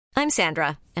I'm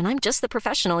Sandra, and I'm just the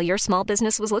professional your small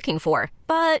business was looking for.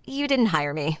 But you didn't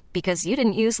hire me because you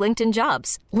didn't use LinkedIn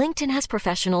Jobs. LinkedIn has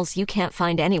professionals you can't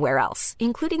find anywhere else,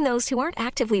 including those who aren't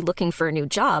actively looking for a new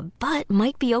job, but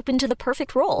might be open to the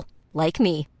perfect role, like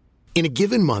me. In a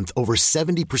given month, over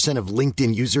 70% of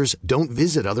LinkedIn users don't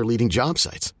visit other leading job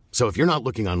sites. So if you're not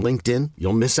looking on LinkedIn,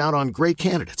 you'll miss out on great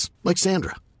candidates like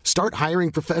Sandra. Start hiring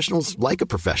professionals like a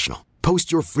professional.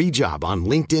 Post your free job on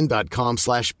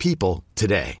linkedin.com/people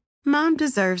today. Mom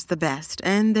deserves the best,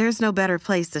 and there's no better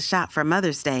place to shop for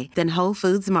Mother's Day than Whole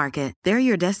Foods Market. They're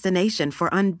your destination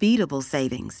for unbeatable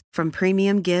savings, from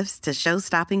premium gifts to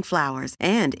show-stopping flowers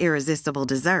and irresistible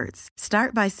desserts.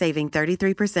 Start by saving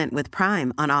 33% with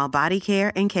Prime on all body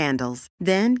care and candles.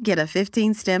 Then get a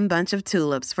 15-stem bunch of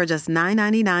tulips for just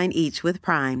 $9.99 each with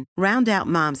Prime. Round out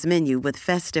Mom's menu with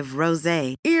festive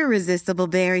rosé, irresistible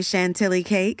berry chantilly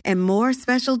cake, and more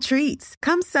special treats.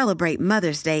 Come celebrate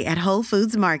Mother's Day at Whole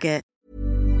Foods Market.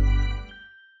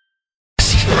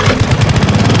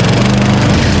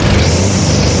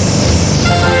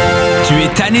 Tu es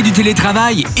tanné du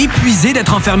télétravail, épuisé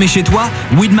d'être enfermé chez toi?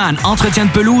 Weedman Entretien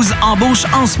de pelouse embauche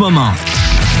en ce moment.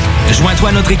 Joins-toi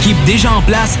à notre équipe déjà en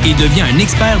place et deviens un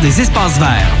expert des espaces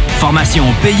verts. Formation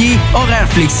payée, horaires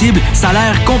flexibles,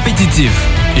 salaire compétitif.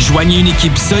 Joignez une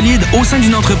équipe solide au sein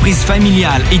d'une entreprise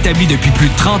familiale établie depuis plus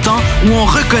de 30 ans où on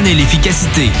reconnaît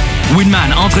l'efficacité.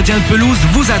 Weedman Entretien de pelouse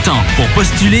vous attend. Pour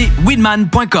postuler,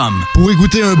 weedman.com. Pour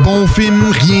écouter un bon film,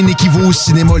 rien n'équivaut au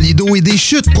cinéma Lido et des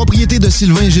Chutes, propriété de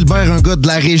Sylvain Gilbert, un gars de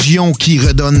la région qui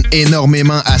redonne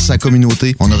énormément à sa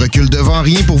communauté. On ne recule devant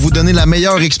rien pour vous donner la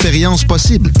meilleure expérience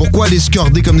possible. Pourquoi aller se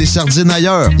corder comme des sardines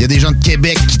ailleurs? Il y a des gens de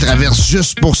Québec qui traversent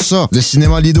juste pour ça. Le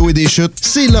cinéma Lido et des Chutes,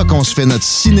 c'est là qu'on se fait notre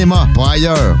cinéma, pas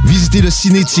ailleurs. Visitez le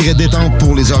ciné-détente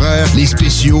pour les horaires, les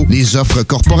spéciaux, les offres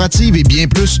corporatives et bien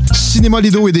plus. Cinéma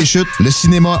Lido et des Chutes, le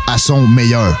cinéma à son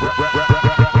meilleur.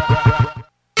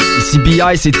 Ici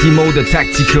B.I., c'est Timo de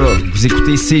Tactica. Vous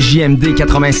écoutez CJMD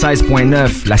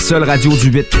 96.9, la seule radio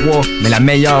du 8-3, mais la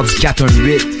meilleure du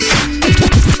 4-1-8.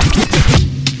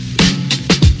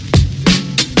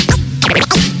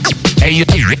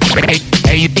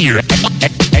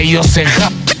 Hey yo, c'est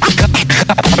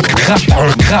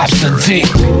Rhapsody.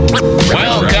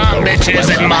 Welcome, bitches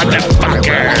and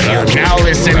motherfuckers. You're now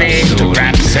listening to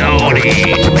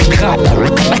Rhapsody.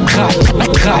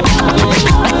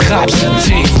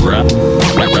 Rhapsody.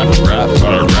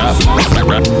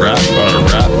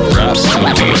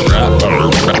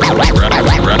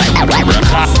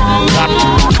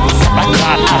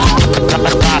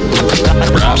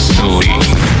 Rhapsody.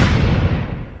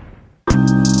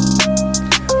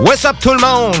 What's up tout le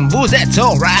monde? Vous êtes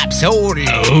sur Rhapsody.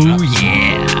 Oh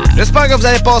yeah. J'espère que vous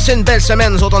avez passé une belle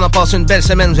semaine. Nous autres, on a passé une belle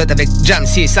semaine. Vous êtes avec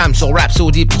Jamsey et Sam sur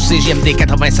Rhapsody pour CJMD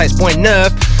 96.9.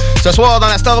 Ce soir, dans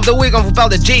la Star of the Week, on vous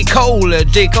parle de J. Cole.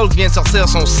 J. Cole qui vient de sortir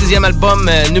son 6e album,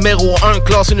 numéro 1,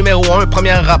 classé numéro 1.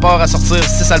 Premier rapport à sortir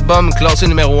 6 albums, classé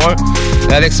numéro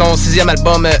 1, avec son 6e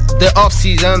album The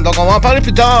Off-Season. Donc, on va en parler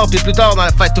plus tard. Puis plus tard, dans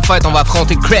la Fight to Fight, on va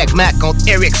affronter Craig Mack contre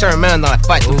Eric Sermon dans la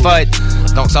Fight to Fight.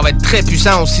 Donc, ça va être très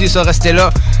puissant aussi, ça, restez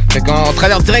là. Fait qu'on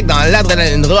traverse direct dans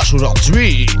l'Adrenaline Rush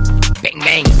aujourd'hui. Bang,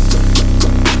 bang.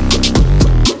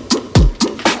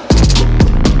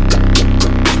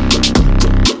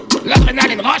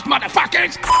 L'Adrenaline Rush,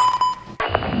 motherfuckers!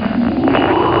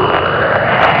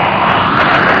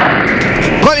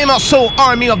 Premier morceau,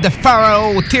 Army of the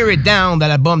Pharaoh, Tear It Down, de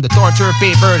l'album de Torture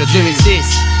Paper de 2006,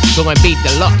 sur un beat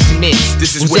de l'Optimist.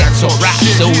 Vous êtes sur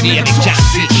Rhapsody avec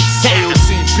Jamsey et Sam.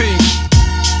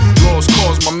 Lost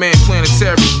Cause, my man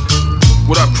Planetary.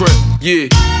 What up, Crip? Yeah.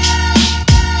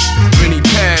 Many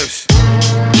paths.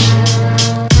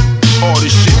 All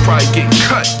this shit probably getting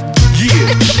cut.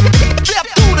 Yeah. Step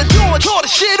through the door, tore the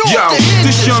shit off. Yo,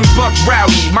 this young buck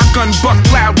rowdy, my gun buck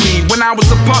loudly. When I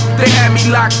was a pup, they had me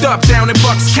locked up down in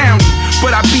Bucks County.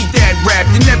 But I beat that rap,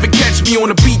 you never catch me on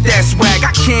a beat that swag.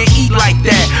 I can't eat like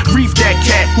that, reef that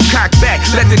cat who cocked back,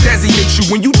 let the desi hit you.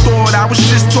 When you thought I was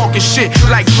just talking shit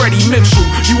like Freddie Mitchell,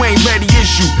 you ain't ready,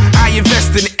 is you? I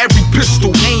invest in every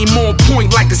pistol, aim on point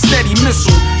like a steady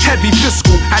missile. Heavy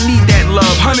fiscal, I need that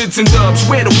love, hundreds and dubs,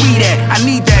 where the weed at? I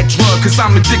need that drug, cause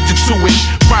I'm addicted to it.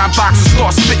 Rhyme boxes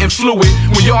start spitting fluid.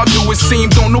 When y'all do it seem,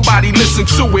 don't nobody listen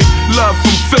to it. Love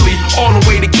from Philly, all the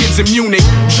way to kids in Munich,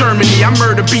 Germany. I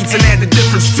murder beats and add the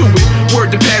difference to it.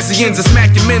 Word to Pazienza,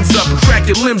 smack your men's up, crack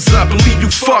your limbs up, and leave you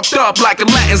fucked up like a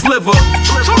Latin's liver.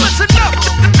 So listen up,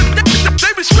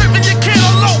 they be screaming you can't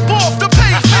elope off the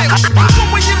pavement.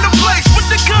 When in the place with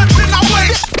the guns in our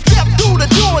way. Step through the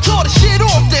door, tore the shit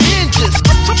off the hinges.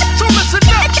 So listen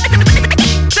up,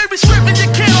 they be screaming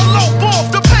you can't elope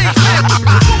off the pavement.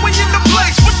 When in the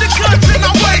place with the guns in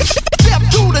our way.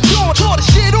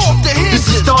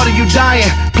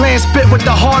 man spit with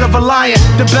the heart of a lion.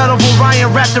 The belt of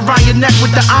Orion wrapped around your neck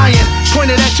with the iron.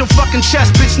 Pointed at your fucking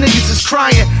chest, bitch niggas is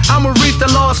crying. I'ma reap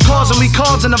the lost cause and we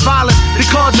causing the violence. The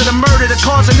cause of the murder, the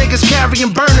cause of niggas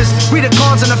carrying burners. We the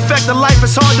cause and effect of life,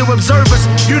 it's hard to observe us.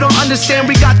 You don't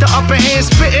understand, we got the upper hand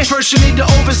spitting. First you need to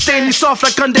overstand, you soft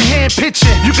like underhand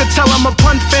pitching. You can tell I'm a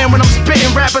pun fan when I'm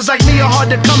spitting. Rappers like me are hard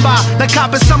to come by, like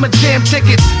copping summer jam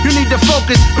tickets. You need to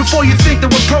focus before you think to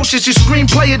approach us. You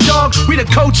screenplay a dog, we the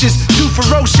coaches, too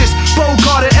ferocious.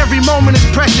 Bogart, every moment is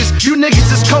precious. You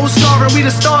niggas is co-starring, we the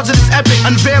stars of this epic.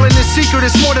 Unveiling the secret,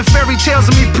 it's more than fairy tales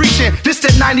of me preaching. This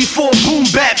that 94 boom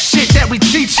bap shit that we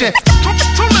teaching.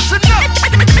 So listen up.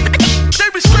 They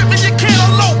be screaming, you can't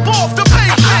elope off the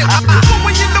pavement. When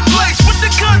we in the place with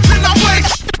the guns in our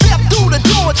waist, step through the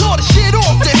door and tore the shit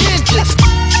off the hinges.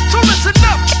 So listen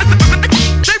up.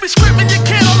 They be screaming, you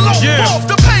can't elope off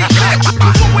the pavement.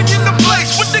 When we in the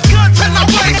place with the guns in our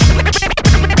waist.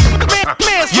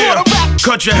 Yeah,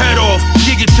 cut your head off,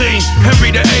 guillotine,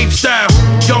 Henry the 8th style.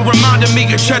 Y'all reminded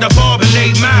me of Cheddar Bob and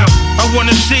 8 Mile. I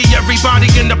wanna see everybody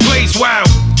in the place, wow.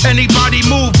 Anybody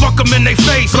move, buck them in they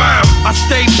face, wow. I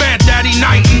stay bent, daddy,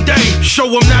 night and day. Show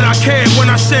them that I care when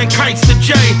I send kites to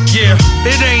Jay. Yeah,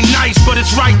 it ain't nice, but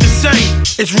it's right to say.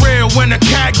 It's real when a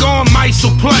cat gone, mice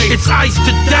will play. It's ice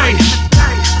today,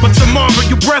 but tomorrow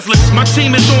you breathless. My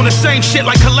team is on the same shit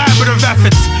like collaborative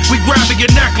efforts. We grabbing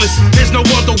your necklace, there's no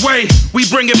other way. We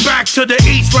bring it back to the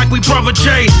east like we Brother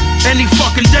Jay. Any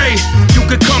fucking day, you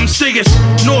could come see us.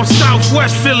 North, south,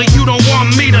 west Philly, you don't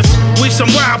want to meet us. We some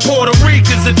wild Puerto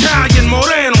Ricans, Italian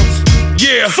Morenos.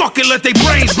 Yeah, fuck it, let they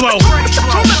brains blow.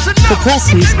 For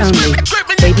press use only,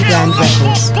 Baby Grand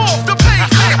Records.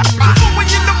 When we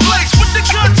in the place with the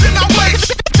guns in our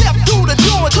waist, step through the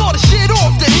door and tore the shit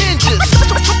off the hinges.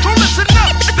 So listen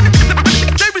up.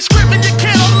 They be screaming, you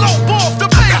can't elope off the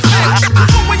pavement.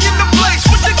 When we in the place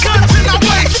with the guns in our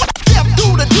waist, step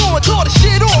through the door and tore the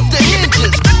shit off the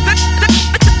hinges.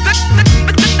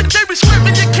 They be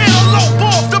screaming, you can't elope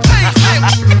off the pavement.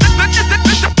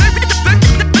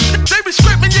 They be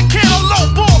screaming, you can't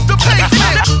elope off the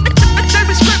pavement. They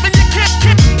be screaming,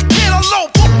 you can't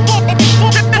elope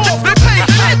off the pavement.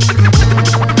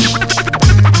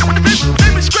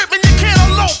 They be screaming, you can't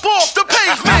elope off the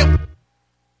pavement.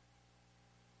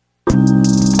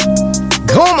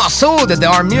 Gros morceau de The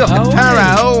Army of the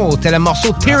Pharaoh. C'était le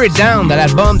morceau Tear It Down de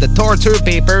l'album The Torture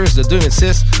Papers de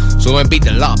 2006 sur un beat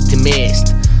de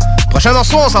l'Optimist. Prochain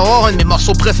morceau, on s'en va voir un de mes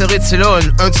morceaux préférés de celui-là,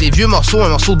 un de ses vieux morceaux, un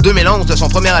morceau de 2011 de son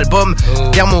premier album,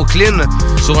 Thermocline,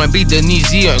 sur un beat de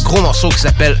Nizi, un gros morceau qui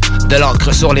s'appelle De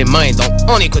l'encre sur les mains. Donc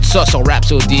on écoute ça sur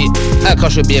Rhapsody.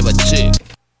 Accrochez bien votre tuque.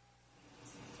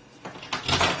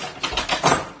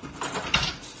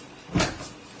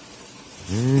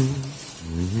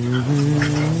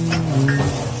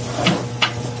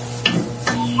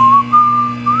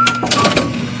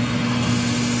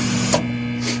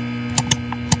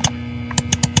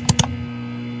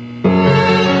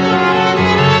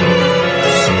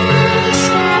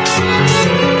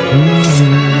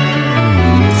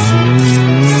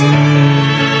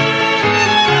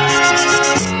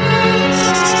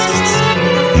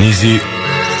 Nizi,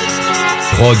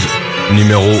 prod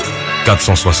numéro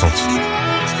 460.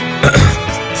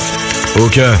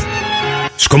 Ok.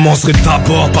 Je commencerai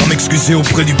d'abord par m'excuser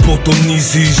auprès du poteau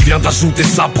Nizi. Je viens d'ajouter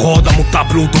sa prod à mon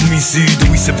tableau d'homicide.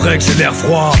 Oui, c'est vrai que j'ai l'air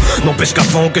froid, n'empêche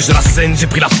qu'avant que je la scène, j'ai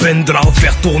pris la peine de la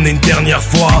refaire tourner une dernière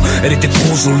fois. Elle était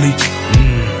trop jolie.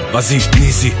 Vas-y,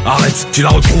 Nizi, arrête, tu la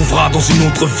retrouveras dans une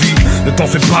autre vie. Ne t'en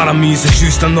fais pas l'ami, c'est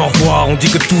juste un au revoir. On dit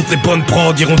que toutes les bonnes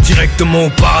prods iront directement au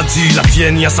paradis. La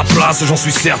tienne y a sa place, j'en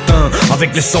suis certain,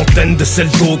 avec les centaines de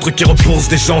celles d'autres qui reposent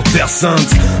déjà en terre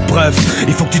sainte. Bref,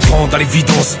 il faut que tu te rendes à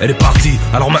l'évidence. Elle est partie,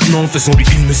 alors maintenant faisons-lui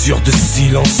une mesure de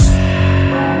silence.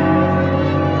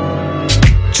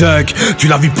 Check, tu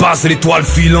l'as vu passer l'étoile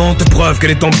filante, preuve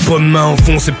qu'elle est en bonne main. Au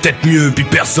fond c'est peut-être mieux, puis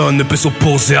personne ne peut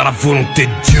s'opposer à la volonté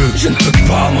de Dieu. Je ne peux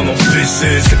pas m'en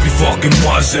empêcher, c'est plus fort que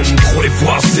moi. J'aime trop les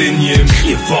voir saigner, me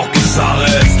crier fort que ça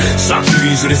reste. Chaque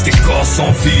nuit je laisse des corps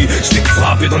sans vie, je vais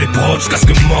frapper dans les broches jusqu'à ce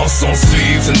que mort s'en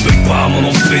suive. Je ne peux pas m'en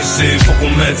empêcher, faut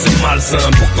qu'on m'aide, c'est malsain.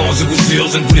 Pourtant je vous jure,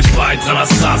 je ne voulais pas être un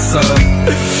assassin.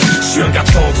 Je suis un gars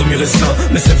tendre mi-raisin,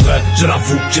 mais c'est vrai, je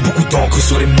l'avoue, j'ai beaucoup d'encre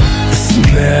sur les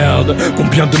mains. Merde,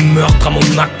 combien de meurtres à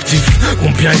mon actif,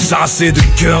 combien est chassé de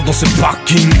cœur dans ce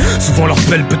parking. Souvent leurs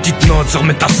belles petites notes se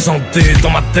remettent à santé dans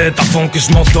ma tête avant que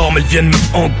je m'endorme, elles viennent me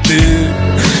hanter.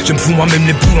 Je me fous moi-même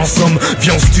les boules en somme.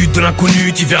 Viens au stud de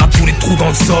l'inconnu, t'y verras tous les trous dans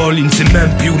le sol. Il ne sait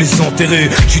même plus où les enterrer.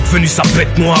 Je suis devenu sa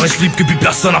bête noire et je flippe que plus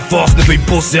personne à force ne veuille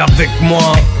bosser avec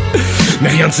moi. Mais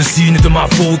rien de ceci n'est de ma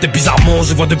faute. Et bizarrement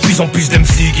je vois de plus en plus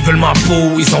d'MC qui veulent ma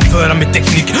peau. Ils en veulent à mes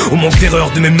techniques, au manque d'erreur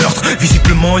de mes meurtres.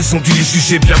 Visiblement ils ont dû les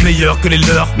juger bien meilleurs que les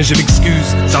leurs. Mais je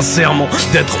m'excuse sincèrement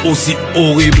d'être aussi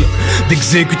horrible,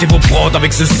 d'exécuter vos prods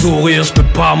avec ce sourire. Je peux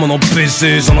pas m'en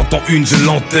empêcher, j'en entends une, je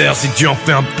l'enterre. Si Dieu en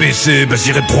fait un péché, ben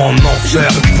j'irai droit en enfer.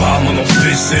 Je peux pas m'en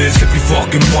empêcher, c'est plus fort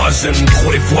que moi. J'aime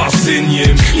trop les voir saigner,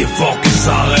 me crier fort que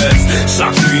ça reste.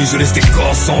 Chaque nuit je laisse des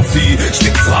corps sans vie. Je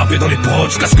vais frapper dans les prods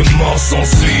jusqu'à ce que mort s'en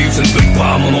suive. Je ne peux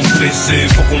pas m'en empêcher,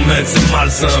 faut qu'on m'aide, c'est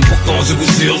malsain. Pourtant je vous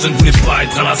jure, je ne voulais pas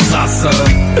être un assassin.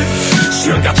 Je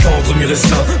suis un gars tendre,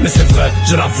 mi-restin, mais c'est vrai,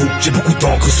 je l'avoue, j'ai beaucoup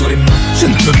d'encre sur les mains. Je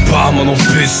ne peux pas m'en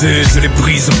empêcher, je les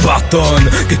brise par tonnes.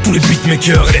 Que tous les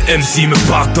beatmakers et les MC me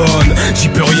pardonnent. J'y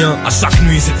peux rien, à chaque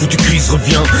nuit cette foutue crise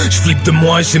revient. Je flippe de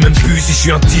moi et je sais même plus si je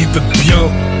suis un type bien.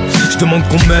 Je demande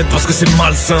qu'on m'aide parce que c'est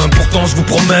malsain. Pourtant je vous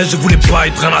promets, je voulais pas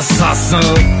être un assassin.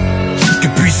 Que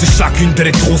puisse chacune d'elles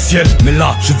être au ciel. Mais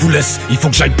là je vous laisse, il faut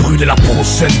que j'aille brûler la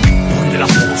prochaine. Brûler la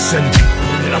prochaine,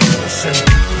 brûler la prochaine.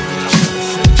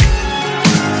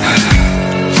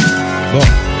 Bon,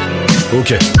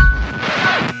 ok.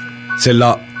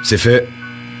 Celle-là, c'est fait.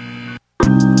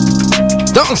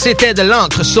 Donc c'était de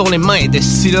l'encre sur les mains de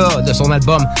Scylla de son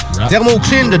album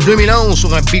Thermocline de 2011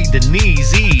 sur un beat de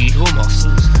Neezy. Gros morceau.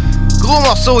 Gros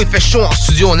morceau, il fait chaud en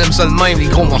studio, on aime ça de même, les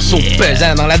gros morceaux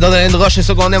pesants. Dans la Dodane Rush, c'est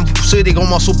ça qu'on aime, vous pousser des gros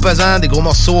morceaux pesants, des gros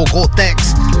morceaux, gros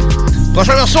textes.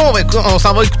 Prochain morceau, on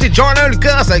s'en va écouter Jordan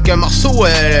Lucas avec un morceau,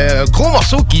 gros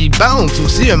morceau qui bounce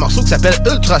aussi, un morceau qui s'appelle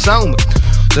Ultrasound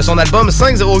de son album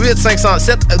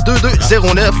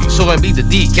 508-507-2209 sur un beat de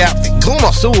D-Cap. Gros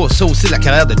morceau, ça aussi de la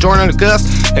carrière de Jordan Lucas.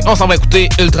 On s'en va écouter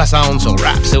Ultrasound sur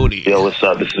Rhapsody. Yo, what's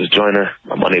up? This is Joyner.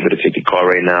 I'm unable to take your call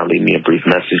right now. Leave me a brief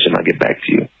message and I'll get back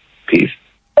to you. Peace.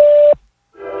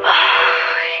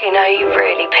 You know, you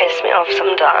really piss me off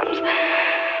sometimes.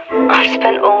 I've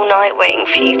spent all night waiting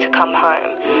for you to come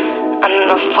home, and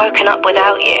I've woken up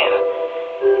without you.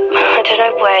 I don't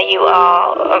know where you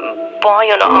are, why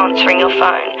you're not answering your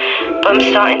phone, but I'm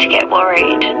starting to get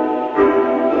worried. I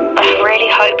really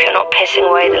hope you're not pissing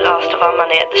away the last of our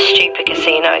money at the stupid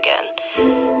casino again,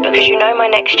 because you know my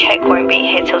next check won't be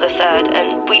here till the 3rd,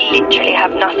 and we literally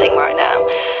have nothing right now.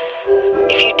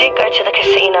 If you did go to the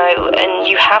casino and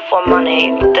you have won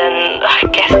money, then I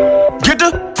guess... Get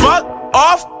the fuck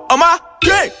off of my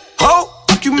dick, ho,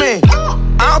 fuck you mean?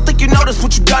 I don't think you notice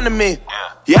what you done to me.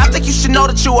 Yeah, I think you should know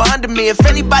that you were under me. If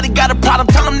anybody got a problem,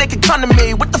 tell them they can come to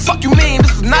me. What the fuck you mean?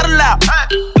 This is not allowed.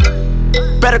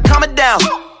 Better calm it down,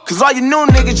 cause all you new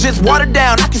niggas just watered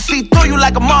down. I can see through you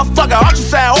like a motherfucker,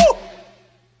 ultrasound, ooh.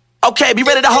 Okay, be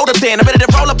ready to hold up then. I'm ready to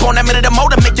roll up on that minute, the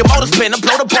motor, make your motor spin. I'm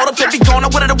blow the boat up, then be going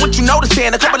up with it, what you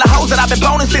noticing. A couple of hoes that I've been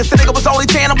boning since the nigga was only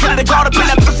 10. I'm putting it caught up in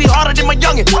that pussy harder than my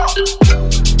youngin'.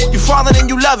 You falling and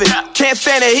you love it. Can't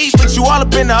stand the heat, but you all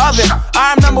up in the oven.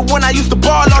 I remember when I used to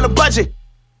ball on a budget.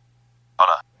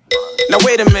 Now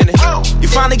wait a minute, you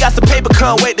finally got some paper,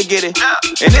 can't wait to get it.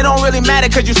 And it don't really matter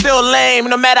cause you still lame.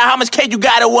 No matter how much cake you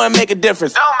got, it wouldn't make a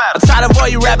difference. I'm tired of all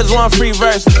you rappers want free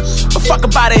verses, but fuck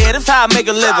about it here, that's how I make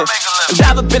a living. And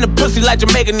dive up in the pussy like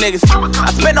Jamaican niggas.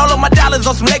 I spend all of my dollars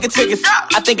on some Lakers tickets.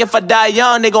 I think if I die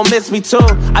young, they gon' miss me too.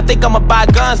 I think I'ma buy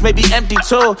guns, maybe empty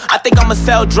too. I think I'ma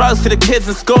sell drugs to the kids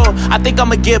in school. I think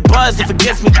I'ma get buzzed if it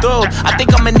gets me through. I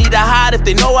think I'ma need a hide if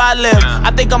they know where I live.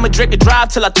 I think I'ma drink and drive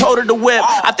till I told her to whip.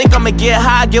 I think I'ma get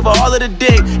high, give her all of the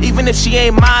dick. Even if she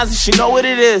ain't mine, she know what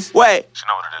it is. Wait,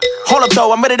 hold up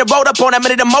though, I'm ready to roll up on that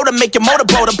minute, the motor, make your motor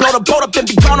blow the boat up and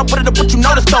be gone up with it, what you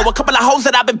notice though. A couple of hoes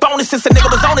that I've been boning since a nigga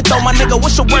was on it though. My nigga,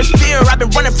 what's your worst fear? I've been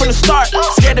running from the start.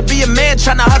 Scared to be a man,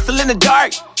 tryna hustle in the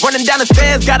dark. Running down the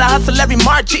stairs, gotta hustle every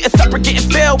march. Eating supper, getting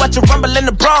filled, watch you rumble in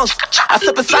the Bronx. I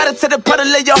slip aside into the puddle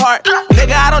of your heart.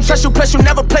 Nigga, I don't trust you, plus you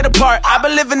never played a part. I've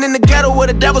been living in the ghetto where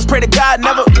the devils pray to God,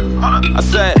 never. I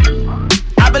said,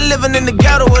 I've been living in the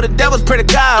ghetto where the devils pray to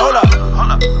God. Hold up.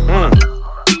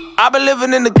 I've been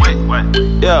living in the...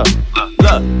 Yeah,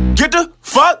 look. Get the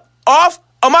fuck off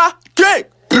of my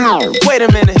dick. Wait a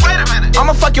minute.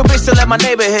 I'ma fuck your bitch to let my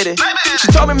neighbor hit it.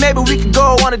 She told me maybe we could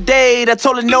go on a date. I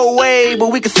told her no way, but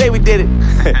we could say we did it.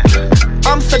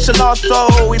 I'm such a lost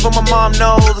soul, even my mom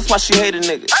knows. That's why she hate a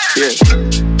nigga. Yeah.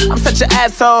 I'm such an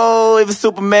asshole, even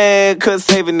Superman couldn't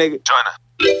save a nigga.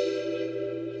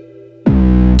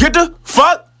 Get the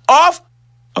fuck off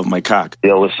of my cock.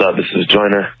 Yo, what's up? This is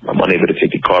Joyner. I'm unable to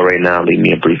take your call right now. Leave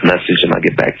me a brief message and I'll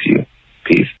get back to you.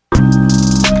 Peace.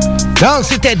 Donc,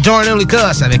 c'était Jordan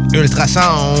Lucas avec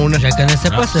Ultrasound. Je la connaissais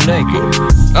pas, celle-là, écoute.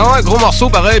 Ah ouais, gros morceau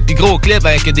pareil, puis gros clip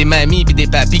avec des mamies puis des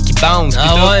papis qui bouncent.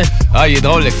 Ah ouais? Ah, il est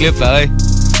drôle le clip, pareil.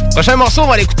 Prochain morceau, on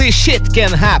va l'écouter Shit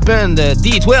Can Happen de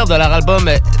D12 de leur album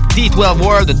D12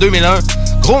 World de 2001.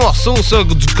 Gros morceau, ça,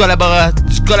 du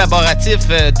collaboratif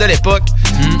de l'époque.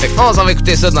 Fait qu'on s'en va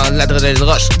écouter ça dans l'Adrénaline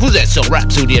Rush. Vous êtes sur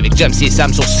Rhapsody avec Jamsey et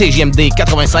Sam sur CJMD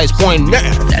 96.9.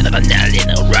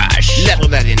 L'Adrénaline Rush.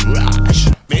 L'Adrénaline Rush.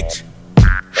 Bitch.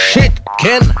 Shit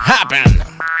can happen.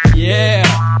 Yeah.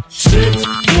 Shit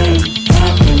can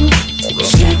happen.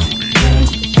 Shit can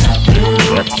happen.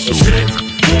 Shit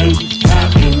can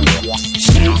happen.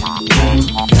 Shit can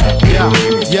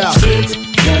happen. Yeah. Shit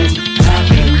can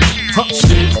happen.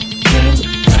 Shit can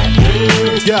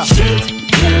happen. Yeah. Shit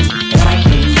can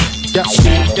happen.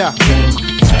 Yeah.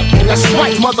 That's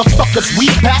right, motherfuckers, we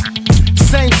back.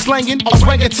 Same slangin',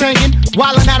 orangutangin',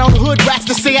 wildin' out on hood rats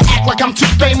to say I act like I'm too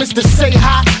famous to say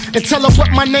hi and tell her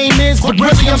what my name is, but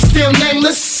really I'm still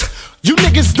nameless. You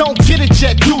niggas don't get it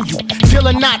yet, do you? Deal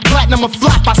or not, platinum or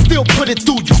flop, I still put it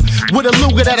through you. With a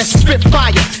Luger that'll spit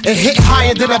fire and hit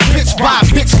higher than a bitch by a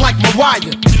bitch like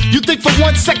Mariah. You think for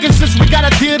 1 second since we got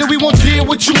a deal that we won't deal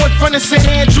with you in front of St.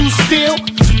 Andrews still?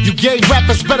 You gay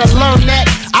rappers better learn that.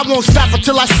 I won't stop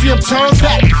until I see them turn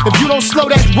back. If you don't slow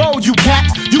that road, you cat,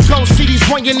 you gon' see these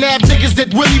ringing ab niggas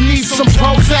that really need some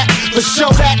Prozac. To show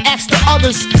that, ask the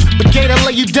others. But Gator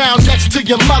lay you down next to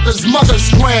your mother's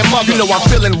grandmother. You know I'm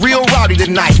feeling real rowdy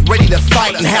tonight, ready to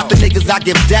fight. And half the niggas I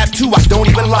give dap to, I don't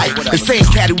even like. The same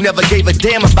cat who never gave a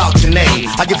damn about your name.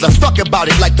 I give a fuck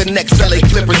about it like the next LA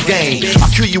Clippers game. I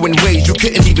kill you in ways you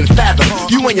couldn't even fathom.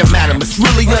 You and your madam, it's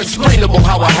really unexplainable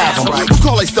how I have them. You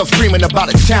call yourself screaming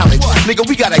about a challenge. Nigga,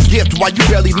 we got a gift while you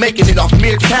barely making it off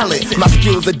mere talent. My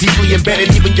skills are deeply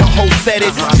embedded, even your hoe said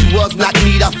it. She was not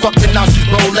neat, I fucked her, now she's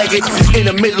bow-legged. In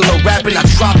the middle of rapping, I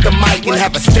drop the mic and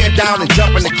have her stand down and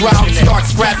jump in the crowd and start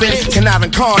scrapping.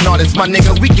 Conniving con artists, my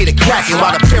nigga, we get it cracking.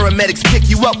 While the paramedics pick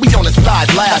you up, we on the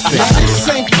side laughing. This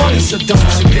ain't funny, so don't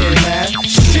you dare laugh.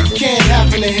 Shit can't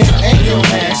happen to him and your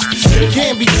ass. You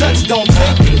can't be touched, don't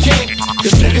think you can't.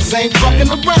 Cause niggas ain't fucking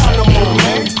around no more,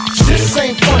 man. This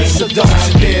ain't funny, so don't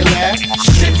you dare laugh.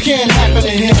 Shit can't happen to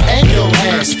him and your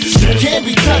ass. You can't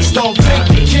be touched, don't think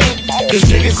you can't. Cause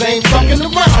niggas ain't fucking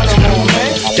around no more,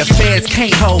 man. The feds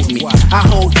can't hold me. I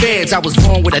hold feds. I was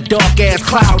born with a dark ass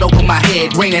cloud over my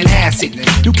head, raining acid.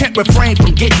 You can't refrain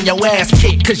from getting your ass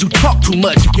kicked cause you talk too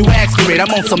much. You ask for it,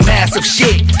 I'm on some massive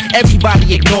shit.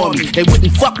 Everybody ignore me. They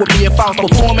wouldn't fuck with me if I was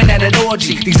performing at an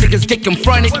orgy. These niggas get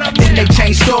confronted, then they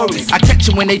change stories. I catch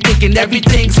you when they thinking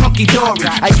everything's hunky-dory.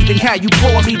 I even had you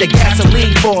pour me the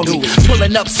gasoline for me.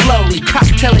 Pulling up slowly,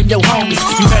 cocktailing your homies.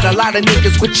 You met a lot of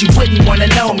niggas but you wouldn't wanna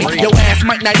know me. Your ass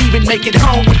might not even make it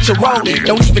home with your rolling.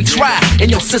 Don't even try in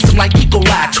your system like E.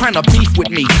 coli, trying to beef with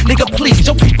me. Nigga, please,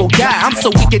 your people die. I'm so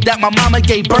wicked that my mama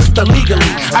gave birth illegally.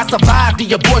 I survived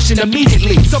the abortion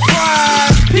immediately.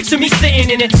 Surprise! Picture me sitting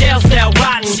in a jail cell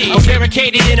rotten. I'm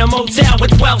barricaded in a motel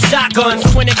with 12 shotguns.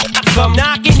 So when the cops come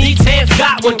knocking, each hand's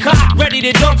got one cock ready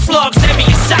to dump slugs, heavy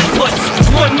as shot puts.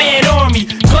 One man army,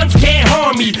 guns can't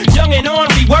harm me. Young and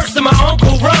ornery, worse than my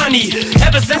Uncle Ronnie.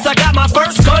 Ever since I got my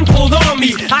first gun pulled on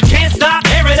me, I can't stop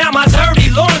airing out my dirty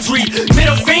laundry.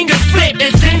 Middle fingers flip,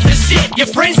 it's into shit. Your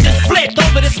friends just flipped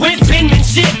over this Win Penman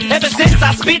shit. Ever since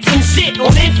I spit some shit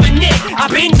on Infinite,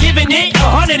 I've been giving it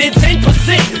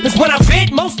 110%. That's when I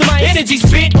vent most of my energy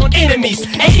spent on enemies.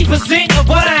 80% of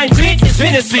what I invent is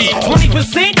fantasy.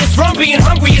 20% is from being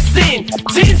hungry as sin.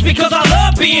 10's because I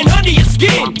love being under your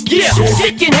skin. Yeah,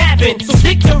 shit can happen, so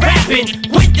stick to rapping.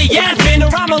 With the advent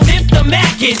or I'ma lift the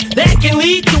mackin'. That can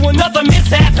lead to another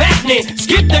mishap happening.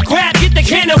 Skip the crap, get the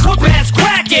can of whoop ass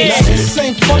crackin'. Now this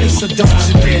ain't funny, so don't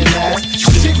you dare laugh.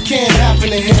 Shit can't happen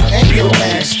to him and your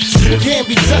ass. You can't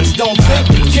be touched, don't think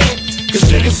you can't. Cause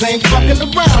niggas ain't fucking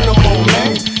around no more,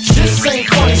 man. This ain't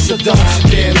funny, so don't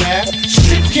you dare laugh.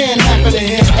 Shit can't happen to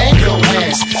him and your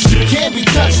ass. You can't be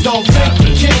touched, don't think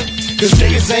you can't. Cause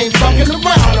niggas ain't fucking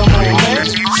around no more, man.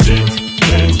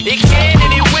 It can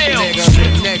and it will.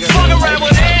 Fuck around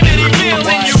with him and he will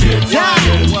and you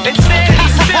die. Instead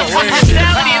he's still for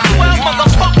mentality of 12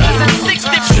 motherfuckers and 6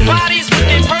 different bodies with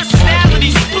their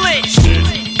personalities split.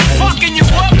 Fucking you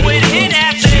up with hit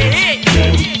after hit.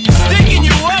 Sticking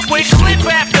you up with clip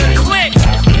after clip.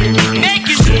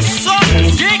 Making you suck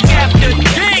dick after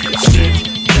dick.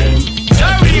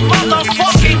 Dirty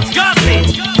motherfucking gussy.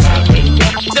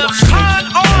 The con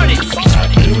artist.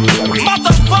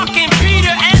 Motherfucking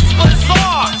Peter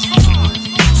Esposar.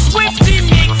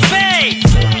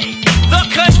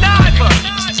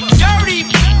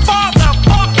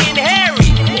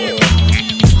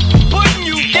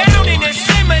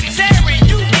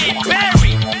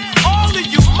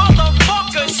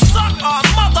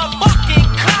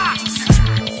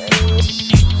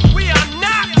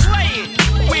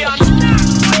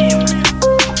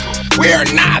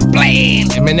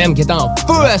 Eminem qui est en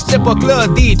feu à cette époque-là,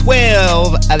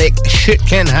 D12 avec Shit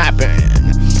Can Happen.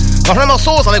 Prochain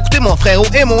morceau, on s'en va écouter mon frérot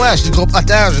MOH du groupe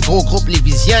Otage, du gros groupe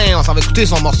lévisien. On s'en va écouter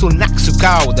son morceau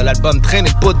Naxukao de l'album Train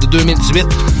et Poudre de 2018.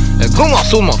 Le gros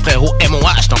morceau de mon frérot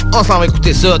MOH, donc on s'en va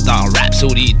écouter ça dans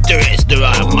Rhapsody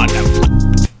 2S2R Mother.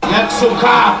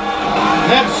 Naxukao,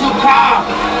 Naxukao,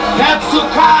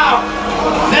 Naxukao,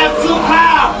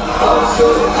 Naxukao.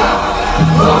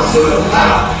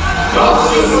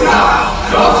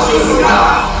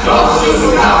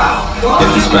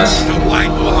 Qu'est-ce qui se passe?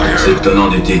 C'est le tenant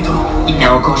du titre. Il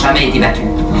n'a encore jamais été battu.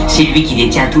 C'est lui qui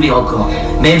détient tous les records,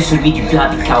 même celui du plus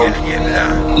rapide KO.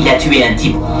 Il a tué un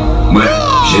type. Ouais,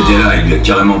 j'étais là, il lui a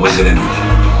carrément brisé la nuque.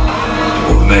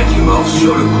 Le mec est mort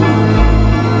sur le coup.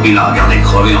 Il a regardé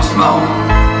crever en se marrant.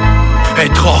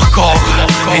 Être hors corps,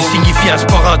 insignifiant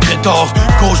sport en très tort.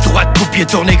 Gauche, droite, coup-pied,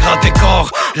 tourné, grand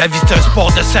écart. La vie c'est un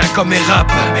sport de sang comme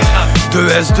rap.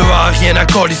 2S2A, rien à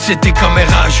coller, c'était comme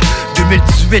érage.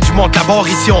 2018, je monte à bord,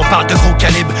 ici on parle de gros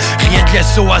calibre. Rien de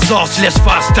laisse au hasard, se laisse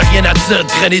faire, si t'as rien à dire,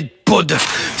 traîner de poudre.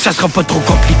 Ça sera pas trop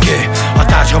compliqué.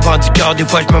 Otage revendiqueur, des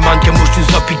fois je me demande que mouche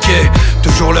nous a piqué.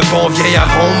 Toujours le bon vieil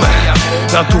arôme.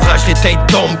 L'entourage, les têtes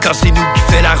tombent quand c'est nous qui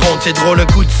fait la ronde. C'est drôle, le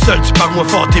coup tout seul, tu parles moins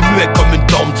fort, t'es muet comme une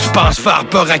tombe. Tu penses faire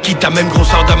peur à qui t'as même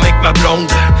grosseur de main que ma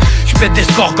blonde. Je pète des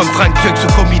scores comme Frank Dux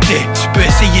au comité. Tu peux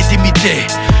essayer d'imiter,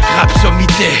 rap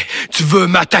sommité. Tu veux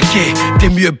m'attaquer, t'es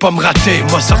mieux pas me rater.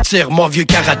 Moi sortir mon vieux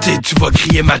karaté, tu vas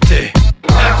crier maté.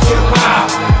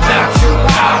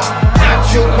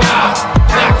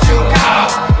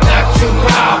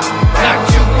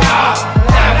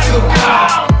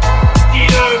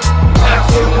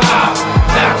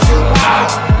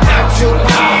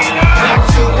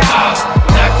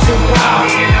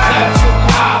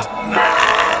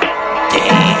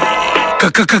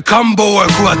 Combo, un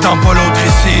coup attend pas l'autre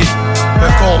ici.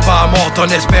 Un combat à mort, ton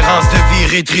espérance de vie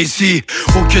rétrécie.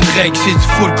 Aucune règle, c'est du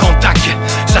full contact.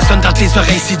 Ça sonne dans tes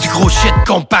oreilles, c'est du gros shit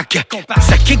compact.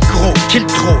 Ça kick gros, kill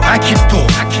trop, un kill tour.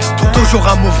 Toujours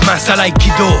en mouvement, ça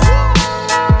l'aïkido.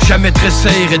 Jamais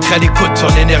tressaillir, être à l'écoute de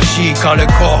son énergie. Quand le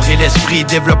corps et l'esprit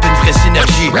développent une vraie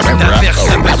synergie. L'inverse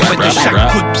a besoin de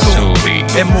chaque coup de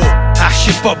peau. MO,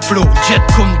 archi-pop flow, jet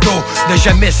kundo. Ne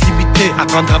jamais se limiter,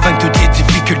 apprendre à vaincre toutes les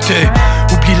difficultés.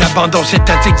 Oublie l'abandon, c'est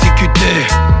à t'exécuter.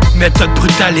 Méthode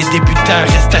brutale et débutant,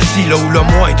 reste assis là où le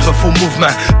moindre faux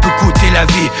mouvement peut coûter la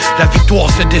vie. La victoire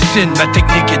se dessine, ma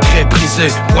technique est très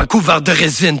brisée. Point couvert de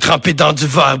résine, trempé dans du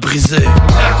verre brisé.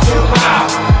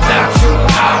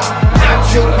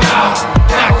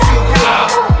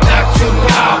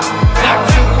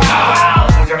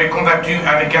 Vous avez combattu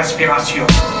avec inspiration.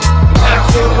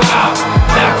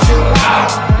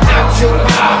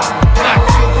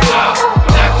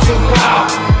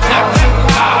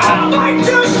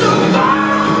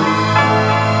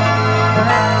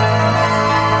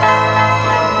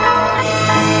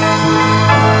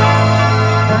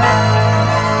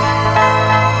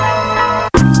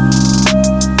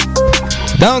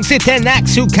 Donc, c'était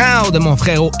Naxukao de mon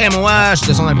frérot MOH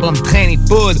de son album Train et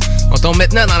Poudre. On tombe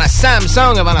maintenant dans la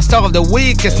Samsung avant la Star of the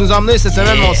Week. Qu'est-ce que tu nous as emmené cette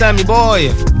semaine, mon Sammy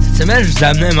Boy? Cette semaine, je vous ai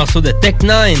amené un morceau de Tech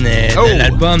 9 de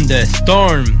l'album de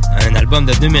Storm. Un album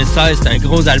de 2016. C'est un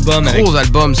gros album. Gros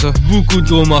album, ça. Beaucoup de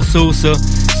gros morceaux, ça.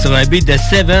 Sur un beat de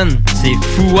Seven, c'est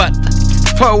Fou What.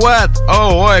 For what?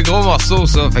 Oh ouais, gros morceau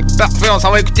ça. Fait que parfait, on s'en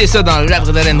va écouter ça dans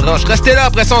l'arbre d'Alain Roche. Restez là,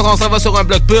 après ça, on s'en va sur un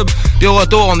bloc pub. Puis au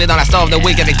retour, on est dans la Star of the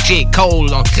Week avec J. Cole.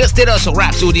 Donc restez là sur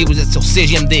Rhapsody, vous êtes sur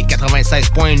CJMD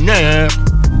 96.9.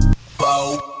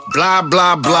 Blah,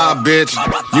 blah, blah, bitch.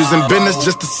 Using business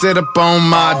just to sit up on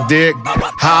my dick.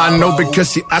 How I know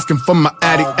because she asking for my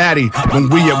addy. When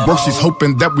we at work, she's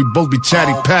hoping that we both be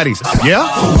chatty patties. Yeah?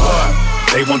 For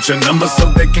what? They want your number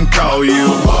so they can call you.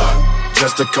 What?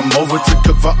 Just to come over to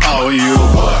cook for all you.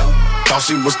 What? Thought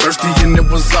she was thirsty and it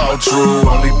was all true.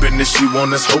 Only business she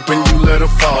want is hoping you let her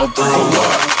fall through.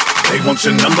 What? They want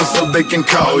your number so they can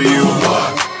call you.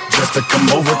 What? Just to come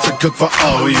over to cook for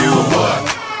all you. What?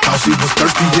 Thought she was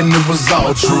thirsty and it was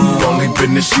all true. Only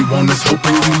business she want is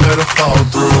hoping you let her fall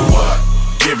through. What?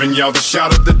 Giving y'all the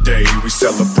shout of the day. We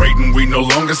celebrating, we no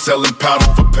longer selling powder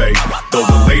for pay. Though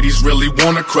the ladies really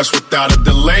wanna crush without a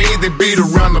delay, they beat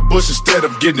around the bush instead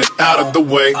of getting it out of the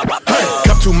way. Hey,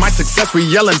 come to my success, we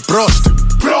yelling Prost.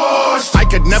 Prost! I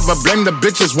could never blame the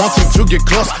bitches wanting to get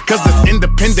close, cause this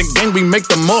independent gang we make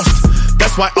the most.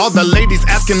 That's why all the ladies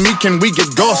asking me, can we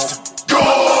get ghost?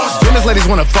 Ghost! Business ladies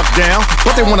wanna fuck down,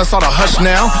 but they wanna start a hush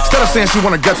now. Instead of saying she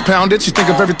want her guts pounded, she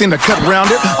think of everything to cut round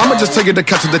it. I'ma just tell you to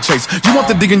cut to the chase. You want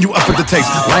the digging, you up with the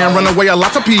taste. Lion run away, a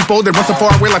lots of people. They run so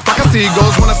far away like fucking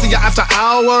seagulls. Wanna see you after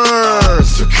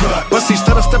hours. But see,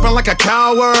 instead of stepping like a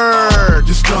coward,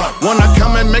 you stuck. Wanna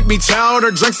come and make me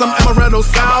chowder, drink some amaretto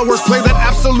sours, play that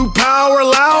absolute power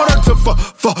louder to for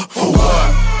what?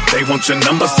 They want your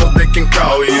number so they can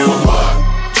call you. For what?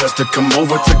 Just to come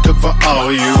over to cook for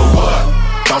all you. For what?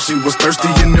 Thought she was thirsty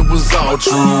and it was all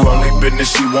true. Only business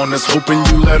she want is hoping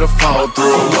you let her fall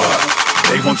through. For what?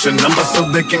 They want your number so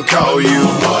they can call you.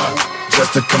 For what?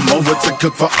 Just to come over to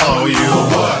cook for all you. For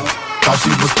what? Thought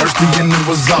she was thirsty and it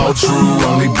was all true.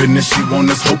 Only business she want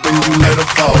is hoping you let her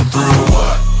fall through. For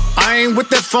what? I ain't with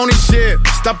that phony shit.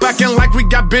 Stop acting like we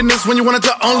got business when you wanted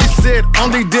to only sit,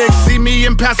 only dig. See me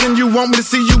in passing, you want me to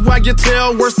see you wag your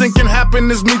tail. Worst thing can happen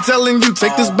is me telling you,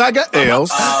 take this bag of L's.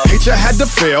 Hate you had to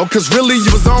fail, cause really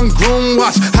you was on groom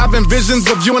watch. Having visions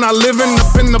of you and I living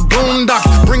up in the boondocks.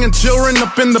 Bringing children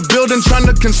up in the building, trying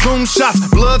to consume shots.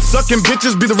 Blood sucking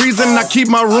bitches be the reason I keep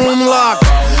my room locked.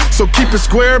 So keep it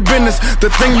square business. The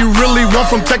thing you really want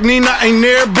from Technina ain't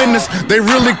their business. They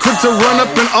really quick to run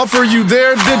up and offer you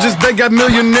their digits. They got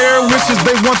millionaire wishes.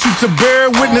 They want you to bear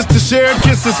witness, to share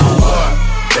kisses. For what?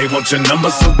 They want your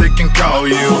number so they can call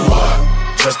you. For what?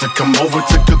 Just to come over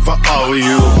to cook for all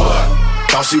you. For what?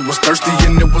 Thought she was thirsty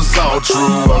and it was all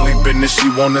true. Only business she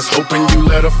want is hoping you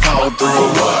let her fall through. For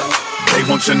what? They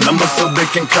want your number so they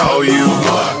can call you. For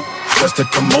what? Just to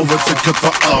come over to cook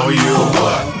for all you. For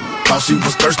what? Thought she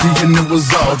was thirsty and it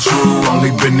was all true.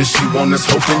 Only business she want is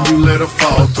hoping you let her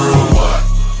fall through. For what?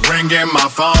 Ringing my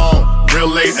phone real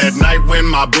late at night when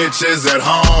my bitch is at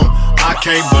home. I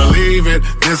can't believe it,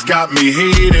 this got me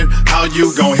heated. How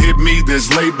you gon' hit me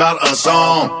this late about a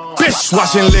song? Bitch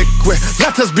washing liquid,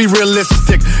 let us be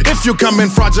realistic. If you come in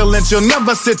fraudulent, you'll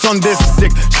never sit on this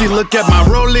stick. She look at my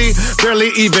rollie, barely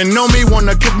even know me.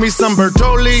 Wanna kick me some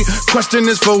Bertolli. Question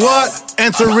is for what?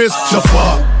 Answer is to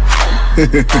fuck.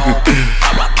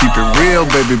 Keep it real,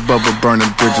 baby, bubble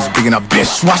burning bridges, being a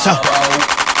bitch washer.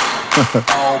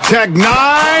 Tech 9,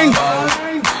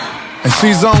 and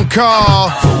she's on call.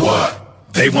 For what?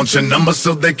 They want your number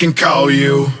so they can call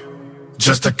you.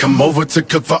 Just to come over to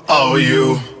cook for all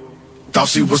you. Thought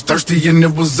she was thirsty and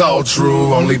it was all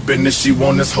true. Only business she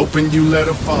want is hoping you let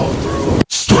her fall through.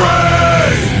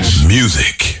 Strange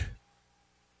music.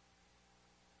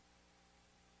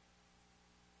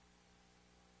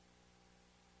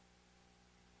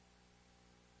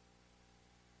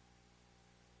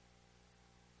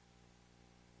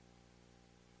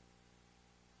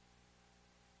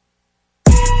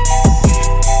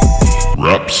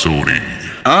 Rhapsody.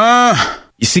 Ah!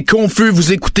 Ici Confus,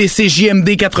 vous écoutez CJMD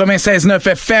 96.9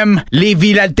 FM,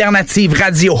 Lévis, l'alternative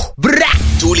radio. Brrr!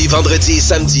 Tous les vendredis et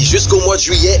samedis jusqu'au mois de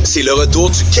juillet, c'est le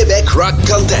retour du Québec Rock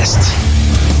Contest.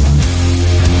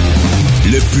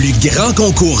 Le plus grand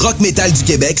concours rock metal du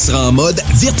Québec sera en mode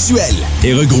virtuel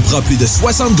et regroupera plus de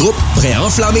 60 groupes prêts à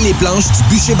enflammer les planches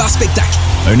du Bûcher Bar Spectacle.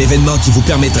 Un événement qui vous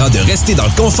permettra de rester dans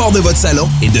le confort de votre salon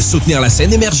et de soutenir la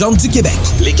scène émergente du Québec.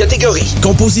 Les catégories: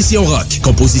 composition rock,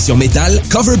 composition métal,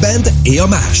 cover band et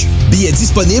hommage. Billets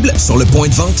disponibles sur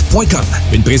lepointdevente.com.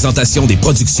 Une présentation des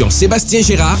productions Sébastien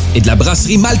Gérard et de la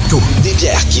brasserie Malco. Des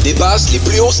bières qui dépassent les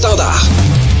plus hauts standards.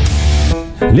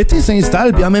 L'été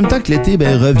s'installe, puis en même temps que l'été,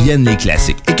 reviennent les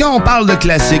classiques. Et quand on parle de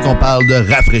classiques, on parle de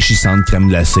rafraîchissantes crèmes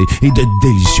glacées et de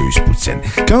délicieuses poutines.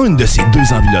 Quand une de ces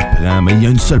deux enveloppes prend, il y a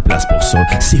une seule place pour ça,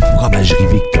 c'est Fromagerie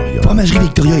Victoria. Fromagerie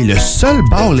Victoria est le seul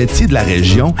bar laitier de la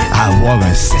région à avoir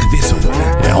un service au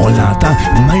volant. On l'entend,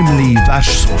 même les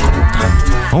vaches sont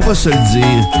contentes. On va se le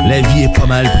dire, la vie est pas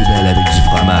mal plus belle avec du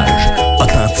fromage.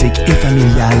 Authentique et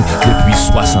familial depuis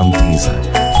 73 ans.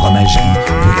 Fromagerie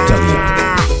Victoria.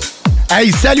 Hey,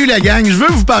 salut la gang, je veux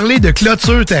vous parler de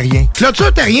Clôture Terrien.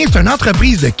 Clôture Terrien, c'est une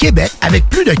entreprise de Québec avec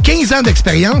plus de 15 ans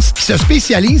d'expérience qui se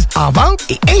spécialise en vente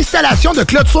et installation de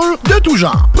clôtures de tout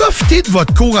genre. Profitez de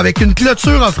votre cour avec une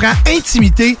clôture offrant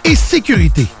intimité et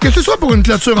sécurité. Que ce soit pour une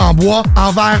clôture en bois,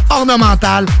 en verre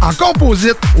ornemental, en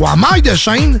composite ou en maille de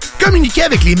chaîne, communiquez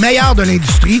avec les meilleurs de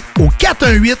l'industrie au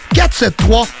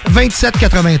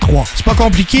 418-473-2783. C'est pas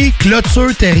compliqué,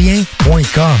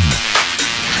 clôtureterrien.com.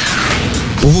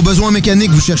 Pour vos besoins mécaniques,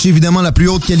 vous cherchez évidemment la plus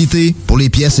haute qualité pour les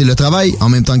pièces et le travail, en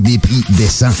même temps que des prix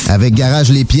décents. Avec Garage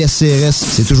Les Pièces CRS,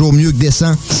 c'est toujours mieux que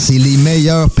décent. C'est les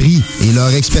meilleurs prix et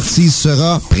leur expertise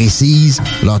sera précise,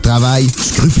 leur travail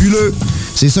scrupuleux.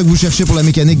 C'est ça que vous cherchez pour la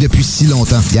mécanique depuis si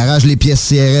longtemps. Garage Les Pièces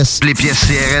CRS. Les Pièces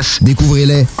CRS.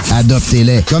 Découvrez-les,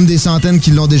 adoptez-les. Comme des centaines qui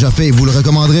l'ont déjà fait et vous le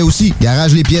recommanderez aussi.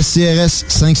 Garage Les Pièces CRS,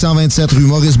 527 rue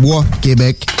Maurice-Bois,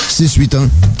 Québec,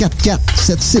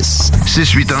 681-4476.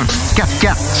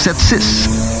 681-4476.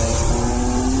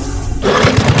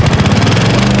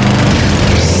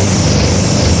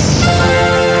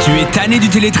 Tu es tanné du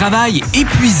télétravail,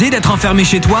 épuisé d'être enfermé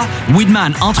chez toi?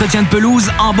 Weedman Entretien de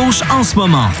pelouse embauche en ce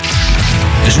moment.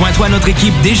 Joins-toi à notre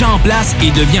équipe déjà en place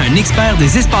et deviens un expert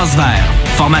des espaces verts.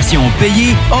 Formation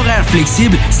payée, horaires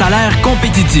flexibles, salaire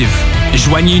compétitif.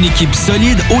 Joignez une équipe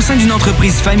solide au sein d'une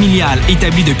entreprise familiale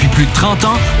établie depuis plus de 30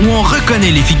 ans où on reconnaît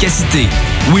l'efficacité.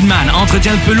 Weedman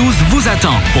Entretien de pelouse vous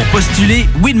attend. Pour postuler,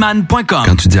 weedman.com.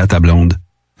 Quand tu dis à ta blonde,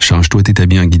 change-toi tes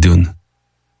habits en guidoune.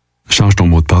 Change ton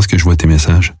mot de passe que je vois tes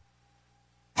messages.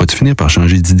 Vas-tu finir par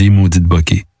changer d'idée maudite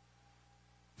bokeh?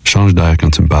 Change d'air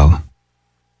quand tu me parles.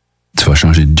 Tu vas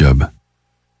changer de job.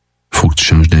 Faut que tu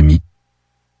changes d'amis.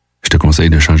 Je te conseille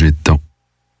de changer de ton.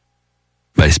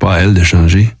 Ben, c'est pas à elle de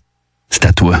changer. C'est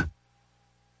à toi.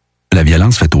 La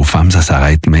violence faite aux femmes, ça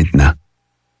s'arrête maintenant.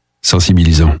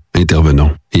 Sensibilisons,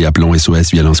 intervenons et appelons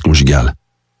SOS Violence Conjugale.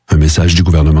 Un message du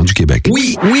gouvernement du Québec.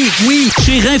 Oui.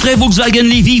 Chez Rinfraie Volkswagen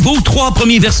Lévy, vos 3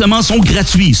 premiers versements sont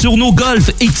gratuits sur nos Golf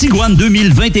et Tiguan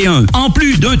 2021. En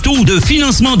plus d'un taux de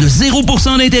financement de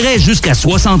 0% d'intérêt jusqu'à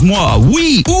 60 mois.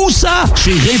 Oui, où ça?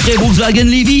 Chez Rinfraie Volkswagen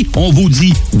Lévy, on vous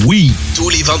dit oui. Tous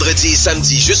les vendredis et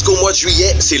samedis jusqu'au mois de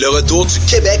juillet, c'est le retour du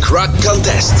Québec Rock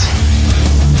Contest.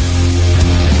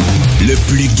 Le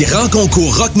plus grand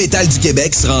concours rock metal du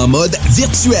Québec sera en mode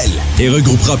virtuel et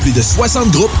regroupera plus de 60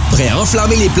 groupes prêts à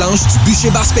enflammer les planches du Bûcher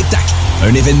Bar Spectacle.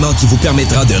 Un événement qui vous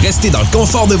permettra de rester dans le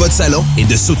confort de votre salon et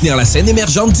de soutenir la scène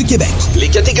émergente du Québec. Les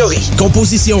catégories: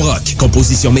 composition rock,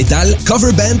 composition métal,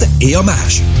 cover band et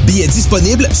hommage. Billets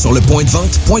disponibles sur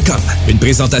lepointdevente.com. Une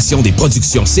présentation des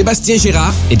productions Sébastien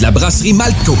Gérard et de la brasserie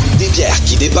Malco. Des bières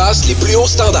qui dépassent les plus hauts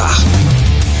standards.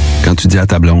 Quand tu dis à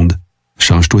ta blonde,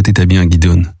 change-toi tes habits en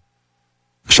guidoune.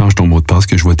 Change ton mot de passe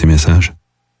que je vois tes messages.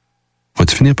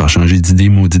 Vas-tu finir par changer d'idée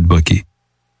maudite bokeh?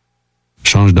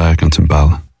 Change d'air quand tu me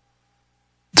parles.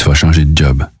 Tu vas changer de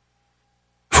job.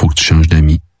 Faut que tu changes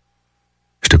d'amis.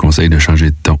 Je te conseille de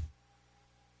changer de ton.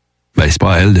 Ben, c'est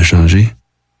pas à elle de changer.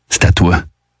 C'est à toi.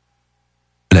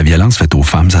 La violence faite aux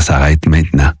femmes, ça s'arrête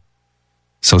maintenant.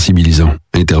 Sensibilisons,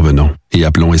 intervenons et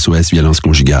appelons SOS Violence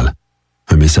Conjugale.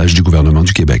 Un message du gouvernement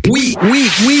du Québec. Oui.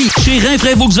 Chez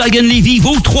Rinfraie Volkswagen Lévy,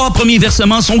 vos 3 premiers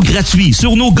versements sont gratuits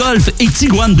sur nos Golf et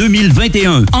Tiguan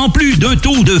 2021. En plus d'un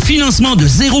taux de financement de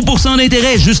 0%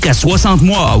 d'intérêt jusqu'à 60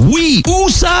 mois. Oui, où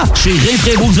ça? Chez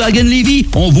Rinfraie Volkswagen Lévy,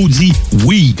 on vous dit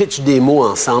oui. Pitch des mots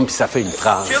ensemble puis ça fait une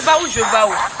phrase. Je vais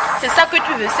où? C'est ça que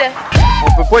tu veux, c'est? On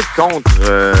peut pas être contre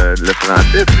le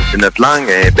français, c'est notre langue,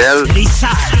 elle est belle.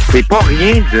 C'est pas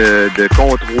rien de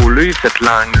contrôler cette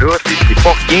langue-là, c'est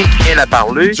pas rien de bien la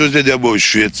parler. Ça, c'est de la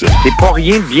bullshit, ça. C'est pas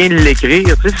rien de bien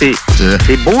l'écrire, tu sais,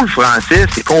 c'est beau le français,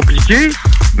 c'est compliqué,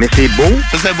 mais c'est beau. Ça,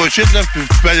 c'est de la bullshit, là, tu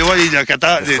peux aller voir les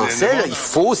locataires. Le français, là, il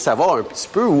faut savoir un petit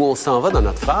peu où on s'en va dans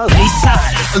notre phrase.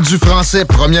 Du français,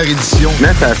 première édition.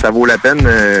 Mais ça vaut la peine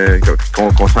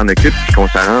qu'on s'en occupe et qu'on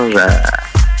s'arrange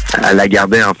à la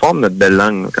garder en forme, notre belle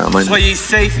langue, quand même. Soyez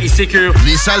safe et secure.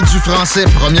 Les salles du français,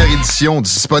 première édition,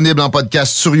 disponible en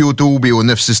podcast sur YouTube et au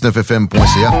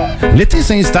 969fm.ca. L'été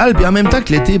s'installe, puis en même temps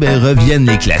que l'été, reviennent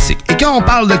les classiques. Et quand on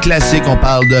parle de classiques, on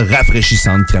parle de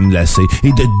rafraîchissantes crèmes glacées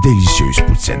et de délicieuses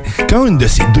poutines. Quand une de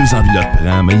ces 2 enveloppes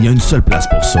prend, il y a une seule place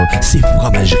pour ça, c'est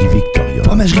Fromagerie Victoria.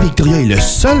 Fromagerie Victoria est le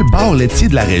seul bar laitier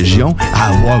de la région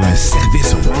à avoir un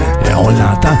service au volant. Et on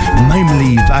l'entend, même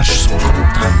les vaches sont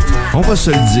contentes. On va se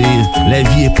le dire, la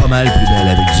vie est pas mal plus belle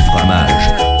avec du fromage.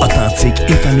 Authentique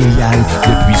et familial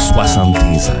depuis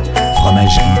 73 ans.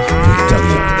 Fromagerie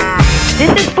Victoria.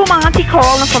 This is Bumanti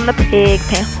calling from the pig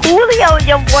pen. Julio,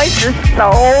 your voice is so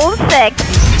sexy.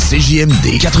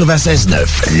 CJMD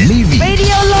 96.9 Lévis.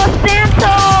 Radio Los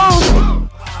Santos.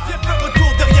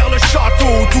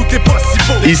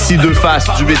 Ici Deux Faces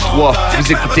du 8-3.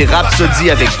 Vous écoutez Rhapsody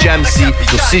avec Jamsey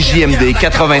sur CJMD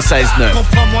 96.9.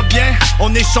 Comprends-moi bien,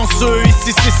 on est chanceux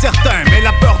ici, c'est certain. Mais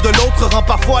la peur de l'autre rend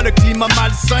parfois le climat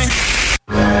malsain.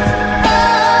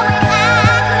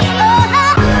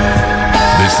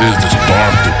 This is the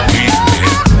spark the beat,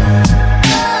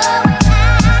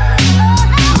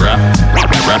 man.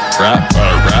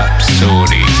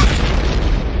 Rhapsody.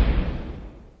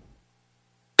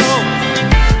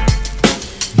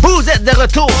 Vous êtes de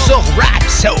retour sur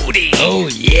Rhapsody. Oh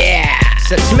yeah!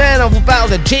 Cette semaine, on vous parle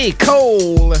de J.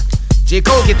 Cole. J.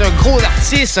 Cole qui est un gros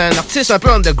artiste, un artiste un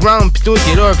peu underground pis tout,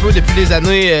 qui est là un peu depuis les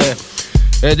années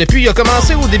Depuis, il a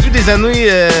commencé au début des années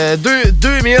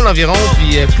 2000 environ,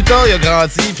 puis plus tard, il a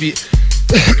grandi, puis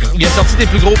il a sorti des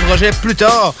plus gros projets plus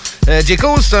tard. J.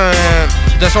 Cole,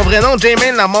 de son vrai nom,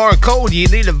 Jermaine Lamar Cole, il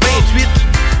est né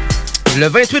le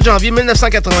 28 janvier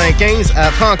 1995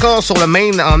 à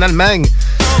Francfort-sur-le-Main, en Allemagne.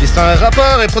 Et c'est un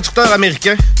rappeur et producteur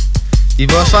américain.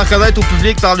 Il va se faire connaître au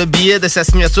public par le biais de sa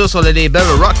signature sur le label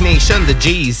Rock Nation de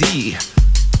Jay-Z.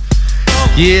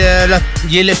 Il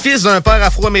est le fils d'un père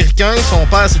afro-américain. Son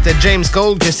père, c'était James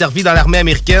Cole, qui a servi dans l'armée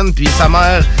américaine. Puis sa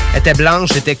mère était blanche,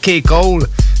 c'était Kay Cole,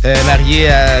 mariée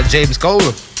à James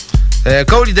Cole.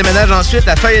 Cole, il déménage ensuite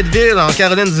à Fayetteville, en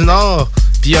Caroline du Nord.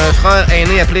 Puis il a un frère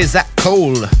aîné appelé Zach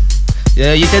Cole.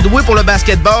 Il était doué pour le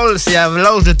basketball. C'est à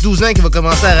l'âge de 12 ans qu'il va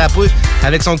commencer à rapper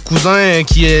avec son cousin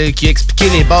qui expliquait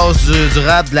les bases du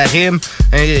rap, de la rime.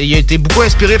 Il a été beaucoup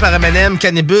inspiré par Eminem,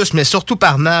 Cannabis, mais surtout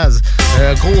par Nas.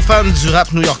 Gros fan du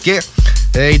rap new-yorkais.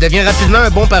 Il devient rapidement un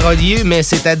bon parolier, mais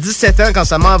c'est à 17 ans, quand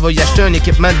sa mère va y acheter un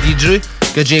équipement de DJ,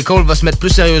 que J. Cole va se mettre plus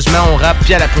sérieusement au rap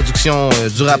puis à la production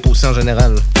du rap aussi en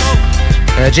général.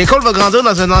 J. Cole va grandir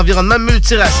dans un environnement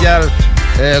multiracial.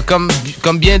 Comme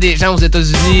bien des gens aux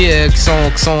États-Unis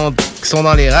qui sont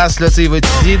dans les races, là, il va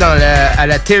étudier à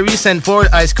la Terry Sanford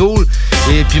High School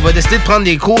et puis il va décider de prendre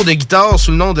des cours de guitare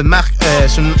sous le nom de Mark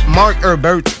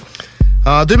Herbert.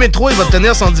 En 2003, il va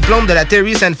obtenir son diplôme de la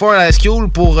Terry Sanford High School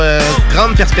pour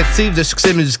grande perspective de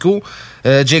succès musicaux.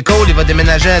 J. Cole, il va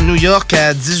déménager à New York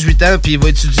à 18 ans puis il va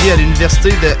étudier à l'université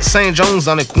de St. John's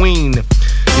dans le Queen.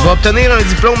 Il va obtenir un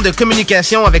diplôme de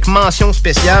communication avec mention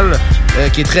spéciale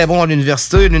qui est très bon à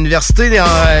l'université. L'université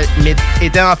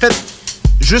était en fait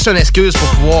juste une excuse pour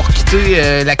pouvoir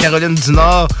quitter la Caroline du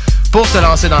Nord pour se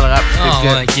lancer dans le rap.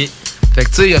 Fait que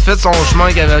tu sais, il a fait son chemin,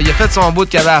 il a fait son bout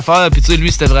qu'il avait à faire, puis tu sais,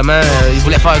 lui, c'était vraiment... il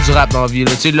voulait faire du rap dans la vie,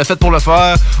 là. Tu sais, il l'a fait pour le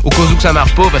faire, au cas où que ça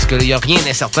marche pas, parce qu'il y a rien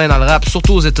d'incertain dans le rap,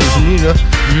 surtout aux États-Unis, là.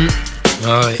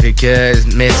 Ah ouais. Fait que,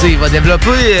 mais tu sais, il va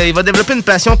développer une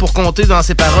passion pour compter dans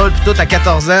ses paroles, puis tout à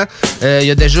 14 ans, il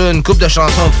y a déjà une couple de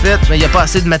chansons de fête, mais il n'y a pas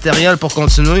assez de matériel pour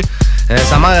continuer.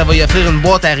 Sa mère, elle va lui offrir une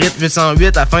boîte à rythme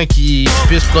 808 afin qu'il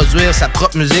puisse produire sa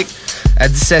propre musique. À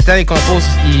 17 ans,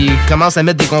 il commence à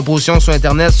mettre des compositions sur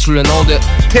Internet sous le nom de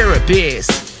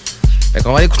Therapist. Fait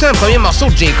qu'on va écouter un premier morceau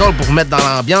de J. Cole pour vous mettre dans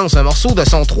l'ambiance, un morceau de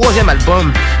son 3e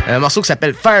album, un morceau qui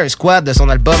s'appelle Fire Squad de son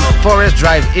album Forest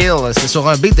Drive Hill. C'est sur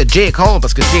un beat de J. Cole,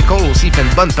 parce que J. Cole aussi fait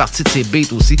une bonne partie de ses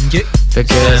beats aussi. Okay. Fait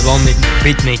que c'est un bon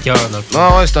beatmaker dans le fond.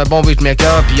 Ah ouais, c'est un bon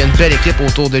beatmaker, puis il y a une belle équipe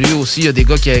autour de lui aussi, il y a des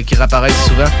gars qui réapparaissent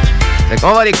souvent. Fait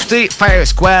qu'on va aller écouter Fire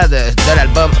Squad de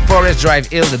l'album Forest Drive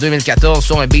Hill de 2014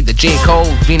 sur un beat de J. Cole,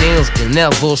 Vinyls et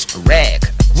Nervous Wreck.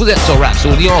 Vous êtes sur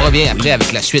Rhapsody, on revient après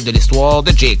avec la suite de l'histoire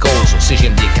de J. Cole sur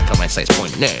CGMD 96.9.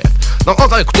 Donc on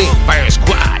va écouter Fire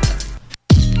Squad.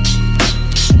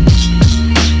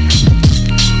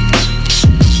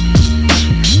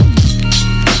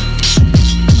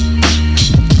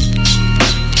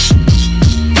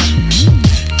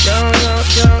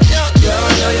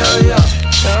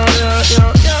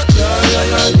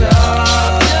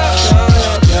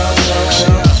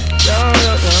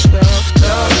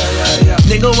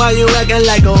 Nigga, why you acting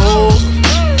like a hoe?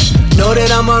 Know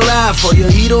that I'ma ride for you,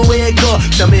 either way it go.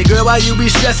 Tell me, girl, why you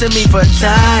be stressing me for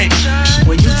time?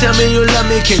 When you tell me you love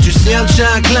me, can't you see I'm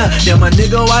trying to climb? Then my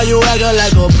nigga, why you acting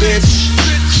like a bitch?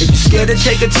 If you scared to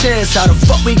take a chance, how the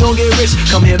fuck we gon' get rich?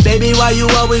 Come here, baby, why you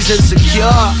always insecure?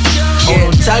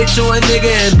 Hold on tight to a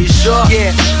nigga and be sure.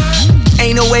 Yeah,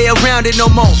 ain't no way around it no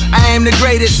more. I am the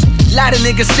greatest. Lot of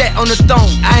niggas sat on the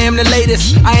throne. I am the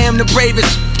latest. I am the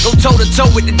bravest. Go toe to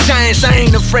toe with the giants. I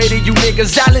ain't afraid of you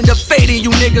niggas. I'll end up fading you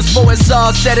niggas before it's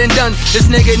all said and done. This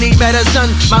nigga need better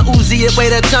son. My Uzi it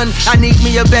weighed a ton. I need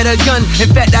me a better gun. In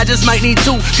fact, I just might need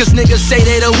two. Cause niggas say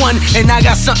they the one. And I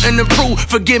got something to prove.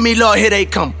 Forgive me, Lord, here they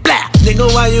come. Blah. Nigga,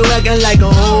 why you acting like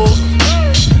a hoe?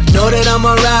 Know that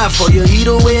I'ma ride for you,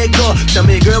 either way it go. Tell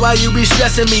me, girl, why you be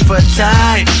stressing me for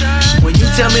time? When you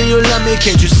tell me you love me,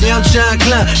 can't you see I'm trying to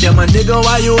climb? Then my nigga,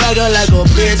 why you acting like a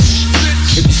bitch?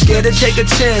 If you scared to take a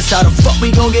chance, how the fuck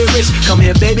we gon' get rich? Come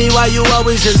here, baby, why you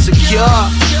always insecure?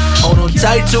 Hold on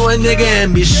tight to a nigga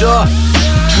and be sure.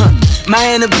 My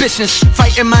inhibitions,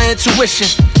 fighting my intuition.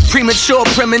 Premature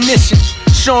premonition,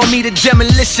 showing me the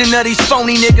demolition of these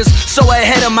phony niggas. So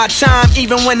ahead of my time,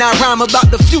 even when I rhyme about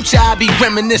the future, I be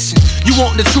reminiscing. You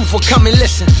want the truth, well come and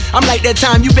listen. I'm like that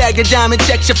time you bagged a diamond,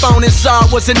 checked your phone and saw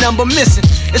it was a number missing.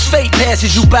 It's fate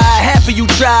passes you by, half of you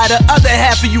try, the other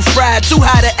half of you fried. Too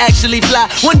high to actually fly,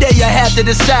 one day you have to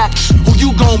decide who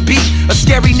you gon' be. A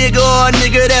scary nigga or a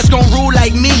nigga that's gon' rule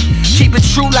like me. Keep it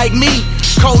true like me.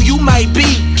 cold you might be.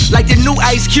 Like the new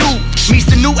Ice Cube meets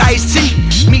the new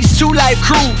Ice-T, meets Two Live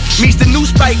Crew, meets the new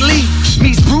Spike Lee,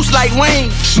 meets Bruce like Wayne,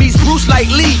 meets Bruce like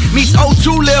Lee, meets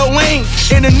O2 Lil Wayne,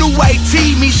 in a new white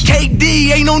tee, meets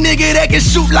KD. Ain't no nigga that can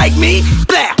shoot like me.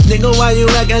 Blah. Nigga, why you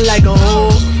acting like a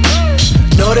hoe?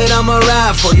 Know that I'ma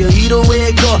ride for you either way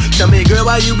it go. Tell me, girl,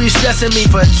 why you be stressing me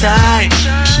for time?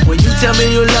 When you tell me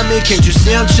you love me, can't you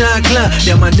see I'm trying to climb?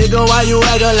 Then my nigga, why you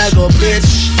acting like a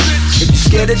bitch? If you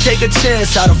scared to take a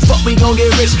chance, how the fuck we gon'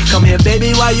 get rich? Come here,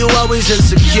 baby, why you always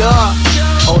insecure?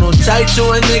 Hold on tight to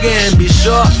a nigga and be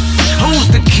sure. Who's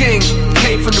the king?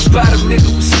 Came from the bottom, nigga,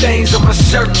 with stains on my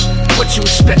shirt. What you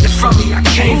expected from me? I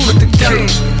came with the dirt.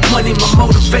 Money my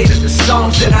motivator, the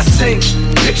songs that I sing.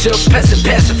 Picture a peasant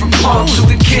passing from palm to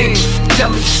the king.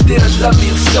 Tell me you still love me,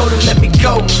 if so then let me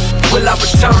go. Will I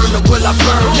return or will I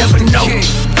burn? Never know.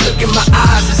 Look in my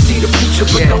eyes and see the future,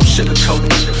 but don't sugarcoat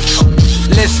it.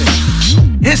 Listen,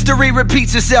 history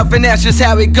repeats itself and that's just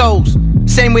how it goes.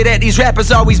 Same way that these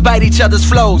rappers always bite each other's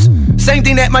flows. Same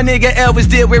thing that my nigga Elvis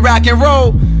did with rock and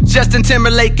roll. Justin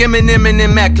Timberlake, Eminem,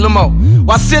 and Macklemore.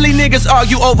 While silly niggas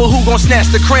argue over who gon' snatch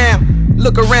the crown.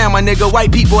 Look around, my nigga,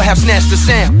 white people have snatched the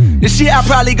sound. This year I'll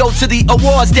probably go to the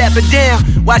awards, dap it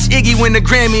down. Watch Iggy win the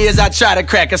Grammy as I try to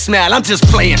crack a smile. I'm just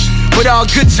playing, but all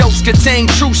good jokes contain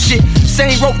true shit.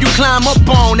 Same rope you climb up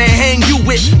on and hang you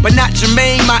with, but not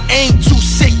Jermaine, my aim too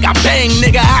sick. I bang,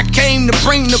 nigga, I came to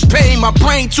bring the pain, my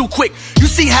brain too quick. You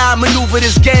see how I maneuver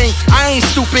this game, I ain't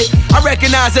stupid. I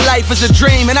recognize that life is a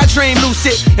dream, and I dream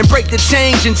lucid. And break the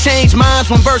change and change minds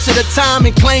one verse at a time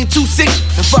and claim 2-6.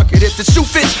 And fuck it, if the shoe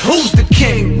fits, who's the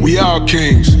king? We are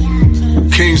kings,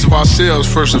 kings of ourselves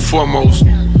first and foremost.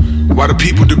 While the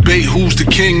people debate who's the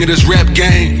king of this rap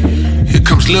game, here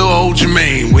comes Lil Old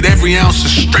Jermaine with every ounce of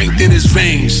strength in his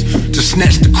veins to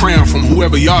snatch the crown from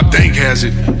whoever y'all think has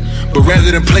it. But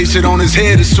rather than place it on his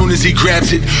head as soon as he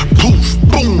grabs it, poof,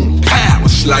 boom, pow,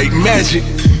 it's like magic.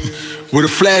 With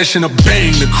a flash and a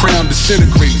bang, the crown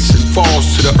disintegrates and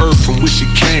falls to the earth from which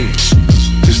it came.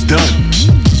 It's done.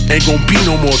 Ain't gonna be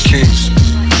no more kings.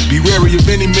 Be wary of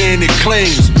any man that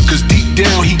claims, because deep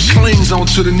down he clings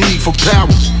onto the need for power.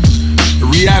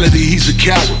 In reality, he's a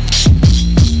coward.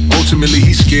 Ultimately,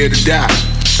 he's scared to die.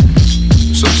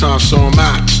 Sometimes so am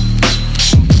I.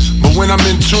 But when I'm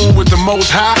in tune with the Most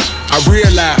High, I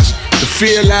realize the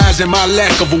fear lies in my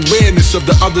lack of awareness of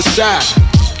the other side.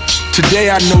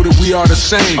 Today I know that we are the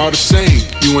same,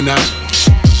 you and I.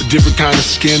 A different kind of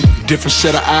skin, different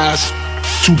set of eyes,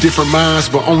 two different minds,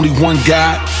 but only one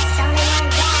God.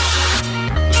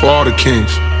 It's for all the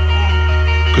kings.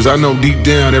 Cause I know deep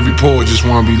down every poet just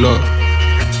wanna be loved.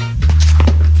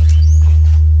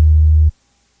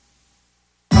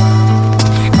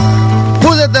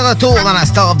 De retour dans la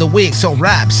Star of the Week sur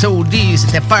Rhapsody,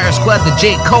 c'était Fire Squad de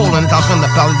J. Cole. On est en train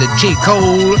de parler de J.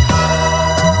 Cole.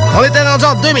 On était rendu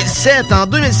en 2007. En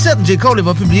 2007, J. Cole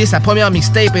va publier sa première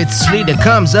mixtape intitulée The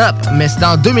Comes Up, mais c'est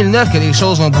en 2009 que les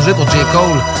choses vont bouger pour J.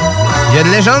 Cole. Il y a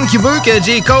une légende qui veut que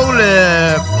J. Cole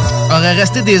aurait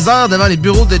resté des heures devant les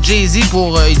bureaux de Jay-Z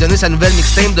pour lui donner sa nouvelle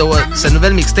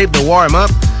mixtape de Warm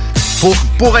Up.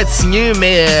 Pour être signé,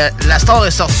 mais la star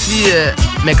est sortie.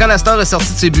 Mais quand la star est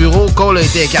sortie de ses bureaux, Cole a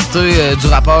été écarté du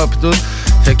rappeur pis tout.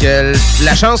 Fait que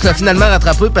la chance l'a finalement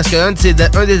rattrapé parce qu'un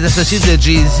des associés de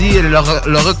Jay-Z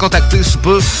l'a recontacté sous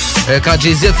peu quand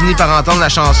Jay-Z a fini par entendre la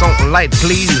chanson Light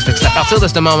Please. Fait que c'est à partir de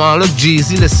ce moment-là que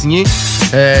Jay-Z l'a signé.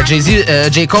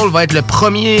 J. Cole va être le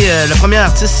premier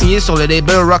artiste signé sur le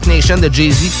label Rock Nation de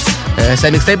Jay-Z.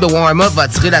 Sa mixtape de Warm Up va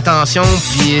attirer l'attention,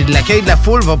 puis l'accueil de la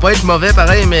foule va pas être mauvais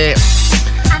pareil, mais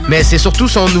c'est surtout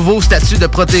son nouveau statut de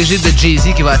protégé de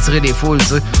Jay-Z qui va attirer les foules, tu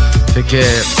sais. Fait que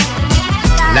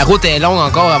la route est longue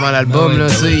encore avant l'album, là,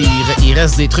 tu sais. Il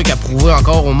reste des trucs à prouver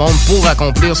encore au monde pour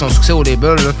accomplir son succès au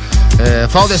label, là.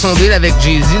 Fort de son deal avec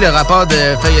Jay-Z, le rappeur de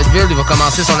Fayetteville, il va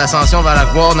commencer son ascension vers la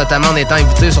gloire, notamment en étant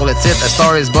invité sur le titre A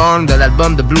Star Is Born de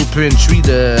l'album The Blueprint Tree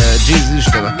de Jay-Z,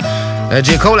 justement.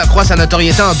 J. Cole accroît sa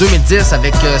notoriété en 2010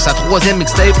 avec sa troisième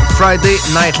mixtape Friday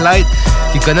Night Light,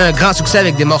 qui connaît un grand succès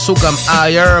avec des morceaux comme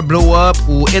Higher, Blow Up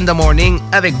ou In The Morning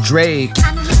avec Drake.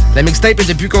 La mixtape est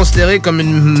depuis considérée comme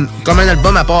un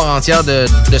album à part entière de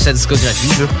sa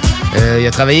discographie. Il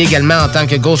a travaillé également en tant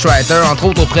que ghostwriter, entre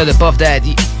autres auprès de Puff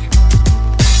Daddy.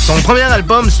 Son premier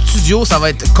album studio, ça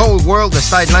va être Cold World, The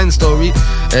Sideline Story.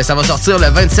 Ça va sortir le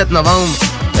 27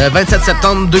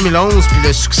 septembre 2011. Puis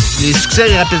les succès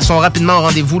sont rapidement au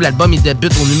rendez-vous. L'album il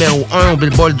débute au numéro 1 au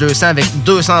Billboard 200 avec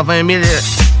 220 000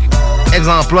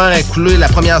 exemplaires écoulés la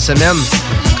première semaine.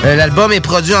 L'album est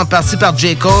produit en partie par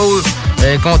J. Cole.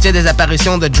 Contient des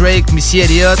apparitions de Drake, Missy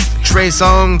Elliott, Trey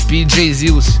Songz puis Jay-Z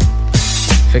aussi.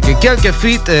 Fait que quelques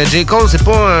feats, J. Cole, c'est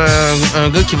pas un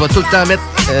gars qui va tout le temps mettre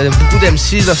beaucoup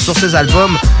d'MC là, sur ses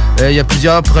albums. Il y a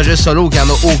plusieurs projets solo qui en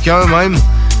a aucun même.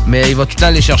 Mais il va tout le temps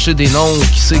aller chercher des noms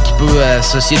qui sait qu'il peut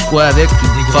associer de quoi avec puis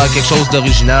faire quelque chose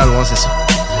d'original, ouais, c'est ça.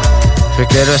 Fait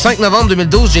que le 5 novembre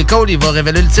 2012, J. Cole, il va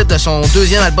révéler le titre de son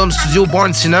deuxième album studio,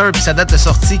 Born Sinner, puis sa date de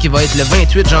sortie qui va être le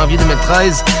 28 janvier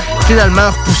 2013,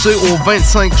 finalement repoussé au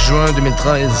 25 juin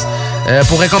 2013.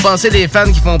 Pour récompenser les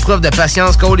fans qui font preuve de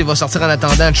patience, Cole, il va sortir en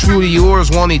attendant Truly Yours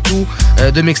 1 et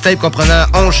 2, deux mixtapes comprenant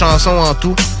 11 chansons en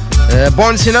tout.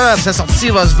 Born Sinner, à sa sortie,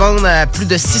 va se vendre à plus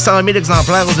de 600 000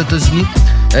 exemplaires aux États-Unis.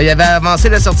 Il avait avancé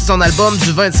la sortie de son album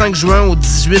du 25 juin au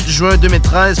 18 juin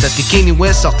 2013 parce que Kanye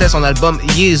West sortait son album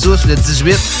Jesus le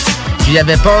 18. Puis il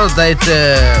avait peur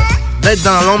d'être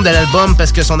dans l'ombre de l'album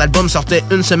parce que son album sortait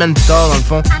une semaine plus tard, dans le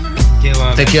fond. Okay,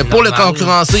 ouais, fait que pour le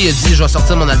concurrencer, il a dit « Je vais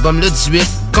sortir mon album le 18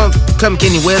 comme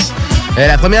Kanye West ».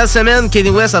 La première semaine, Kanye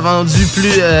West a vendu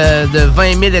plus de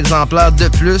 20 000 exemplaires de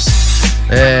plus.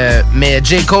 Mais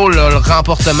J. Cole l'a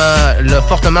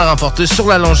fortement remporté sur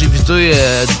la longévité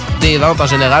des ventes en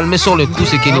général, mais sur le coup,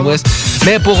 c'est Kanye West.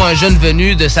 Mais pour un jeune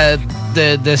venu de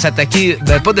s'attaquer,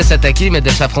 pas de s'attaquer, mais de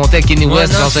s'affronter à Kanye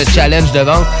West dans un challenge de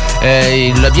vente,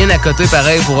 il l'a bien accoté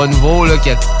pareil pour un nouveau là,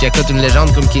 qui accote une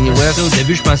légende comme Kanye West. Au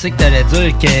début, je pensais que t'allais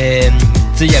dire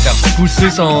que il avait repoussé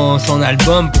son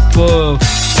album pour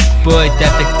pas être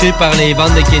affecté par les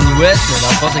ventes de Kanye West, mais dans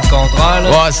le fond, c'est le contraire. Là.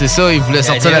 Ouais, c'est ça, il voulait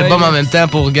sortir l'album en même temps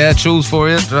pour get choose for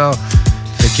it, genre.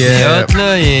 Fait que. C'est hot,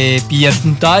 là, et puis il y a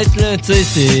une tête, là, tu sais,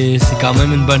 c'est quand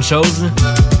même une bonne chose. Là.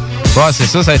 Ouais, c'est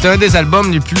ça, ça a été un des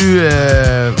albums les plus.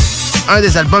 Un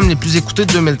des albums les plus écoutés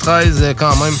de 2013,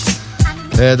 quand même.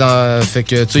 Fait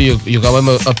que, tu sais, il a quand même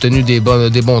obtenu des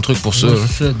bons trucs pour ça. Ouais,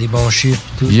 c'est ça, des bons chiffres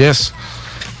et tout. Yes.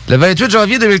 Le 28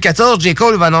 janvier 2014, J.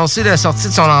 Cole va annoncer la sortie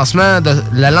de son lancement,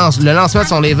 le lancement de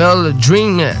son label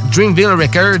Dreamville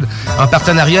Records en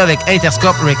partenariat avec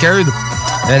Interscope Records.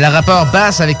 Le rappeur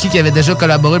Bass, avec qui il avait déjà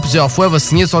collaboré plusieurs fois, va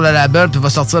signer sur le label puis va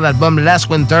sortir l'album Last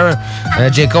Winter.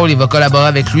 J. Cole, il va collaborer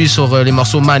avec lui sur les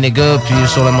morceaux My Nigga puis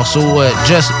sur le morceau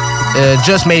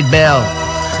Just Made Bell.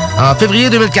 En février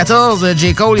 2014,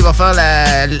 J. Cole, il va faire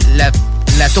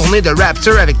la tournée de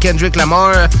Rapture avec Kendrick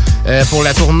Lamar pour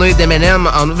la tournée d'Eminem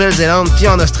en Nouvelle-Zélande puis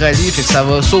en Australie. Fait que ça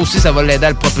aussi, ça va l'aider à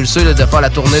le propulser là, de faire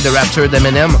la tournée de Rapture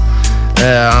d'Eminem.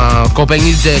 En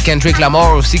compagnie de Kendrick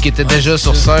Lamar aussi, qui était déjà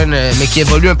sur scène, mais qui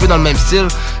évolue un peu dans le même style.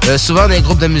 Souvent, dans les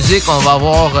groupes de musique, on va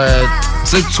avoir, tu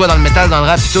sais, que tu sois dans le métal, dans le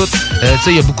rap et tout, tu sais,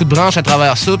 il y a beaucoup de branches à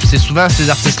travers ça, puis c'est souvent ces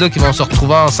artistes-là qui vont se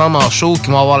retrouver ensemble en show, qui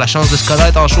vont avoir la chance de se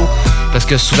connaître en show, parce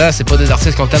que souvent, c'est pas des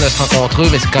artistes qui ont le temps de se rencontrer,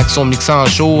 mais c'est quand ils sont mixés en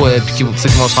show, puis qu'ils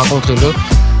vont se rencontrer là.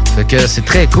 Fait que c'est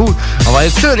très cool. On va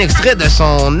écouter un extrait de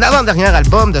son avant-dernier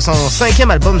album, de son 5e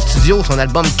album studio, son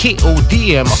album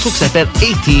K.O.D., un morceau qui s'appelle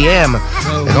ATM.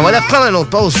 Donc on va aller prendre une autre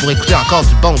pause pour écouter encore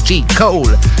du bon J.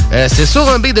 Cole. C'est sur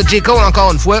un beat de J. Cole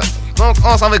encore une fois. Donc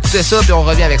on s'en va écouter ça, puis on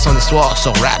revient avec son histoire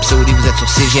sur Rhapsody. Vous êtes sur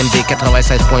CJMD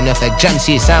 96.9 avec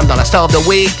Jamsey et Sam dans la Star of the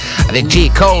Week avec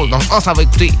J. Cole. Donc on s'en va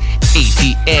écouter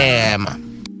ATM.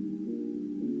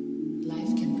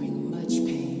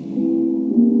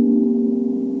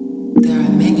 There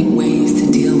are many ways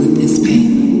to deal with this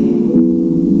pain.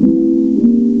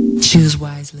 Choose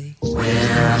wisely.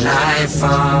 Will I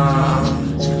fall?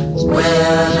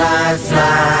 Will I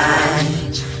fly?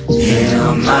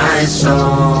 Heal my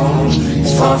soul,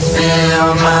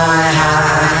 fulfill my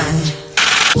high.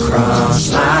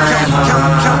 Cross my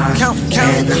heart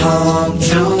and hope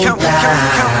to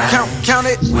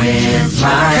die with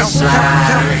my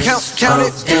slice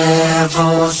of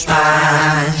devil's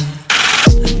spine.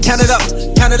 Count it up,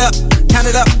 count it up, count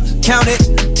it up, count it,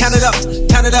 count it up,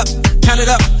 count it up, count it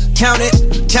up, count it,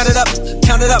 count it up,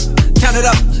 count it up, count it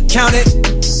up, count it.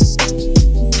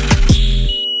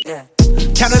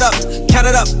 Count it up, count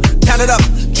it up, count it up,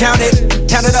 count it,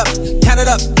 count it up, count it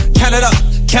up, count it up,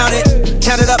 count it,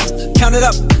 count it up, count it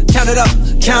up, count it up,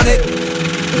 count it.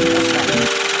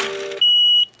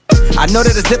 I know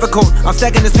that it's difficult, I'm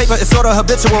stacking this paper, it's sorta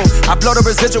habitual. I blow the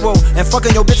residual, and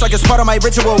fucking your bitch like it's part of my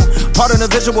ritual. Part of the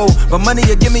visual, but money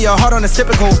you give me a heart on it's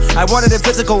typical. I wanted it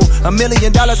physical, $1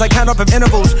 million I count up in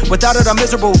intervals. Without it I'm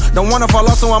miserable, don't wanna fall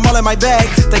off so I'm all in my bag.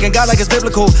 Thinking God like it's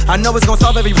biblical, I know it's gonna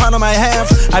solve every problem I have.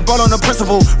 I bought on the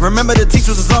principle, remember the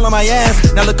teachers was all on my ass.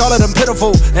 Now look all of them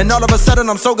pitiful, and all of a sudden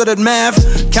I'm so good at math.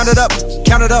 Count it up,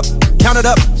 count it up, count it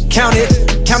up, count it,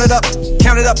 count it up,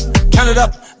 count it up, count it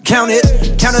up. Count it,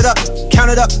 count it up, count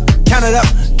it up, count it up,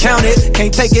 count it.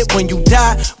 Can't take it when you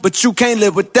die, but you can't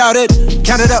live without it.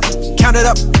 Count it up, count it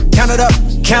up, count it up,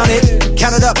 count it,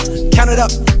 count it up, count it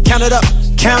up, count it up,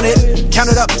 count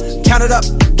it up, count it up,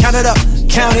 count it up,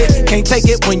 count it. Can't take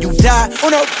it when you die.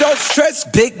 Uno, dos, tres.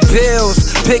 Big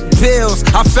bills, big bills.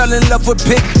 I fell in love with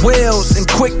big wheels and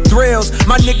quick thrills.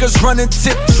 My niggas running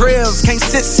tip drills. Can't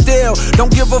sit still.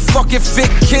 Don't give a fuck if it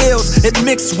kills. It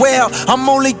mixed well. I'm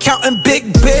only counting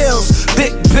big bills,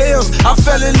 big bills. I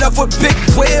fell in love with big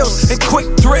wheels and quick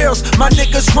thrills. My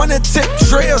niggas running tip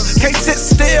drills. Can't sit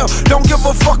still. Don't give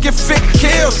a fuck if it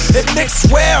kills. It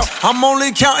mixed well. I'm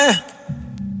only counting.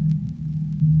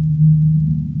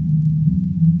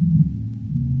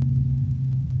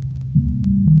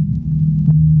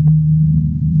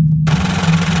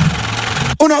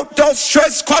 Uno, dos,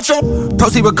 tres, cuatro.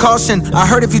 Proceed with caution. I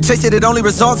heard if you taste it, it only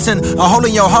results in a hole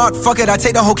in your heart. Fuck it, I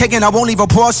take the whole cake and I won't leave a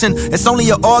portion. It's only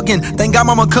an organ. Thank God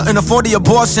mama couldn't afford the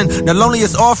abortion. The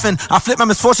loneliest orphan. I flip my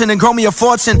misfortune and grow me a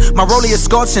fortune. My rollie is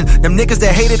scorching. Them niggas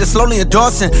that hated it slowly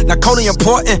endorsing. Not coldly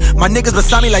important. My niggas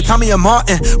beside me like Tommy and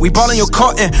Martin. We ballin' your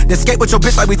cotton. Then skate with your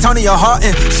bitch like we Tony or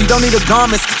Harton. She don't need the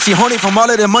garments. She horny from all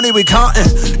of the money we countin'.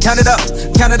 Count it up,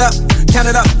 count it up, count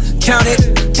it up, count it,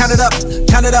 count it up,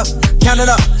 count it up. Count it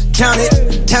up, count it,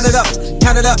 count it up,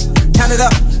 count it up, count it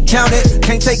up, count it.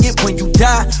 Can't take it when you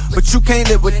die, but you can't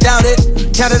live without it.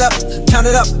 Count it up, count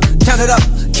it up, count it up,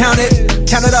 count it,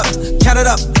 count it up, count it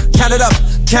up, count it up,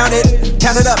 count it,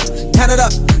 count it up, count it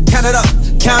up, count it up,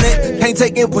 count it. Can't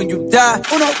take it when you die.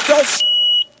 Uno, dos.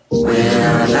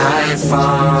 Will I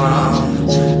fall?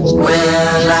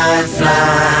 Will I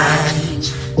fly?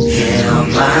 Heal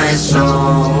my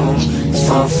soul,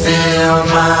 fulfill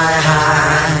my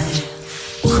high.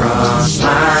 Cross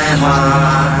my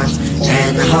heart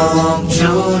and hope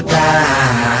to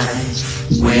die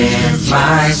with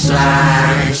my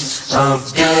slice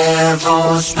of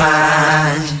devil's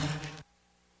pie.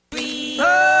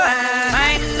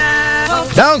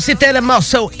 Donc, c'était le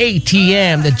morceau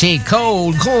ATM de J.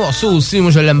 Cole. Gros morceau aussi,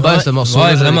 moi je l'aime bien ce morceau.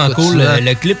 Ouais, vraiment cool.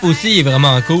 Le clip aussi est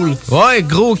vraiment cool. Ouais,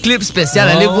 gros clip spécial.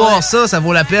 Allez voir ça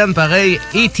vaut la peine. Pareil,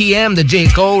 ATM de J.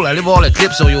 Cole. Allez voir le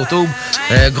clip sur YouTube.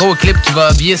 Gros clip qui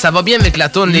va bien. Ça va bien avec la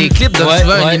toune. Les clips donnent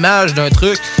souvent une image d'un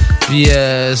truc. Puis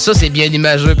ça, c'est bien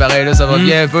imagé, pareil. Là, ça va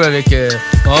bien un peu avec...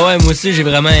 Ouais, moi aussi, j'ai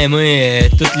vraiment aimé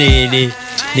toutes les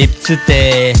petites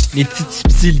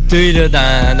subtilités là,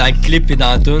 dans le clip et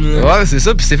dans la toune. Ouais, c'est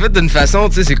ça. Puis c'est fait d'une façon,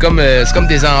 tu sais, c'est comme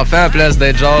des enfants à place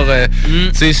d'être genre...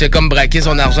 tu sais, c'est comme braquer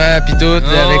son argent puis tout,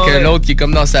 avec l'autre qui est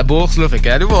comme dans sa bourse. Là. Fait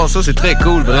qu'allez voir ça, c'est très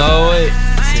cool. Bref. Ah ouais,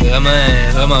 c'est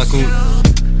vraiment cool.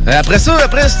 Après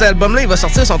cet album-là, il va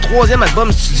sortir son 3e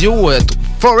album studio,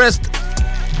 Forest...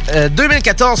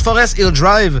 2014, Forest Hill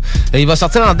Drive. Il va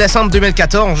sortir en décembre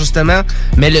 2014, justement.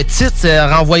 Mais le titre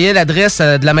renvoyait l'adresse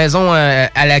de la maison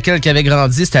à laquelle il avait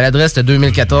grandi. C'était l'adresse de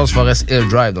 2014, Forest Hill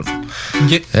Drive.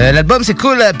 Okay. L'album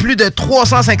s'écoule à plus de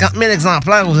 350 000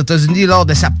 exemplaires aux États-Unis lors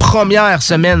de sa première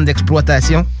semaine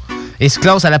d'exploitation. Et se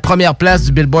classe à la première place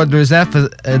du Billboard 200,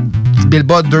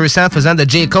 faisant de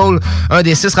J. Cole un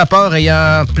des 6 rappeurs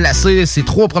ayant placé ses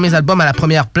 3 premiers albums à la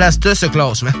première place de ce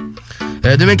classement.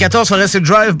 2014, Forest Hill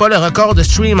Drive bat le record de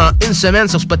stream en une semaine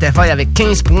sur Spotify avec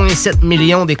 15,7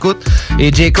 millions d'écoutes.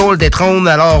 Et J. Cole détrône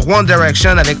alors One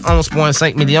Direction avec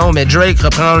 11,5 millions. Mais Drake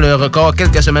reprend le record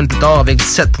quelques semaines plus tard avec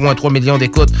 17,3 millions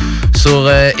d'écoutes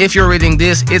sur If You're Reading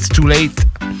This, It's Too Late.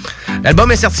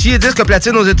 L'album est certifié disque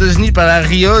platine aux États-Unis par la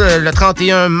RIA le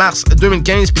 31 mars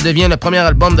 2015 puis devient le premier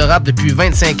album de rap depuis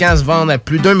 25 ans à se vendre à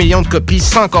plus d'1 million de copies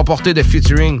sans comporter de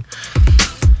featuring.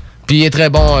 Puis il est très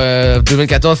bon.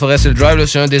 2014, Forest Hill Drive, là,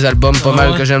 c'est un des albums pas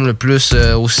mal que j'aime le plus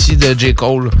aussi de J.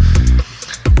 Cole.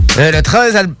 Le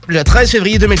 13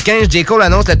 février 2015, J. Cole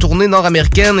annonce la tournée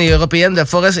nord-américaine et européenne de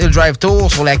Forest Hill Drive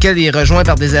Tour, sur laquelle il est rejoint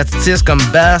par des artistes comme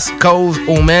Bass, Cole,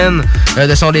 Omen,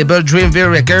 de son label Dreamville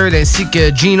Records, ainsi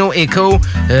que Gino Echo,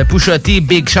 Pusha T,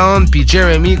 Big Sean, puis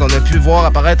Jeremy, qu'on a pu voir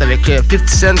apparaître avec 50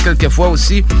 Cent quelques fois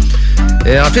aussi.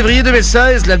 En février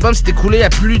 2016, l'album s'est écoulé à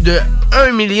plus de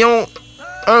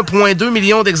 1,2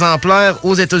 million d'exemplaires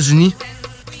aux États-Unis.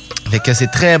 Fait que c'est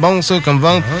très bon, ça, comme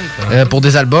vente pour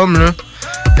des albums, là.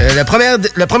 Le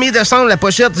 1er décembre, la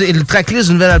pochette et le tracklist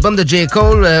du nouvel album de J.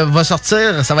 Cole va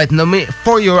sortir. Ça va être nommé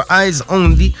For Your Eyes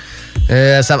Only.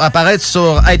 Ça va apparaître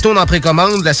sur iTunes en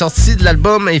précommande. La sortie de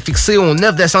l'album est fixée au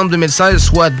 9 décembre 2016,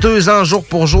 soit 2 ans jour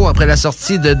pour jour après la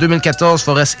sortie de 2014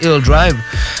 Forest Hill Drive.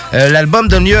 L'album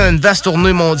donne lieu à une vaste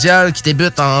tournée mondiale qui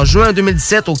débute en juin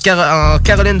 2017 en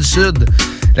Caroline du Sud.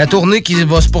 La tournée qui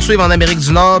va se poursuivre en Amérique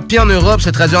du Nord puis en Europe se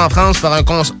traduit en France par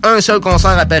un seul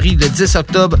concert à Paris le 10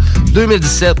 octobre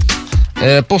 2017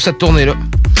 pour cette tournée-là.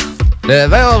 Le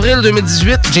 20 avril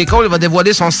 2018, J. Cole va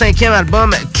dévoiler son 5e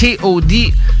album,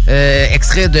 K.O.D.,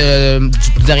 extrait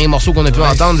du dernier morceau qu'on a pu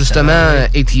entendre, justement,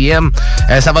 ATM.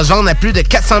 Ça va se vendre à plus de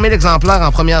 400 000 exemplaires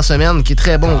en première semaine, qui est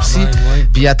très bon aussi.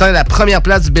 Puis il atteint la première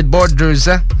place du Billboard 2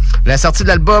 ans. La sortie de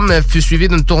l'album fut suivie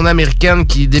d'une tournée américaine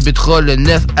qui débutera le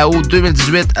 9 août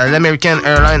 2018 à l'American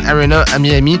Airlines Arena à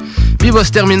Miami. Puis va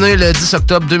se terminer le 10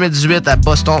 octobre 2018 à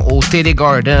Boston au TD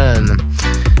Garden.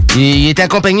 Il est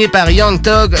accompagné par Young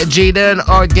Thug, Jaden,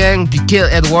 Art Gang puis Kill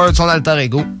Edward, son alter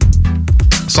ego.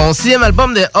 Son 6e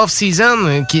album de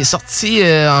Off-Season, qui est sorti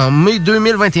en mai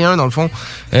 2021, dans le fond.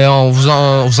 On vous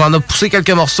en a poussé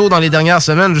quelques morceaux dans les dernières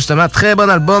semaines, justement. Très bon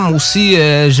album aussi.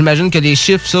 J'imagine que les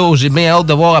chiffres, ça, j'ai bien hâte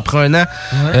de voir après un an.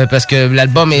 Parce que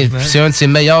l'album, c'est un de ses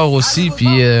meilleurs aussi.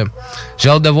 Puis j'ai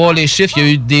hâte de voir les chiffres. Il y a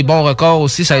eu des bons records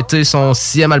aussi. Ça a été son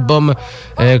 6e album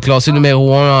classé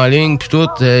numéro 1 en ligne. Puis tout,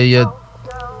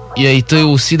 il a été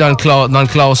aussi dans le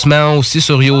classement aussi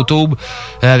sur YouTube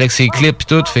avec ses clips et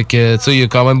tout. Fait que, tu sais, il a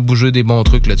quand même bougé des bons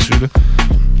trucs là-dessus.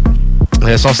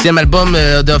 Son 6e album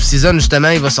d'Off-Season, justement,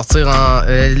 il va sortir en...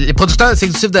 les producteurs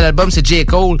exécutifs de l'album, c'est J.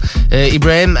 Cole,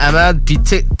 Ibrahim Ahmad puis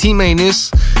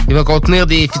T-Manus. Il va contenir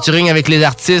des featuring avec les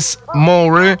artistes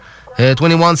Moore,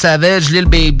 21 Savage, Lil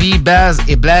Baby, Baz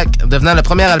et Black, devenant le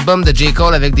premier album de J.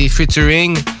 Cole avec des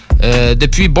featuring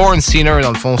depuis Born Sinner,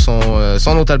 dans le fond,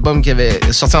 son autre album qui avait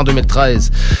sorti en 2013.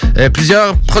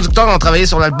 Plusieurs producteurs ont travaillé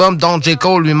sur l'album, dont J.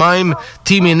 Cole lui-même,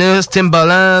 T-Minus,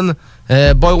 Timbaland,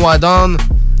 Boy Wadon,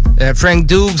 Frank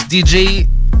Dukes,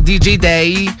 DJ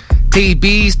Day,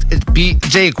 T-Beast puis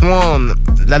Jake One.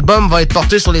 L'album va être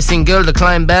porté sur les singles de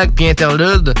Climb Back puis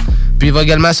Interlude. Puis il va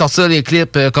également sortir les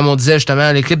clips, comme on disait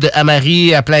justement, les clips de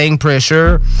Amari, Applying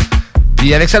Pressure.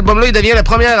 Puis avec cet album-là, il devient le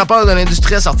premier rappeur de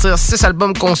l'industrie à sortir 6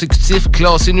 albums consécutifs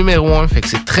classés numéro 1. Fait que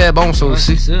c'est très bon, ça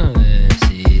aussi. C'est ça,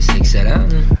 c'est excellent.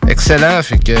 Hein? Excellent,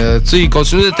 fait que, tu sais, il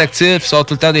continue d'être actif, il sort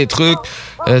tout le temps des trucs.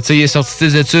 Tu sais, il est sorti de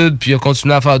ses études, puis il a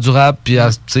continué à faire du rap, puis tu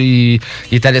sais, il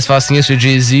est allé se faire signer sur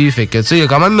Jay-Z. Fait que, tu sais, il a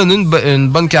quand même mené une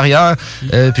bonne carrière.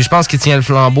 Puis je pense qu'il tient le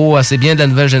flambeau assez bien de la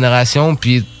nouvelle génération.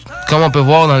 Puis comme on peut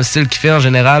voir dans le style qu'il fait en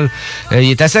général,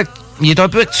 il est un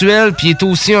peu actuel, puis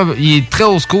il est très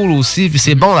old school aussi, puis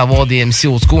c'est bon d'avoir des MC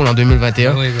old school en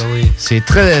 2021. Oui, ben oui. C'est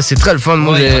très le fun.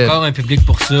 Moi, il y a encore un public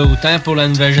pour ça, autant pour la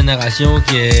nouvelle génération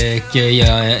qu'il y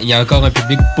a encore un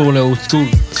public pour le old school.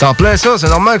 C'est en plein ça, c'est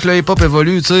normal que le hip-hop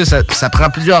évolue, tu sais, ça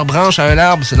prend plusieurs branches à un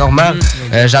arbre, c'est normal.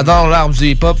 J'adore l'arbre du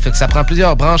hip-hop, fait que ça prend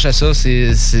plusieurs branches à ça,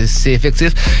 c'est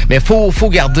effectif. Mais faut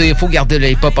garder le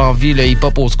hip-hop en vie, le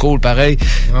hip-hop old school, pareil.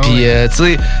 Puis,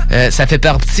 tu sais, ça fait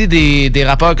partie des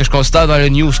rappeurs que je considère dans le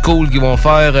new school qui vont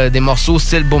faire des morceaux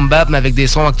style boom bap mais avec des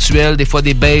sons actuels, des fois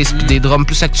des basses puis des drums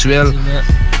plus actuels.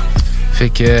 Fait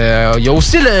que il y a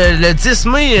aussi le 10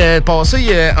 mai passé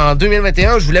en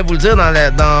 2021, je voulais vous le dire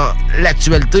dans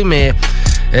l'actualité, mais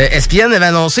ESPN avait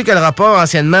annoncé que le rappeur,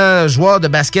 anciennement joueur de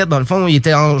basket, dans le fond, il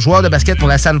était joueur de basket pour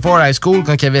la Sanford High School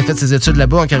quand il avait fait ses études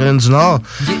là-bas en Caroline du Nord.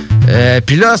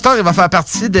 Puis là, à ce temps, il va faire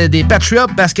partie des Patriots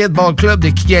Basketball Club de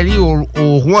Kigali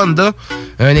au Rwanda,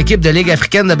 une équipe de Ligue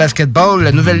africaine de basketball,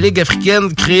 la nouvelle Ligue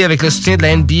africaine créée avec le soutien de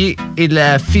la NBA et de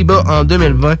la FIBA en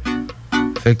 2020.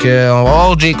 Fait que on va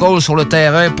avoir J. Cole sur le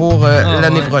terrain pour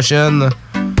l'année prochaine.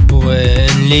 Pour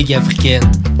une ligue africaine.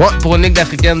 Ouais, pour une ligue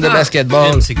africaine de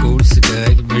basketball. C'est cool, c'est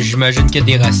correct. J'imagine qu'il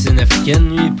y a des racines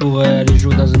africaines, lui, pour aller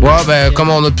jouer dans une ligue africaine. Comme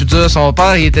on a pu dire, son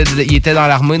père, il était dans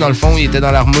l'armée, dans le fond. Il était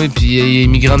dans l'armée, puis il est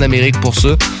immigré en Amérique pour ça.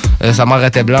 Sa mère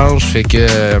était blanche, fait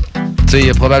que... tu sais, il y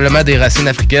a probablement des racines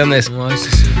africaines. Ouais,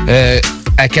 c'est ça.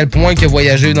 À quel point il a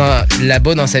voyagé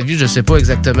là-bas dans sa vie, je sais pas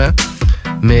exactement.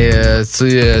 Mais, tu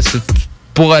sais...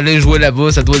 pour aller jouer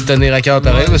là-bas, ça doit le tenir à cœur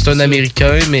pareil. C'est un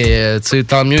Américain, mais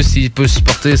tant mieux s'il peut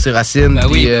supporter ses racines.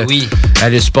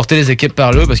 Aller supporter les équipes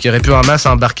par là, parce qu'il aurait pu en masse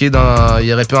embarquer dans...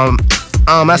 Il aurait pu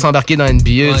en masse embarquer dans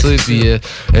NBA, tu sais, puis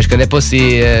je connais pas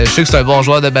je sais que c'est un bon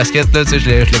joueur de basket, là, tu sais,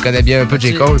 je le connais bien un peu,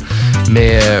 J. Cole,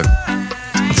 mais...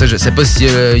 je sais pas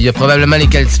s'il y a probablement les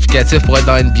qualificatifs pour être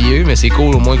dans NBA, mais c'est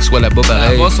cool au moins qu'il soit là-bas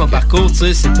pareil. Voir son parcours, tu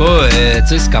sais, c'est pas...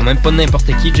 c'est quand même pas n'importe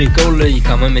qui, J. Cole, là, il est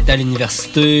quand même été à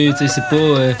l'université, tu sais, c'est pas...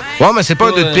 ouais, mais c'est pas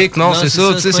un deux de pique, non, c'est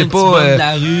ça, tu sais, c'est pas...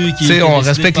 tu sais, on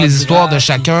respecte les histoires de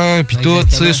chacun, puis tout,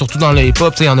 tu sais, surtout dans le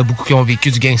hip-hop, tu sais, il y en a beaucoup qui ont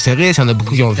vécu du gangsterisme, il y en a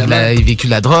beaucoup qui ont vécu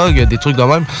de la drogue, des trucs de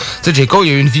même. Tu sais, J. Cole,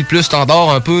 il a eu une vie plus standard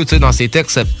un peu, tu sais, dans ses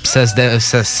textes, ça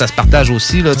se partage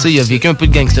aussi, là, tu sais, il a vécu un peu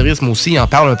de gangsterisme aussi, il en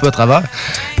parle un peu à travers.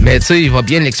 Mais tu sais, il va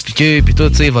bien l'expliquer, puis tout,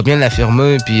 tu sais, il va bien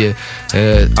l'affirmer, puis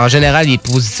en général, il est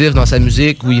positif dans sa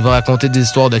musique, où il va raconter des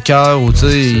histoires de cœur, ou tu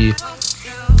sais,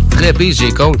 très beat,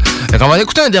 J. Cole. On va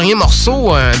écouter un dernier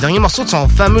morceau de son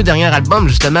fameux dernier album,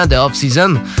 justement, de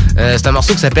Off-Season. C'est un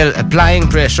morceau qui s'appelle Applying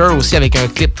Pressure, aussi avec un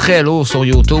clip très lourd sur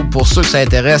YouTube. Pour ceux que ça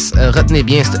intéresse, retenez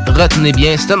bien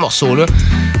ce morceau-là.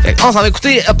 On s'en va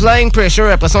écouter Applying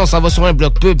Pressure. Après ça, on s'en va sur un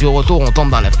bloc pub. Puis au retour, on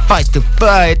tombe dans le Fight to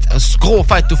Fight. Gros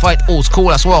Fight to Fight old school.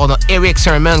 La soir, on a Eric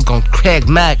Sermon contre Craig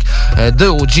Mack. Deux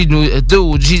OG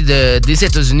des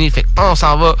États-Unis. Fait qu'on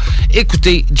s'en va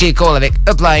écouter J. Cole avec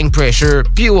Applying Pressure.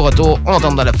 Puis au retour, on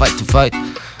tombe dans le Fight to Fight.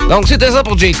 Donc c'était ça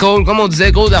pour J. Cole. Comme on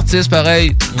disait, gros artiste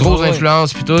pareil, grosse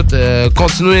influence puis tout.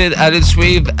 Continuez à aller le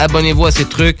suivre, abonnez-vous à ses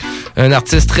trucs. Un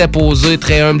artiste très posé,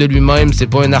 très humble de lui-même. C'est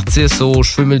pas un artiste aux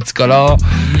cheveux multicolores.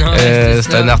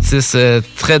 C'est un artiste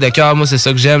très de cœur. Moi, c'est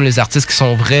ça que j'aime, les artistes qui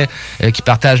sont vrais, qui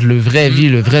partagent le vraie vie,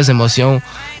 les vraies émotions.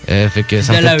 Fait que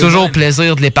ça me fait toujours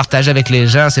plaisir de les partager avec les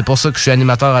gens. C'est pour ça que je suis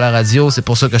animateur à la radio. C'est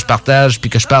pour ça que je partage puis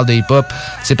que je parle de hip-hop.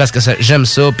 C'est parce que j'aime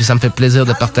ça puis ça me fait plaisir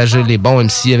de partager les bons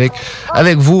MC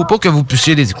avec vous pour que vous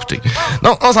puissiez les écouter.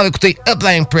 Donc, on s'en va écouter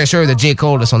Applying Pressure de J.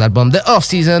 Cole de son album The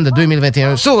Off-Season de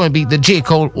 2021 sur un beat de J.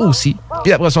 Cole aussi.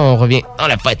 Puis après ça, on revient dans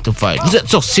la Fight to Fight. Vous êtes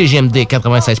sur CGMD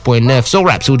 96.9 sur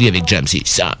Rhapsody avec Jamsey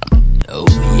Sam. Oh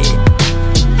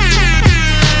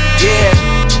yeah.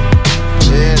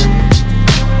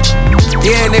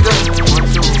 Yeah, nigga.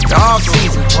 The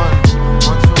off-season.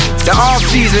 The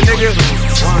off-season, nigga.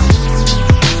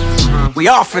 We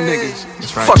off for niggas.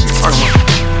 Right. Fuck this one.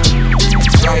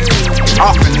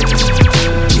 Off for niggas.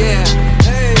 Yeah.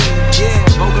 Hey. Yeah.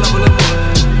 Vocal up a little more.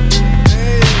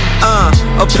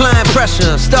 Applying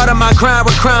pressure. Started my grind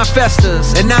with crime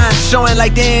festers. And now I'm showing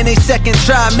like they in they second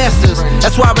trimesters.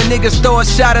 That's why when niggas throw a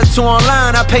shot or two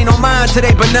online, I pay no mind to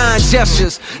they benign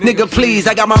gestures. Nigga, please,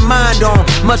 I got my mind on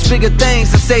much bigger things,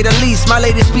 to say the least. My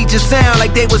latest speeches sound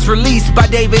like they was released by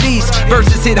David East.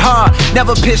 Verses hit hard,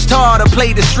 never pitched hard or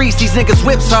played the streets. These niggas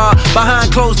whips hard,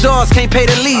 behind closed doors, can't pay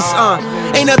the lease.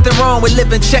 Ain't nothing wrong with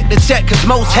living check to check, cause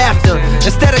most have to.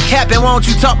 Instead of capping, why don't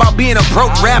you talk about being a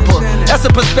broke rapper? That's a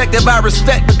perspective I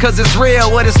respect, because it's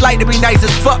real what it's like to be nice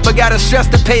as fuck, but gotta stress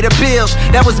to pay the bills.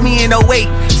 That was me in 08,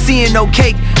 seeing no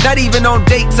cake, not even on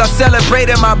dates. I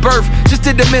celebrated my birth, just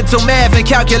did the mental math and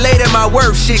calculated my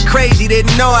worth. Shit crazy,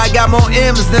 didn't know I got more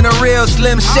M's than a real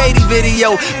Slim Shady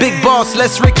video. Big boss,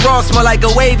 less Rick Ross, more like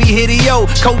a wavy hitty-yo.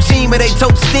 Coach team, they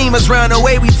tote steamers round the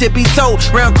way we tippy-toe.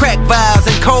 Round crack vials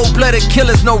and cold-blooded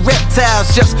killers, no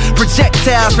reptiles, just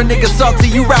projectiles. For niggas salty,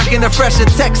 you rockin' the fresher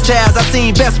textiles. I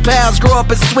seen best pals grow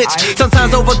up and switch,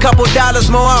 sometimes over a couple dollars,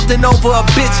 more often over a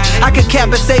bitch. I could cap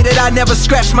and say that I never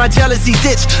scratched my jealousy's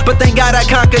itch, but thank God I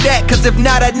conquered that, cause if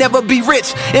not I'd never be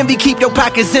rich. Envy keep your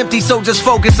pockets empty, so just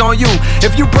focus on you.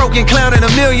 If you broke and clowning a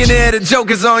millionaire, the joke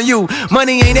is on you.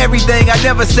 Money ain't everything, I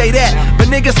never say that, but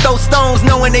niggas throw stones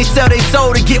knowing they sell they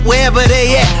soul to get wherever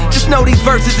they at. Just know these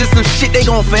verses is some shit they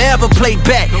gon' forever play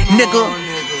back, nigga.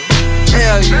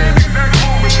 Hell yeah.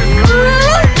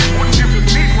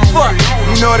 Fuck,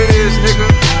 you know what it is, nigga.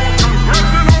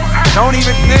 Don't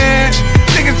even, man,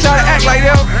 niggas try to act like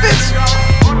they're a bitch.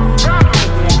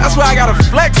 That's why I gotta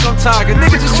flex sometimes, cause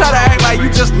niggas just try to act like you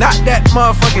just not that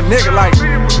motherfucking nigga, like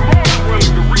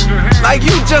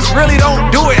you just really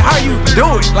don't do it how you do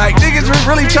it. Like niggas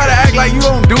really try to act like you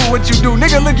don't do what you do.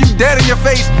 Nigga look you dead in your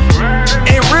face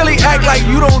and really act like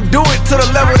you don't do it to the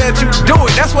level that you do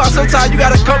it. That's why sometimes you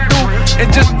gotta come through and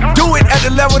just do it at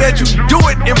the level that you do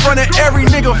it in front of every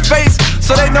nigga face,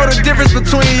 so they know the difference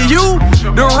between you,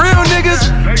 the real niggas,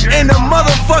 and the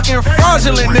motherfucking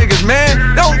fraudulent niggas, man.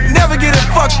 Don't never get it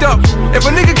fucked up. If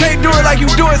a nigga can't do it like you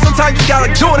do it, sometimes you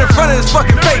gotta do it in front of his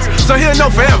fucking face, so he'll know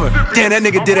forever. Damn, that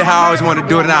nigga did it how I always wanted to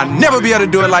do it, and I'll never be able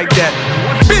to do it like that.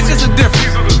 Bitch, it's a difference.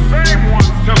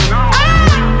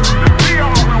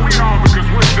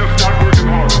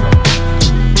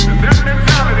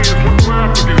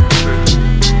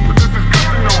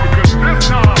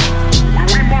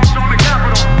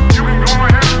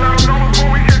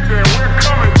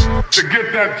 To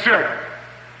get that check.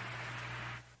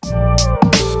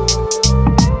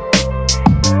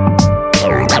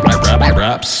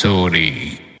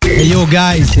 Rhapsody. Hey yo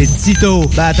guys, c'est Tito,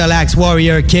 Battle Axe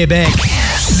Warrior Québec.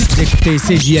 Vous écoutez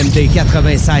CJMD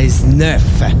 96.9.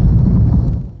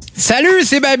 Salut,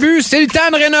 c'est Babu, c'est le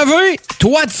temps de rénover.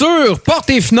 Toiture,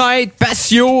 portes et fenêtres,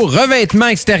 patio, revêtement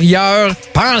extérieur,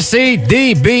 pensez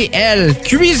DBL.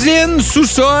 Cuisine,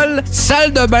 sous-sol,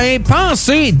 salle de bain,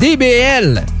 pensez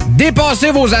DBL. Dépassez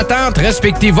vos attentes,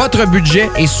 respectez votre budget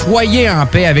et soyez en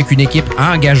paix avec une équipe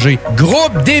engagée.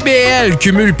 Groupe DBL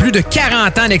cumule plus de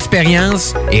 40 ans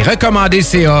d'expérience et recommandé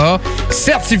CAA,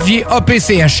 certifié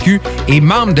APCHQ et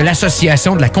membre de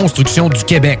l'Association de la construction du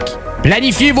Québec.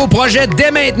 Planifiez vos projets dès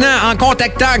maintenant en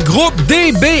contactant Groupe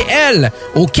DBL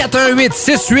au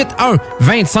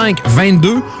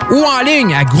 418-681-2522 ou en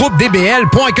ligne à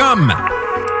groupedbl.com.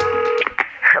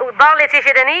 Au bord laitier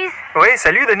chez Denise? Oui,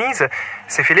 salut Denise.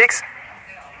 C'est Félix.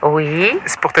 Oui?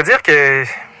 C'est pour te dire que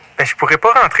je pourrais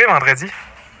pas rentrer vendredi.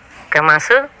 Comment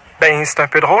ça? C'est un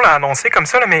peu drôle à annoncer comme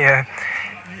ça, là, mais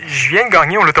je viens de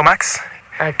gagner au Lotomax.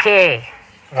 OK. Ouais,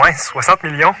 60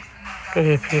 millions.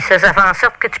 Et puis ça fait en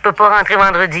sorte que tu peux pas rentrer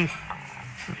vendredi.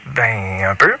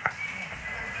 Un peu.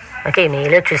 OK, mais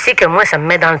là, tu sais que moi, ça me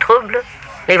met dans le trouble, là.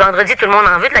 Les vendredis, tout le monde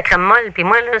en veut de la crème molle, puis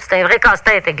moi, là, c'est un vrai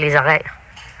casse-tête avec les horaires.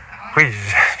 Oui,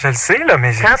 je le sais, là,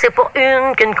 mais... Quand c'est pas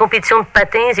une qu'une compétition de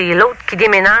patins, c'est l'autre qui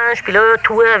déménage, puis là,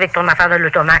 toi, avec ton affaire de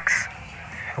l'Automax.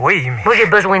 Oui, mais... Moi, j'ai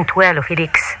besoin de toi, là,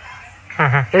 Félix. Il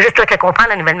y a juste toi qui comprends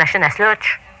la nouvelle machine à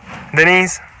slotch.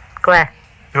 Denise? Quoi?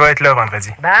 Je vais être là vendredi.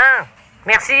 Bon,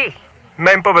 merci.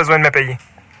 Même pas besoin de me payer.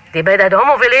 T'es ben d'adon,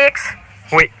 mon Félix?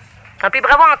 Oui. Ah, puis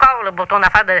bravo encore là, pour ton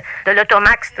affaire de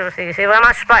l'Automax. C'est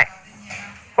vraiment super.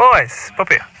 Ouais, c'est pas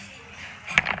pire.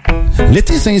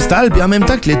 L'été s'installe, puis en même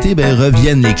temps que l'été,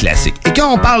 reviennent les classiques. Et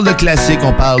quand on parle de classiques,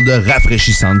 on parle de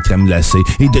rafraîchissantes crèmes glacées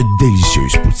et de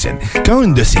délicieuses poutines. Quand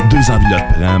une de ces deux enveloppes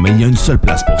prend, il y a une seule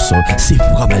place pour ça, c'est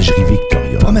Fromagerie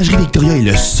Victoria. Fromagerie Victoria est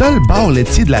le seul bar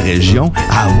laitier de la région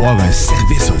à avoir un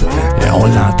service au volant. On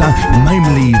l'entend,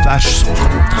 même les vaches sont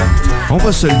contentes. On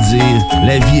va se le dire,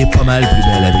 la vie est pas mal plus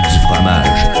belle avec du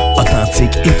fromage.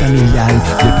 Authentique et familial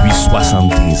depuis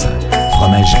 73 ans.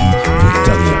 Fromagerie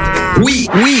Victoria. Oui,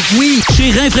 oui, oui!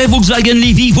 Chez Rinfraie Volkswagen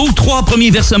Lévy, vos 3 premiers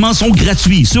versements sont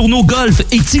gratuits sur nos Golf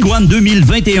et Tiguan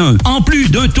 2021. En plus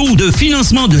d'un taux de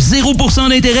financement de 0%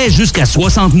 d'intérêt jusqu'à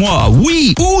 60 mois.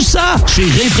 Oui! Où ça? Chez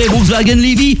Rinfraie Volkswagen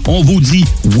Lévy, on vous dit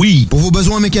oui. Pour vos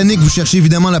besoins mécaniques, vous cherchez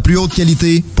évidemment la plus haute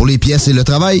qualité pour les pièces et le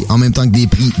travail, en même temps que des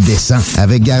prix décents.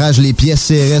 Avec Garage Les Pièces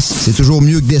CRS, c'est toujours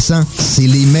mieux que décent. C'est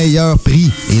les meilleurs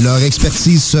prix et leur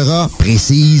expertise sera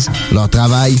précise, leur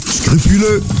travail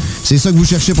scrupuleux. C'est ça que vous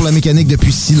cherchez pour la mécanique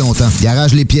depuis si longtemps.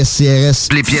 Garage Les Pièces CRS.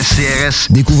 Les pièces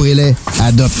CRS. Découvrez-les,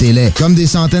 adoptez-les. Comme des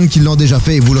centaines qui l'ont déjà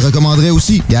fait, vous le recommanderez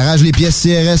aussi. Garage Les Pièces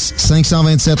CRS,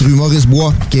 527 rue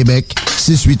Maurice-Bois, Québec,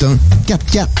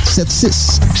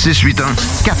 681-4476.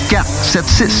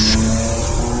 681-4476.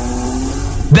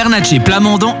 Bernatchez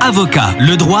Plamondon Avocat.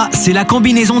 Le droit, c'est la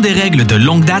combinaison des règles de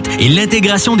longue date et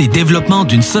l'intégration des développements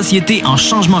d'une société en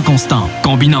changement constant.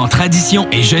 Combinant tradition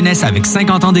et jeunesse avec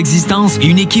 50 ans d'existence et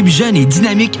une équipe jeune et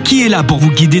dynamique qui est là pour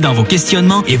vous guider dans vos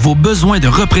questionnements et vos besoins de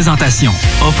représentation.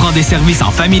 Offrant des services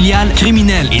en familial,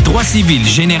 criminel et droit civil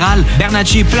général,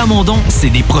 Bernatchez Plamondon, c'est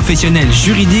des professionnels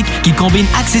juridiques qui combinent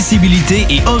accessibilité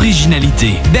et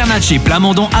originalité. Bernatchez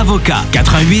Plamondon Avocat.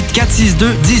 88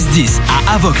 462 1010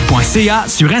 à avoc.ca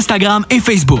sur Instagram et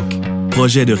Facebook.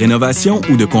 Projet de rénovation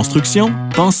ou de construction?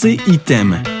 Pensez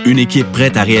ITEM. Une équipe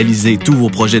prête à réaliser tous vos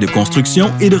projets de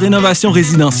construction et de rénovation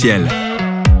résidentielle.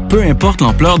 Peu importe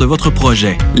l'ampleur de votre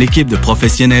projet, l'équipe de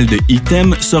professionnels de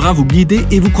ITEM sera vous guider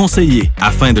et vous conseiller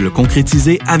afin de le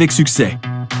concrétiser avec succès.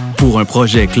 Pour un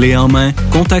projet clé en main,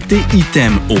 contactez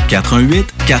ITEM au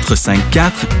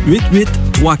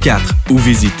 418-454-8834 ou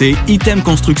visitez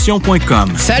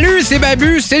itemconstruction.com. Salut, c'est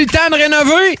Babu, c'est le temps de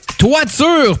rénover.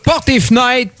 Toiture, portes et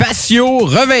fenêtres, patio,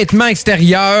 revêtement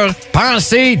extérieur,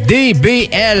 pensez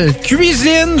DBL.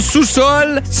 Cuisine,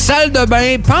 sous-sol, salle de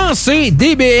bain, pensez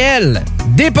DBL.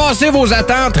 Dépassez vos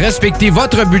attentes, respectez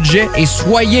votre budget et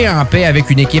soyez en paix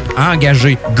avec une équipe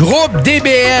engagée. Groupe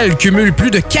DBL cumule plus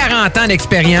de 40 ans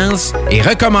d'expérience et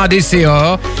recommandé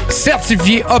CAA,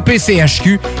 certifié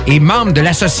APCHQ et membre de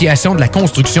l'Association de la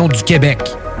construction du Québec.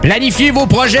 Planifiez vos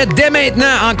projets dès maintenant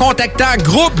en contactant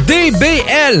Groupe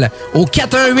DBL au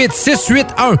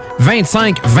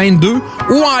 418-681-2522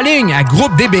 ou en ligne à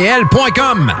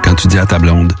groupedbl.com. Quand tu dis à ta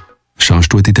blonde,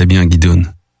 change-toi tes habits en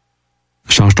guidoune.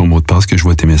 Change ton mot de passe que je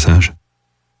vois tes messages.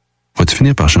 Vas-tu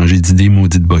finir par changer d'idée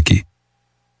maudite bokeh?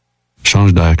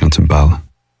 Change d'air quand tu me parles.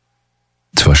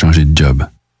 Tu vas changer de job.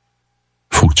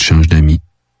 Faut que tu changes d'amis.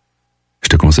 Je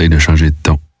te conseille de changer de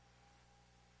ton.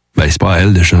 C'est pas à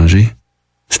elle de changer.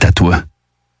 C'est à toi.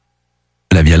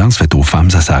 La violence faite aux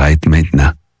femmes, ça s'arrête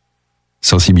maintenant.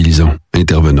 Sensibilisons,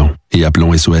 intervenons et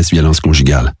appelons SOS Violence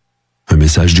Conjugale. Un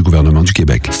message du gouvernement du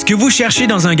Québec. Ce que vous cherchez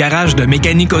dans un garage de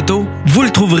mécanique auto, vous le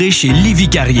trouverez chez Lévy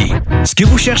Carrier. Ce que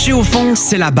vous cherchez au fond,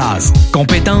 c'est la base.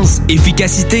 Compétence,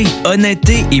 efficacité,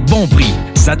 honnêteté et bon prix.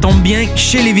 Ça tombe bien,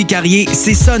 chez Lévis Carrier,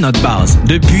 c'est ça notre base,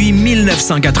 depuis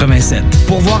 1987.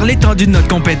 Pour voir l'étendue de notre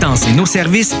compétence et nos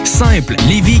services, simple,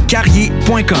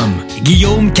 léviscarrier.com.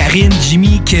 Guillaume, Karine,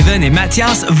 Jimmy, Kevin et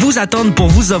Mathias vous attendent pour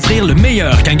vous offrir le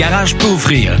meilleur qu'un garage peut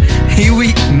offrir. Et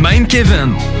oui, même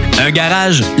Kevin. Un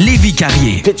garage Lévis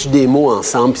Carrier. Pitch des mots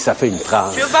ensemble puis ça fait une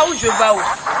phrase. Je vais où?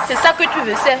 C'est ça que tu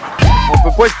veux, c'est? On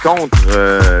peut pas être contre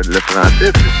le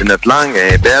français, c'est notre langue,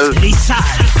 elle est belle.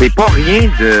 C'est pas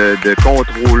rien de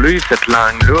contrôler cette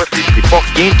langue-là, c'est pas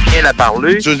rien de bien la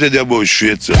parler. Ça, c'est de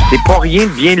bullshit, ça. C'est pas rien de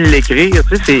bien l'écrire,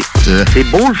 tu sais, c'est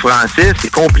beau le français,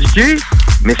 c'est compliqué,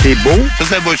 mais c'est beau. Ça,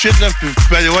 c'est bullshit, là, tu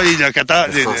peux aller voir les locataires.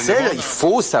 Le français, là, il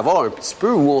faut savoir un petit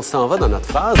peu où on s'en va dans notre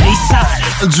phrase.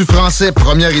 Du français,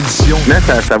 première édition. Mais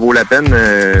ça vaut la peine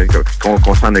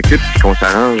qu'on s'en occupe et qu'on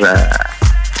s'arrange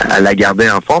à la garder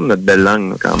en forme, notre belle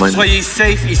langue, quand même. Soyez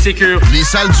safe et secure. Les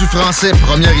salles du français,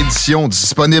 première édition,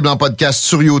 disponible en podcast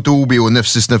sur YouTube et au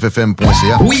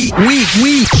 969fm.ca. Oui.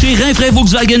 Chez Rinfraie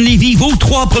Volkswagen Lévis, vos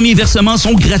 3 premiers versements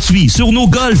sont gratuits sur nos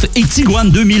Golf et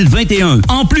Tiguan 2021.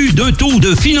 En plus d'un taux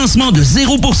de financement de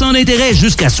 0% d'intérêt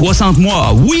jusqu'à 60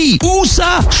 mois. Oui, où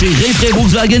ça? Chez Rinfraie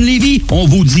Volkswagen Lévis, on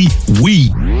vous dit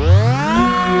oui.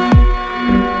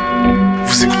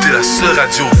 Vous écoutez la seule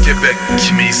radio au Québec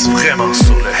qui mise vraiment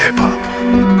sur le hip-hop.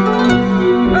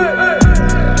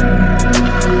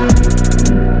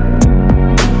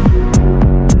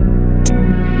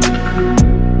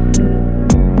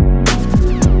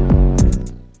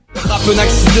 Un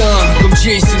accident, comme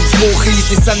Jason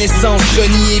Voorhees et sa naissance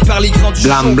reniée par les grands du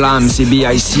Blam Blam, c'est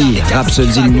B.I.C.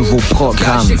 Rhapsody, le nouveau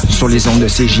programme sur les ondes de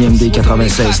CJMD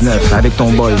 96.9 avec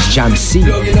ton boy Jam C.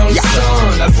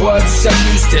 La voix du salut,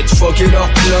 c'était de fucker leur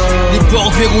plan. Les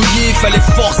portes verrouillées, fallait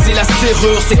forcer la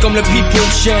serrure. C'est comme le people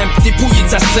champ, dépouillé de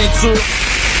sa ceinture.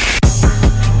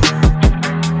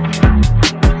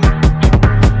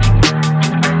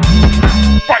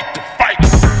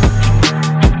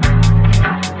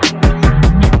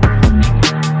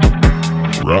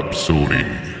 Rhapsody.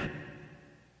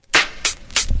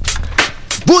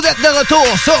 Vous êtes de retour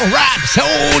sur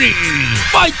Rhapsody.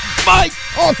 Fight!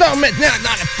 On tombe maintenant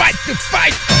dans le Fight to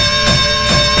Fight.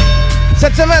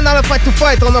 Cette semaine, dans le Fight to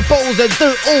Fight, on oppose 2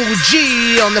 OG.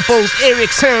 On oppose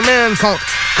Eric Sermon contre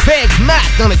Craig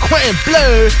Mack dans le coin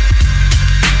bleu.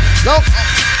 Donc,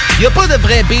 il n'y a pas de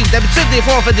vrai beef. D'habitude, des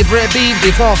fois, on fait des vrais beef,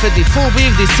 des fois, on fait des faux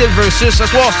beef, des styles versus. Ce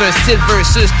soir, c'est un style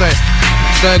versus.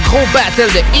 C'est un gros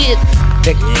battle de hit.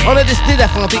 On a décidé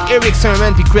d'affronter Eric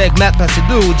Sermon puis Craig Mack parce que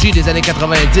c'est 2 OG des années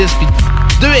 90 puis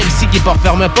 2 MC qui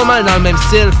performaient pas mal dans le même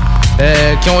style,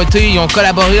 ils ont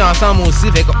collaboré ensemble aussi,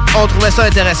 fait qu'on trouvait ça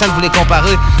intéressant de vous les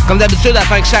comparer. Comme d'habitude, à la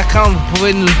fin de chaque round, vous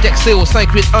pouvez nous texter au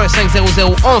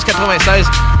 581-500-1196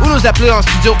 ou nous appeler en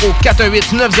studio au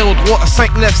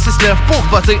 418-903-5969 pour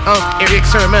voter entre Eric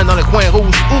Sermon dans le coin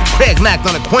rouge ou Craig Mack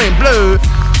dans le coin bleu.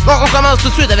 Bon, on commence tout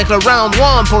de suite avec le round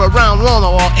 1. Pour le round 1, on va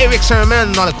avoir Eric Sermon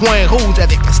dans le coin rouge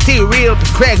avec Steel Real,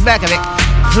 puis Craig Mack avec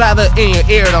Flavor in Your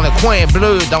Ear dans le coin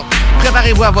bleu. Donc,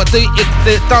 préparez-vous à voter,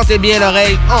 écoutez, tentez bien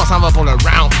l'oreille. On s'en va pour le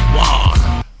round 1.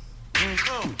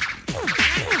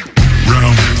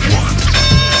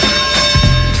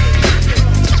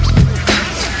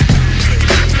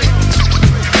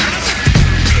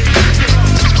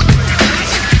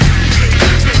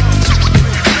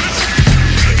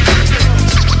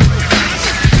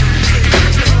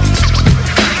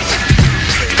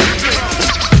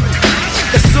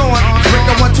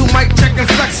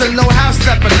 No house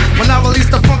stepping. When I release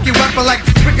the funky rapper like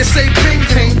Ricochet, ping,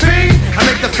 ping, ping, I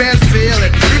make the fans feel it.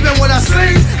 Even when I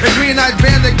sing, the green-eyed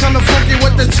bandit coming funky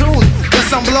with the tune. Yes,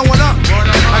 I'm blowing up.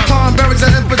 I call him Berries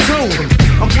and in platoon.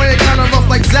 I'm playing kinda rough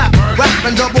like Zap, rap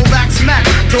and double back smack.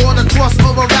 To all the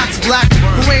crossover rats black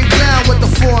who ain't down with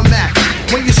the format.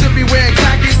 When you should be wearing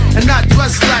khakis and not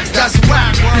dress slacks, that's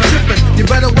whack. You're tripping, you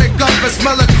better wake up and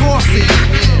smell a coffee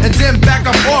and then back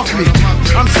up off me.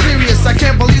 I'm serious, I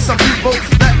can't believe some people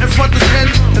that in front of men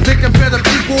and they compare the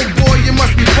people. Boy, you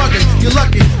must be bugging. You're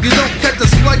lucky you don't get the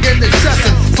slug in the chest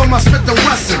from my Smith &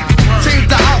 Wesson.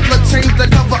 Change the outlet, change the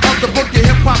cover of the book,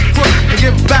 your hip-hop crook, and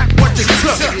give back what you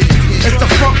took. It's the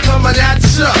funk coming at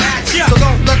ya, so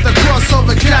don't let the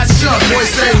crossover catch ya. Boy,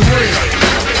 say real.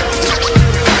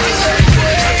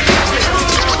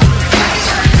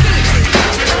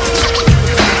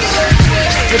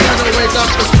 You better wake up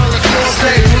and smell the cool,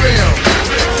 stay real.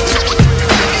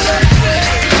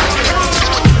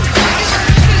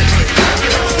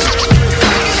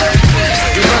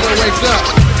 You better wake up.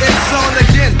 It's on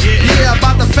again. Yeah,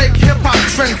 about the fake hip-hop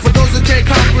trend. For those who can't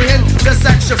comprehend, just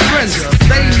ask your friends.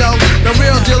 They know the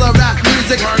real deal of rap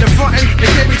music. They're frontin', they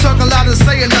can't be talking loud and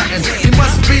saying nothing. You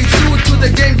must be true to the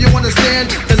game, you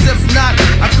understand? Cause Cause if not,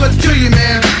 I could kill you,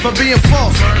 man, for being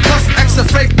false. Plus extra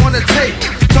fake on the tape.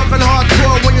 Talking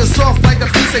hardcore when you're soft like a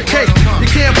piece of cake. You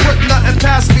can't put nothing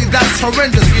past me, that's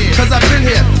horrendous. Cause I've been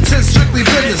here since strictly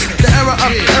business. The era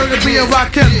of Ernie and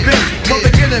Rakim, Big,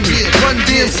 Public Enemy, Run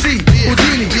DMC,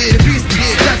 Houdini, The Beastie,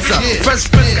 Stetzer,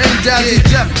 Fresh Prince and Jazzy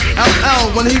Jeff,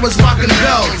 LL when he was rocking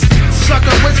bells.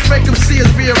 Sucker, which fake MC is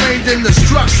rearranging the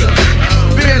structure.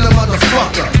 Being a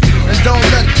motherfucker. And don't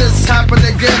let this happen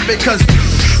again because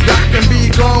that can be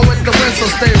gone with the wind, so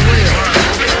stay real.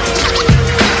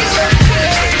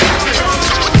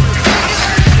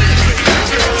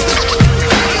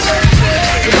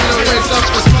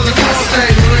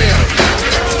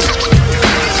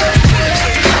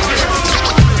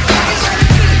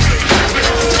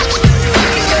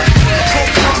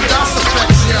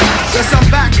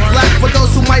 For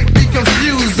those who might be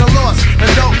confused and lost and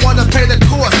don't wanna pay the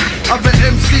cost of an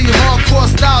MC hardcore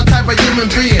style type of human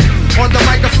being. On the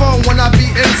microphone when I be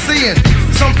MCing.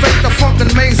 Some fake the funk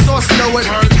and main source know it.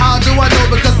 How do I know?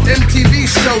 Because MTV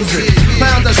shows it.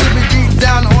 Found I should be beat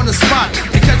down on the spot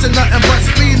and catching nothing but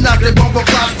speed, not the bumper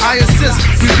clocks. I insist,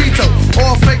 we veto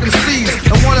all fake MCs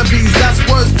and wannabes. That's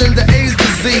worse than the AIDS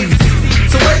disease.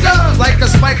 So wake up like a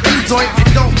Spike Lee joint.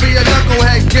 Don't be a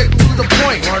knucklehead, get to the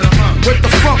point. With the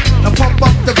funk and pump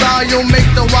up the volume, make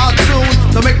the wild tune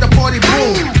to make the party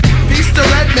boom. Peace to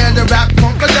Redman, the rap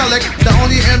punkadelic, the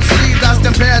only MC that's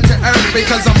compared to Eric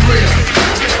because I'm real.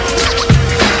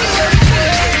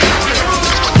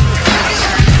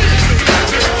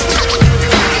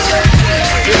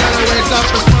 You gotta wake up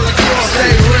and smell the core,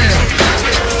 stay real.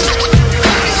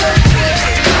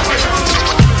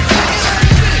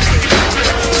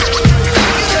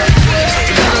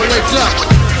 You gotta wake up.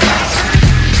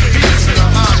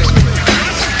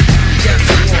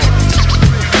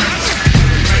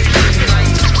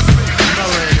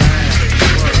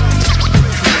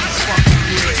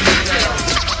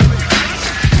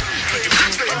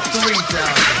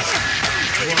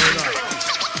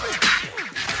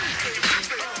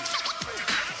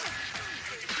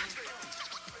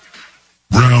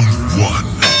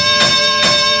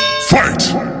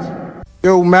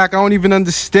 Yo, Mac, I don't even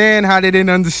understand how they didn't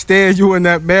understand you in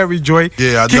that Mary Joy.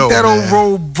 Yeah, I Kick know, that man. old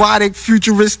robotic,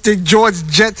 futuristic George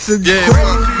Jetson. Yeah,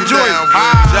 Joy.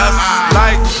 just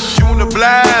like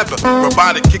Uniblab,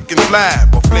 robotic kicking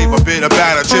flab, or flavor bit of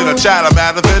batter, chitter chatter,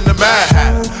 madder than the Mad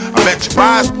Hatter. I bet your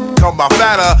eyes come by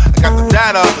fatter. I got the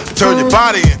data to turn your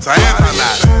body into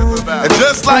antimatter. And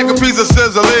just like a piece of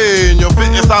sizzling, you'll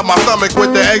fit inside my stomach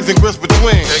with the eggs and grits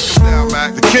between. Take 'em down,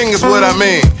 Mac. The king is what I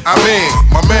mean.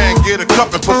 My man, get a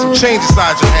cup and put some change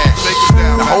inside your hand. Take 'em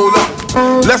down, now hold up.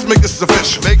 Let's make this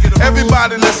official.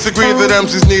 Everybody, let's agree that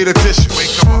MCs need a tissue.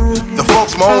 Wake 'em up. The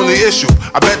folks my only issue.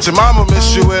 I bet your mama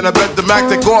miss you, and I bet the Mac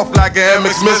take off like an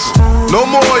MX missile. No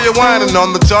more you whining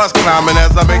on the charts climbing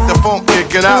as I make the phone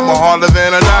kicking out more harder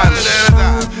than a diamond.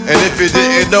 And if you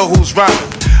didn't know who's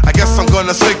rhyming, I guess I'm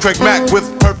gonna say Craig Mack with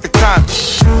perfect timing.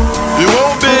 You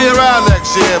won't be around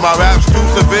next year. My rap's too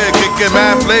severe, kicking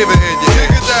mad flavor in your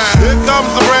ear. Here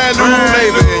comes a brand new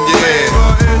flavor in your ear.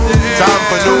 Time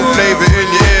for new flavor in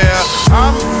your ear.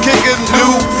 I'm kicking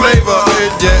new flavor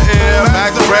in your ear.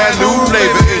 Max, brand new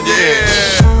flavor in your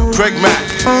ear. Craig Mack,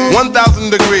 1,000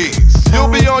 degrees. You'll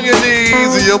be on your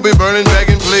knees and you'll be burning,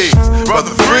 begging, please.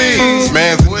 Brother Freeze,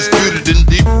 man's undisputed and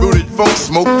deep-rooted funk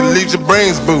smoke that leaves your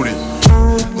brains booted.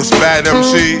 This bad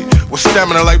MC with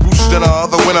stamina like Bruce Jenner,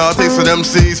 the winner takes of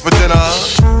MCs for dinner.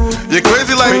 You're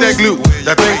crazy like that glue.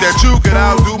 I think that you can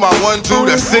outdo my 1-2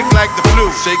 that's sick like the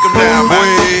flu. Shake 'em down,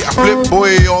 boy. I flip,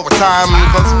 boy, all the time.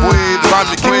 Cause, boy, the rhyme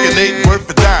you're kicking ain't worth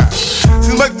a dime.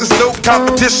 Seems like there's no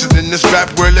competition in this rap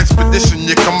world expedition.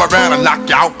 You come around and knock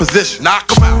you out position. Knock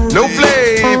 'em out. No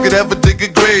flame could ever dig a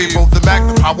grave. Both the Mac,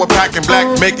 the power pack, and black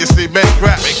make you see men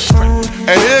crack.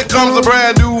 And here comes a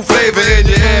brand new flavor in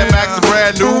your ear. Max, a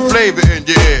brand new flavor in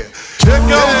your ear. Here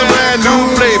comes a brand new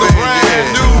flavor in your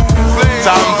ear.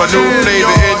 Time for new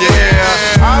flavor in your ear.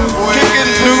 I'm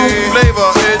kicking new flavor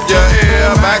in your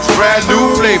ear. Max, brand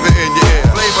new flavor in your ear.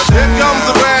 Here comes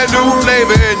a brand new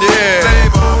flavor in your ear.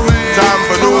 Time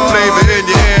for new flavor in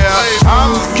your ear.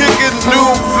 I'm kicking new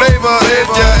flavor in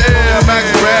your ear. Max,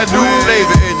 brand new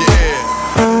flavor in your ear.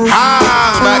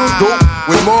 Hi, Max dope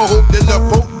with more hope than the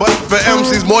Pope, but for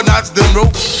MCs more knots than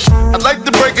rope. I'd like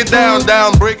to break it down,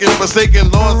 breaking, forsaken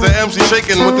laws of MC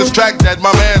shaking with this track that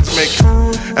my man's making.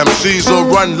 MCs will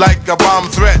run like a bomb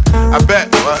threat, I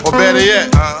bet, or better yet,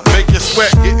 make you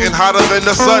sweat, getting hotter than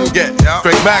the sun get.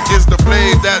 Craig Mack is the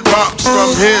blade that romps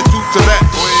from here to Tibet.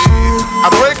 I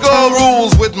break all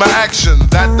rules with my action,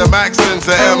 that the Max sends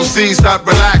to MC, stop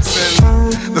relaxing.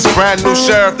 This brand new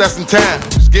sheriff that's in town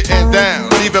getting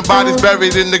down, leaving bodies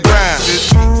buried in the ground.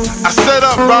 I set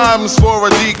up rhymes for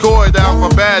a decoy down for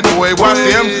bad boy. Watch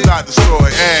the M's not destroy.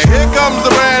 And here comes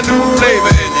the brand new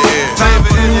flavor in your ear. Time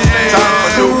for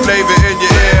new flavor in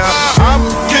your ear. I'm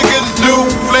kicking new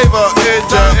flavor in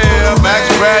your ear. Max,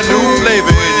 brand new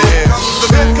flavor in your ear.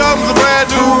 Here comes the brand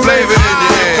new flavor in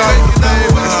your ear.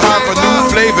 It's time for new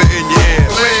flavor in your ear.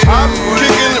 I'm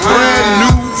kicking brand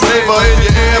new flavor in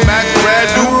your ear. Max, brand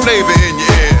new flavor in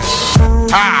your ear.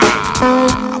 Ha!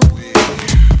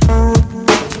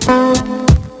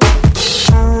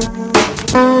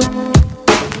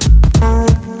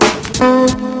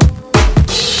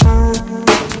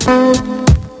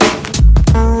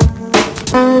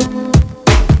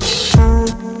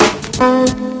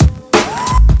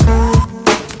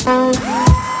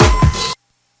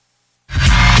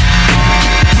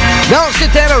 Donc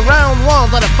c'était le round 1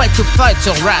 dans le Fight to Fight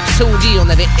sur Rhapsody. On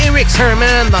avait Eric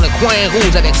Sermon dans le coin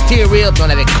rouge avec Stereo, puis on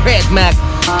avait Craig Mack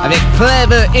avec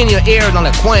Flavor in Your Ear dans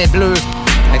le coin bleu.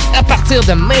 À partir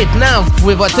de maintenant, vous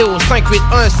pouvez voter au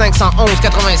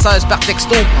 581-511-96 par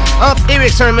texto entre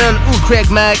Eric Sermon ou Craig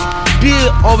Mack. Puis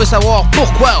on veut savoir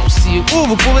pourquoi aussi. Ou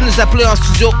vous pouvez nous appeler en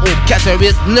studio au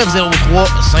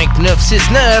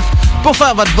 418-903-5969 pour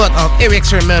faire votre vote entre Eric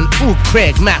Sermon ou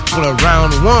Craig Mack pour le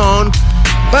round 1.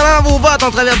 Pendant vos votes,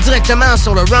 on traverse directement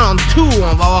sur le round 2.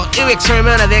 On va avoir Eric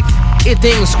Sermon avec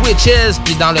Hitting Switches.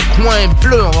 Puis dans le coin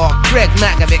bleu, on va avoir Craig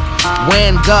Mack avec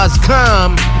When Gods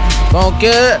Come. Donc,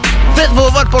 faites vos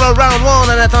votes pour le round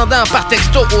 1 en attendant par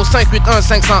texto au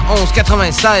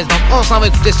 581-511-96. Donc, on s'en va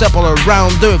écouter ça pour le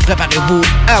round 2. Préparez-vous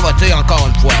à voter encore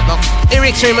une fois. Donc,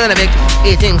 Eric Sermon avec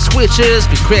Hitting Switches.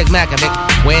 Puis Craig Mack avec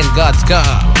When Gods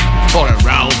Come pour le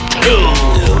round 2.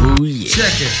 Oh, yeah.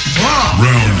 Check it. Round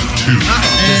 2.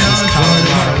 This is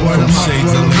Colorado from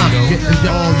Shades of Lingo.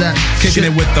 Kicking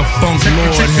it with the Funk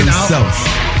Lord himself.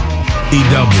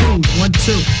 E-double. 1,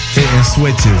 2. Hitting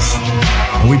switches.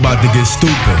 And we about to get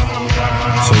stupid.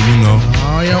 So you know.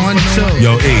 Oh, yo, 1, 2.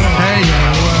 Yo, E. Hey,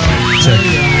 check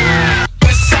it.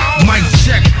 Mic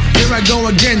check. Here I go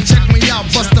again. Check me out.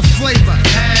 Bust the flavor.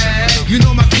 You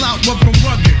know my clout went from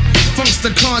rugged. Funk's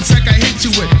the contact I hit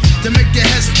you with to make your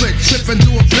head split, trip and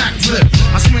do a backflip.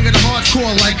 I swing it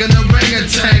hardcore like an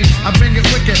orangutan. I bring it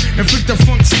wicked and freak the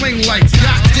funk swing like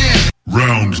goddamn.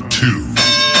 Round 2.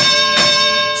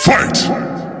 Fight!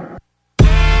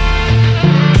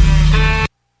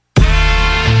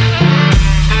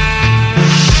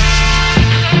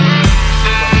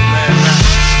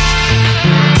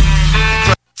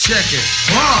 Check it.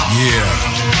 Yeah.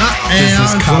 This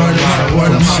is Colorado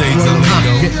from Shades of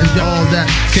Lingo.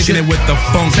 Kicking it with the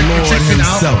Funk Lord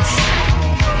himself.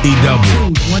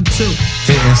 E-double. 1, 2.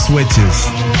 Hitting switches.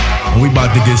 And we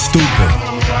about to get stupid.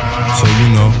 So you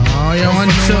know. Oh, yo, 1,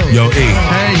 2. Yo, E.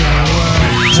 Hey,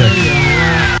 check it.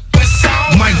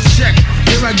 Mic check.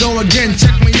 Here I go again.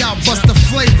 Check me out. Bust the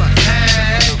flavor.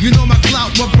 You know my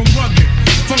clout went from rugged.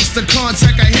 Funk's the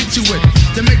contact I hit you with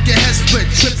to make your head split,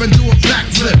 trip and do a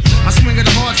backflip. I swing it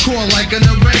hardcore like an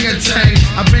orangutan.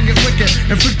 I bring it wicked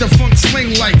and freak the funk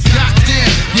swing like goddamn.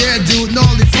 Yeah, dude,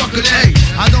 gnarly fucking A.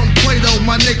 I don't play though,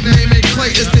 my nickname ain't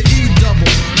Clay, it's the E-double.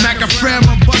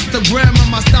 Macaframa, bust the grammar,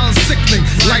 my style is sickening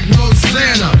like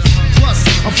Rosanna. Plus,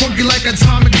 I'm funky like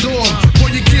Atomic Dog.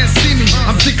 Boy, you can't see me,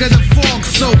 I'm thicker than fog.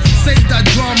 So save that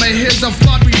drama, here's a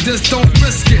floppy disk, don't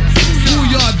risk it.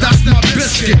 Booyah, that's my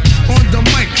biscuit. On the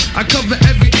mic, I cover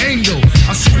every angle.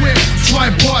 A square,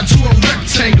 tripod to a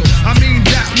rectangle. I mean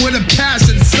that with a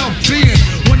passion, self-being.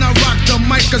 When I rock the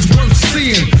mic, it's worth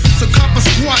seeing. So cop a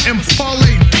squat and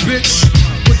parlay, bitch.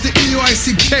 With the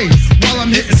E-U-I-C-K while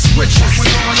I'm hitting switches. Off and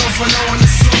on, off and on,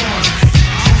 it's on.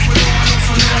 Off and on,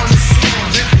 off and on, it's on.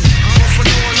 Off and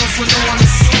on, off and on,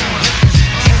 it's on.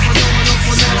 Off and on, off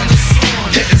and on, it's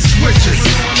on. Hitting switches.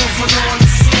 Off and on, off and on,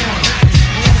 it's on.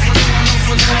 Off and on, off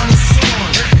and on, it's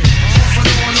on. Off and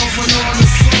on, off and on,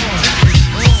 it's on.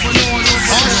 Off and on, off and on.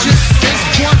 Oh shit, it's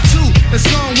part 2. It's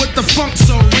on with the funk,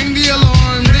 so ring the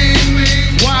alarm, ding.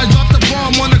 Why I drop the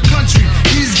bomb on the country?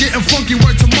 He's getting funky,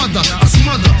 word to mother. I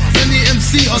smother any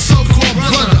MC or so-called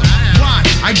brother. Why?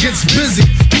 I gets busy.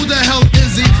 Who the hell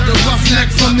is he? The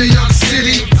roughneck from New York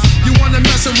City. You wanna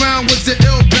mess around with the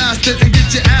ill bastard and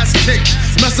get your ass kicked.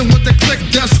 Messing with the click,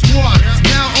 death squad.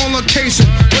 Now on location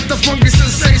with the funky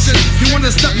sensation. You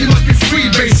wanna stop, you must be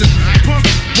freebasing. Punk,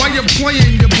 while you're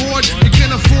playing, you're bored. You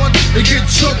can't afford to get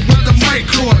choked with the mic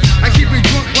cord. I keep it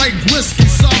drunk like whiskey,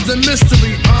 solve the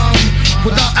mystery.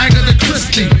 Without Agatha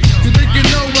Christie. You think you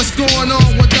know what's going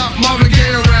on without Marvin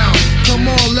Gaye around? Come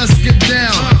on, let's get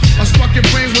down. I'm sparking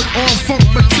brain with all funk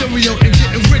material and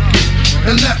getting wicked.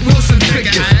 And let Wilson pick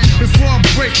it. Before I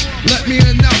break, let me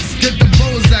announce, get the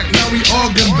Bozak, now we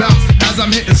organize. as I'm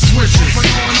hitting switches. Off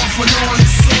and on, off and on,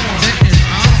 it's on.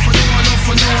 Off and on, off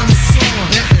and on, it's on.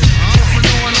 Off and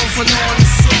on, off and on,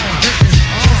 it's on.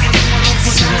 Off and on, off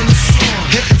and on, it's on.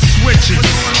 Hitting switches.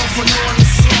 Off and on,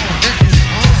 it's on.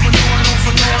 Off and on, off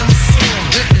and on, it's on.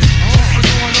 Off and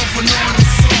on, off and on,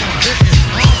 it's on.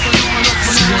 Off and on,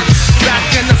 off and on, it's on. Back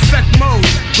in effect mode,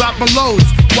 dropping loads.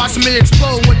 Watch me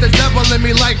explode with the devil in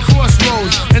me like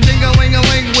crossroads. And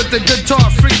ding-a-ling-a-ling with the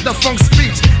guitar, freak the funk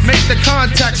speech. Make the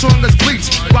contact strong as bleach.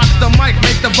 Rock the mic,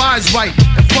 make the vibes right.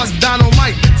 And plus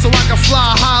dynamite, so I can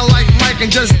fly high like Mike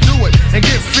and just do it. And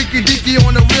get freaky-deaky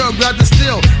on the wheel, grab the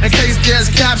steel. In case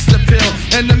there's caps to peel.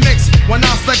 In the mix, when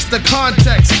I flex the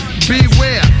context,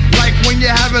 beware. Like when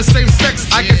you're having safe sex,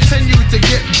 I continue to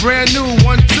get brand new.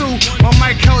 1-2, my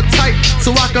mic held tight,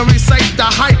 so I can recite the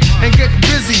hype and get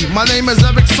busy. My name is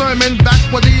Eric Sermon, back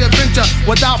with the adventure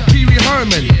without Pee Wee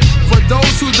Herman. For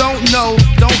those who don't know,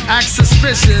 don't act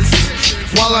suspicious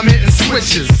while I'm hitting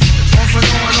switches. Off and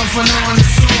on, off and on,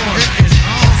 it's on.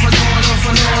 Off and on, off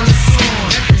and on, it's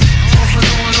on. Off and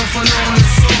on, off and on,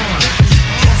 it's on.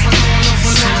 Off and on, off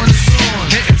and on, it's on.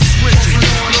 Hitting switches. Off and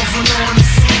on, off and on,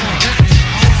 it's on.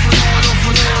 Off and on, off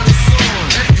and on, it's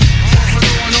on. Off and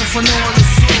on, off and on,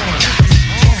 it's on.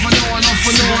 Off and on, off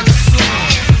and on, it's on.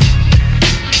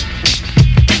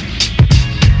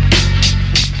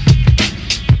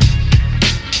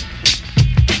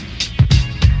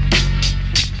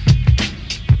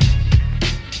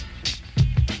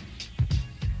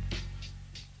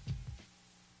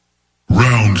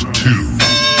 Round 2.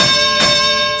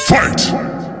 Fight!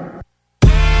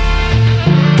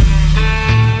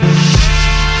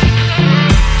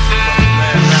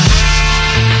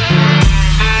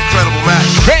 Incredible match.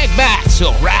 Craig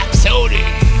Maxwell, Rhapsody.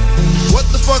 What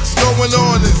the fuck's going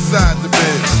on inside the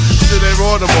bed? Shit ain't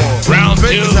Baltimore. Round 2.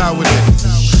 Vegas how it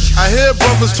is. I hear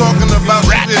brothers talking about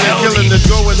shooting and killing and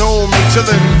going home and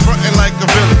chilling, fronting like a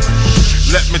villain.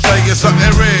 Let me tell you something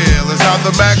real. It's how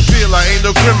the Mac feel. I ain't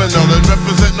no criminal and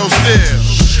represent no steel.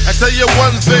 I tell you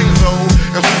one thing though,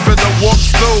 if you better walk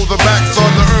slow, the Mac's on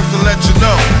the earth to let you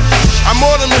know. I'm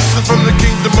on a mission from the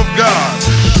kingdom of God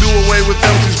to do away with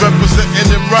MCs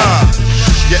representing them rhyme.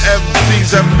 Your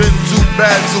MCs have been too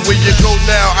bad, so where you go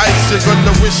now, ice you're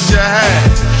gonna wish you had.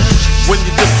 When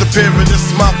you disappear, and it's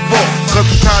my fault, cause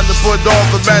it's time to put all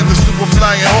the madness to a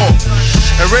flying hawk.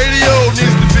 And radio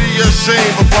needs to be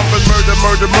ashamed of pumping murder,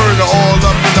 murder, murder all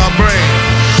up in our brain.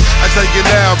 I tell you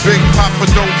now, Big Papa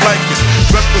don't like it.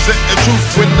 Represent the truth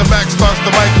when the Mac starts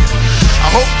to mic it. I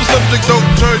hope the subject don't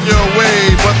turn you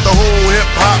away, but the whole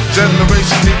hip-hop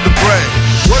generation need to pray.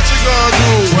 What you gonna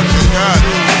do? What you gonna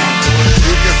do?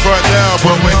 You can front now,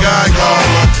 but when God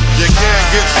comes, you can't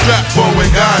get strapped for when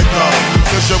God comes.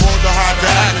 Cause you won't know how to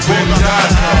act when God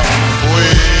comes.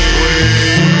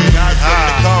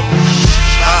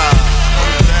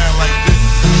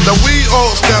 Now we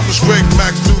all established Greg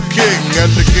Max, new king,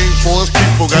 and the king for his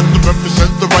people got to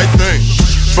represent the right thing.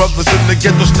 Brothers in the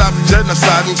ghetto stop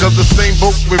genociding, cause the same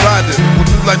boat we riding will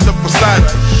do like the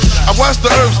Poseidon. I watch the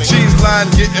herbs cheese line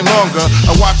getting longer.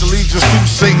 I watch allegiance to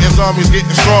Satan's armies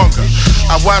getting stronger.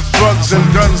 I watch drugs and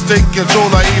guns take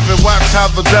control. I even watch how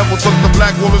the devil took the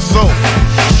black woman's soul.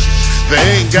 They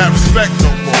ain't got respect no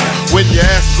more. When your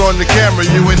ass is on the camera,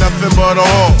 you ain't nothing but a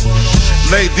whore.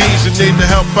 Ladies, you need to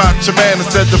help out your man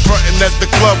instead of fronting at the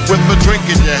club with a drink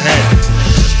in your hand.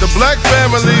 The black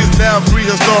family's now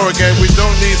prehistoric and we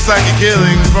don't need psychic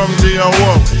healing from D.O.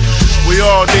 We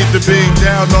all need to be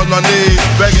down on our knees,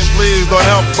 begging please, Lord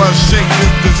help us shake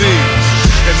this disease.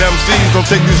 And MCs don't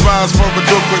take these rhymes for a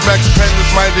joke, with Max Penn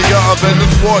is mightier than the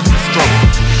sword stroke.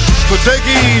 So take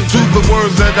heed to the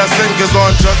words that I sing, cause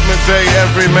on Judgment Day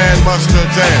every man must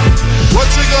attend. What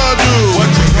you gonna do?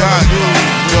 What you gonna do?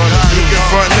 You can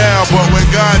front now, but when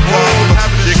God comes,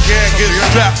 you can't get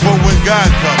strapped for when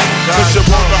God comes. Cause you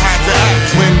won't know how to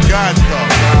act when God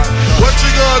comes. What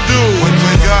you gonna do when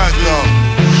God comes?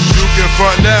 You can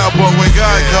front now, but when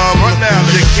God comes,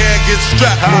 you can't get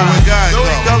strapped for when God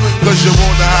comes. Cause you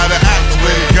won't know how to act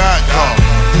when God comes.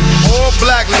 All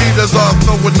black leaders are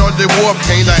throwing on their war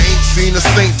paint. I ain't seen a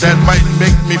saint that might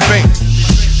make me faint.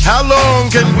 How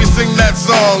long can we sing that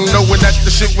song, knowing that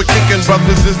the shit we're kicking,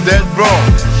 brothers, is dead wrong?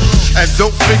 And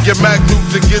don't figure Magnum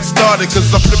to get started, cause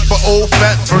I flip an old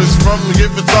fat verse from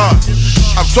Give It On.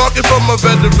 I'm talking from a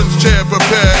veteran's chair,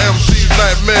 prepare MC's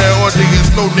nightmare,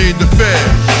 audience, no need to fear.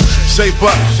 Shape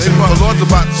up, the Lord's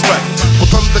about to strike.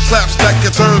 Will come the claps that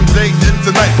can turn day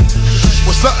into night.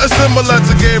 With something similar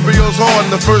to Gabriel's horn,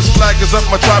 the first flag is up,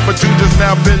 my tribe of Judah's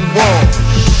now been worn.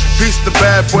 Peace the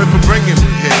bad boy for bringing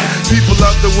me here. People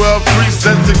of the world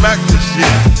presenting Mac this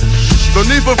year. No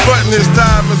need for frontin', his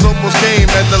time is almost came.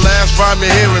 And the last rhyme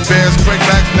you're hearing bears Craig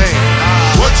Mack's name.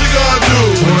 What you gonna do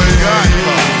when God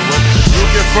comes? You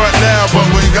can front now, but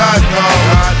when God comes,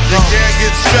 you can't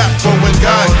get strapped. But when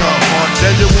God comes,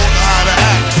 then you won't know how to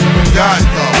act. When God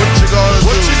comes,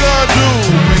 what you gonna do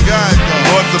when God comes?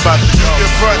 What's about to go? You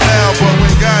can front now, but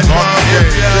when God comes, you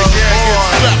can't get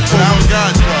strapped. But when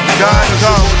God comes, God comes, you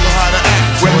won't know how to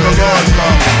act. When the Lord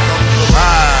comes,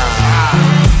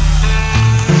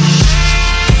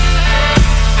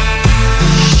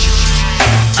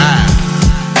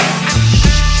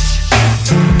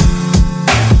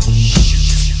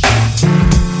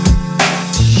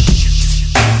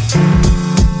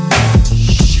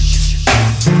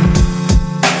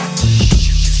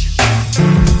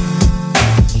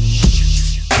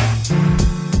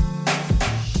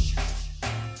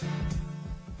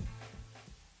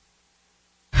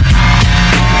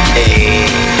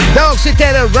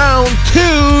 C'était le round 2.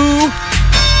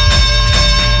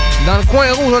 Dans le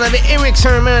coin rouge, on avait Eric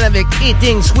Sermon avec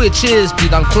Eating Switches. Puis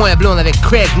dans le coin bleu, on avait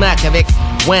Craig Mack avec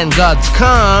When Gods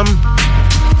Come.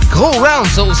 Gros round,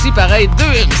 ça aussi, pareil. Deux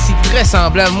MC très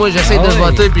semblables. Moi, j'essaie de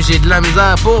voter, puis j'ai de la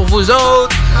misère pour vous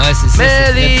autres. Ouais, c'est ça.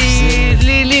 Mais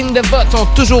les lignes de vote sont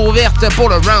toujours ouvertes pour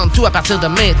le round 2 à partir de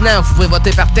maintenant. Vous pouvez voter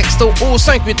par texto au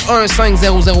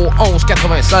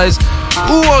 581-500-1196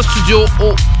 ou en studio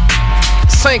au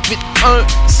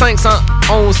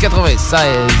 581-511-96.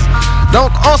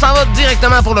 Donc, on s'en va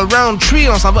directement pour le round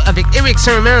 3. On s'en va avec Eric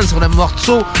Sermon sur le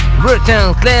morceau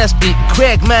Return Class, puis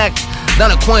Craig Mack dans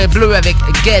le coin bleu avec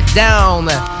Get Down.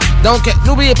 Donc,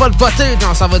 n'oubliez pas de voter, puis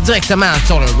on s'en va directement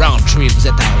sur le round 3. Vous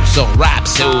êtes sur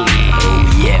Rhapsody. Oh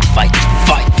yeah, fight,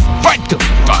 fight, fight to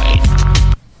fight.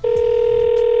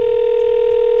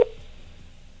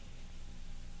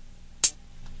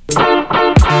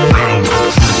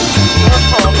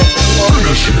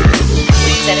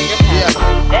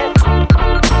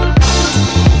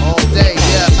 All day,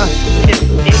 yeah.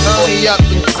 Turn me up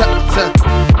and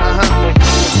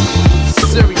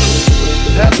serious.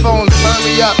 Headphones, turn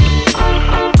me up.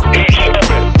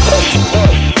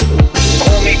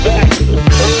 Call me back.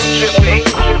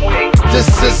 This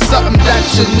is something that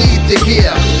you need to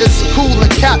hear. It's cool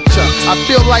to capture. I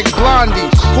feel like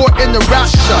Blondie, caught in the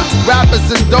rapture.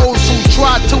 Rappers and those who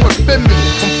try to offend me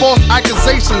from false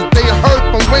accusations they heard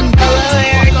from Wendy.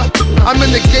 I'm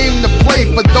in the game to play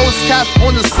for those cats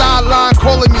on the sideline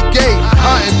calling me gay.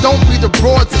 And don't be the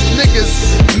broads as niggas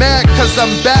mad cause I'm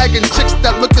bagging chicks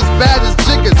that look as bad as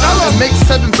jiggers and make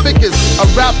 7 figures. A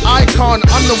rap icon,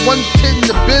 I'm the one kid in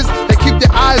the biz that keep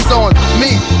their eyes on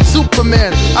me.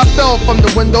 Superman, I fell from the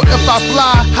window. If I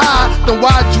fly high, then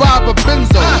why drive a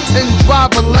Benzo and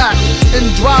drive a Lac and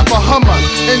drive a Hummer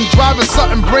and driving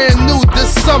something brand new this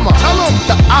summer? Tell him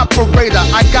the operator,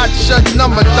 I got your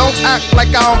number. Don't act like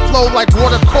I don't flow like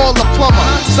water, call a plumber.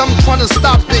 Some trying to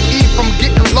stop the E from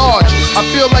getting large. I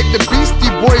feel like the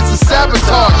Beastie Boys is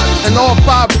sabotage. In all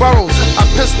 5 boroughs, I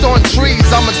pissed on trees.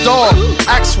 I'm a dog,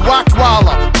 axe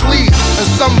Rockwaller, please. And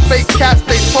some fake cats,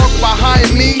 they talk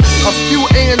behind me. A few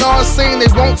A&R's saying they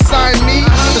won't sign me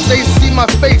cause they see my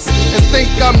face and think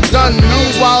I'm done.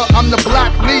 Meanwhile, I'm the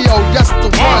Black Leo, yes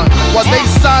the one. While they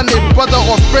sign their brother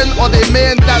or friend or their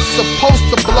man that's supposed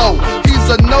to blow. He's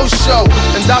a no-show,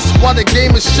 and that's why the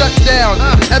game is shut down.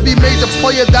 Every major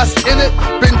player that's in it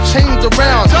been changed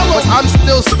around, but I'm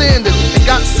still standing and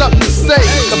got something to say.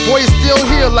 The boys still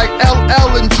here like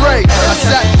LL and Dre. I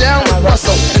sat down with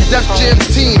Russell and Def Jam's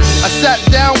team. I sat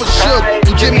down with Suge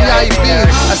and Jimmy Iovine.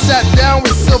 I sat down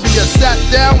with Sylvia, sat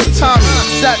down with Tommy,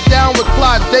 sat down with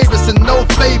Clyde Davis and no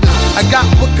favors. I got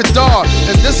with Kadar,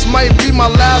 and this might be my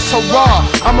last hurrah.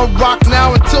 I'ma rock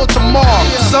now until tomorrow.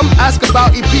 Some ask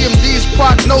about EPMD's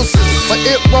prognosis, but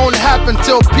it won't happen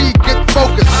till P get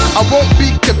focused. I won't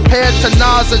be compared to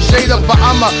Nas or Jada, but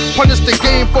I'ma punish the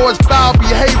game for its foul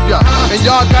behavior. And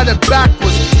y'all got it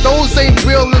backwards. Those ain't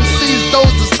real MCs,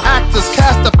 those is actors.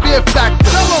 Cast a fear factor.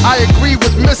 I agree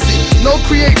with Missy. No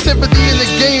creativity in the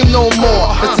game no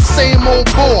more. It's the same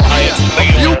old bore. A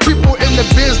few people in the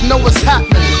biz know what's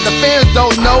happening. The fans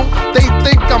don't know, they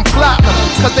think I'm platinum.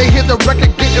 Cause they hear the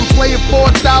record getting played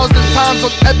 4,000 times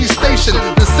on every station.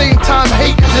 The same time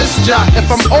hating this job.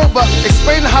 If I'm over,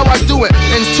 explain how I do it.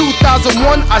 In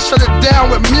 2001, I shut it down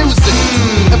with music.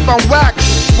 If I'm whack,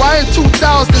 why in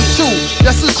 2002?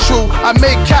 Yes, it's true, I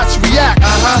made cats react.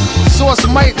 Source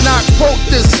might not quote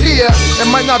this here. It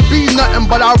might not be nothing,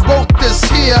 but I wrote this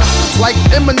here. Like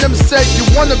Eminem said, you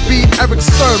wanna be Eric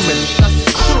Sermon,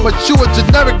 but you a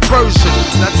generic version.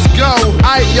 Let's go.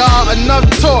 Alright, y'all, enough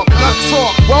talk, enough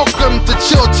talk. Welcome to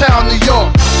Chilltown, New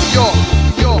York. New York,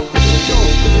 New York,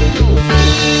 New York.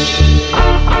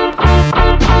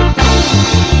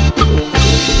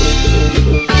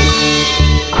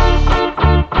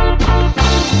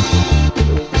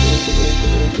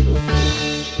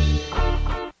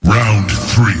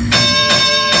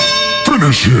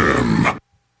 Jim.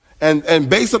 And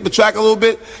bass up the track a little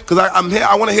bit, cause I'm here.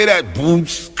 I want to hear that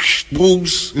boots,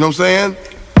 boots. You know what I'm saying?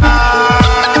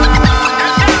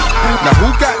 Now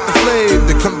who got the flame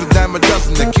that comes to dime a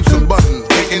dozen that keeps them buzzing,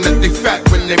 thinking that they fat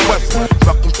when they bustin'?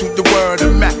 Welcome to the world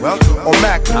of Mac, or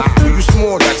Mac. You use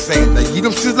small like saying that you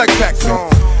them shit like packs on.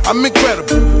 I'm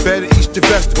incredible, better eat the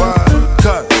vegetable.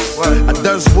 Cause I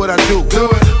does what I do.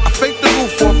 I fake the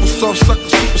roof off a soft sucker,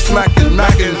 super smacking,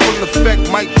 knocking, full effect,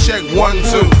 mic check 1, 2.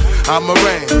 I'm a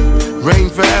rain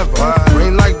forever.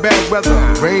 Rain like bad weather,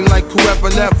 rain like whoever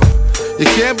never. You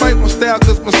can't bite my style,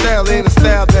 cause my style ain't a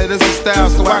style that is a style,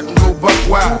 so I can go buck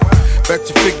wild. Bet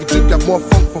you figured you got more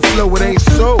funk for flow, it ain't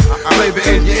so. Flavor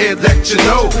in your ear, let you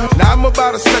know. Now I'm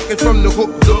about a second from the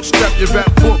hook, look, strap your rap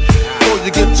book before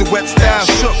you get your wet style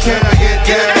shook. Can I get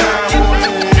down?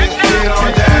 Get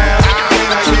on down. Can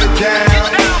I get down?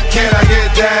 Can I get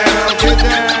down? Get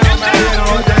down. Get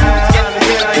on down.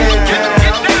 Can I get down?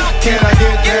 Can I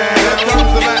get down?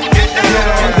 Get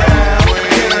on down.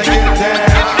 Can I get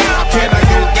down? Can I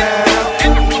get down?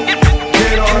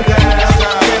 Get on down.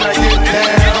 Can I get down?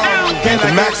 The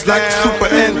max like super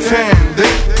intended.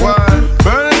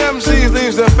 Burning MCs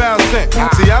leaves a foul scent.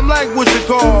 See, I'm like what you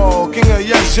call king of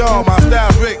yes, y'all. My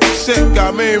style Rick sick,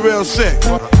 I mean real sick.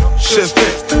 Shit's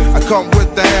thick. I come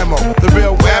with the ammo, the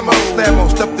real whammo, slammo,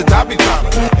 step the dobby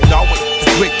dollar, and always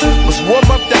quick. Let's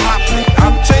warm up the hot plate.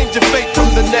 I'm changing fate from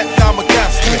the net, I'm a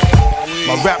casket.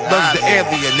 My rap loves the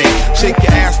alienate. Shake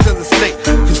your ass till it's late,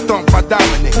 cause stomp I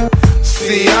dominate.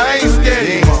 See, I ain't scared,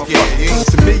 you motherfuckers.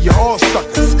 To me, you're all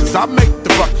suckers, cause I make the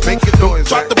buckets. Make it noise,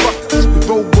 drop the buckets. We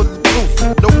roll bulletproof,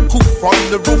 no coof on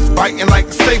the roof, biting like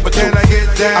a saber tooth. Can I get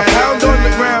down? I pound on the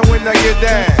ground when I get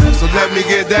down. So let me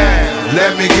get down,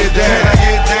 let me get down. Can I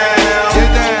get down?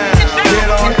 Get down, get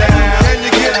on down. Can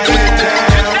you get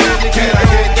down? Can I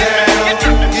get down?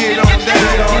 Get on down,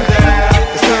 get on down.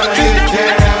 It's time to get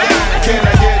down. Can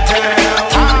I get down?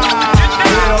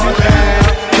 Get on down.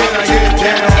 Can I get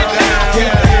down? Can I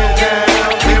get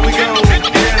down? Here we go.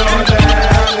 Get on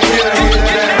down. Can I get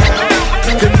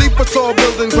down? Can leap a tall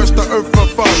building, crush the earth for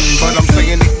fun, but I'm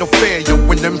saying ain't no fair. Yo,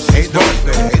 when them ain't no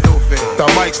fair. The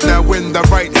mic's now in the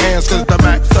right hands, cause the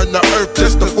max on the earth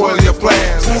just to foil your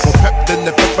plans. More pep than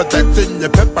the pepper that's in your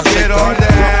pepper. Get on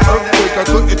down. Earthquake, I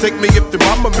couldn't take me if the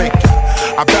mama make it.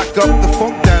 I back up the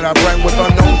funk that I bring with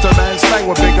unknown to man slang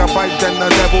with bigger bite than the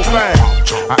devil fang.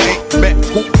 I ain't met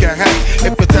who can hang.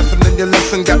 If you're testing in your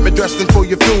lesson, got me dressing for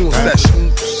your funeral session.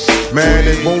 Man,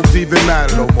 it won't even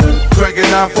matter no more.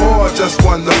 Dragging out for just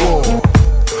won the war.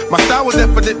 My style was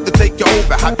definite to take you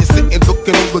over. Have you sitting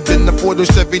looking over than the Ford or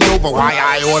Chevy Nova? Why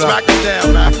I order? Smack it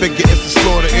down, man. I figure it's a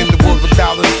slaughter in the world of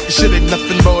dollars. This shit ain't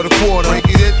nothing more than a quarter.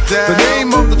 Breaking it down. The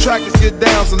name of the track is Get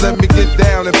Down, so let me get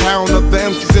down and pound up the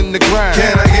MCs in the ground.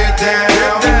 Can I get down?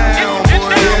 Get down,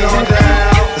 boy. Get on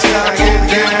down. It's time to get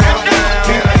down.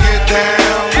 Can I get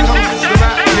down? Get on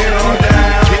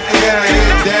down. Can I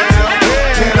get down?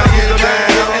 Can I get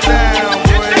down?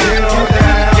 Get on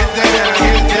down. Get down.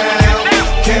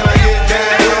 Can I get down?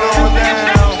 Get on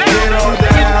down. Get on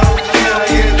down. Can I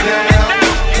get down?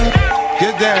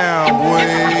 Get down, boy.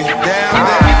 Down, down.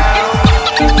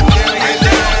 Can I get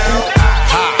down?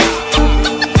 Ha.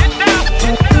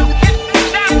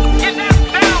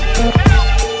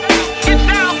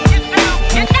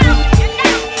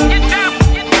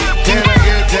 Can I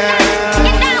get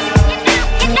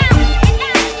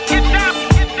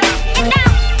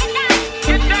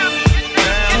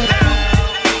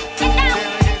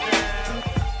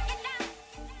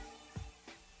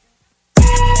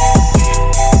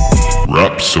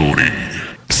Rhapsody.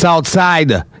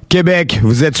 Southside, Québec,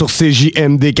 vous êtes sur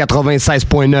CJMD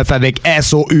 96.9 avec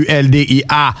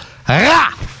SOULDIA. Ra!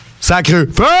 Sacreux.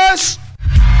 Fus!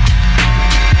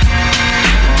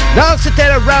 Donc, c'était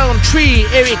le Round 3,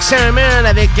 Eric Sermon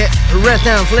avec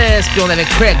Restless, puis on avait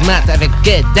Craig Matt avec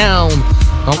Get Down.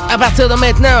 Donc, à partir de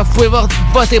maintenant, vous pouvez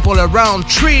voter pour le Round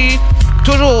 3,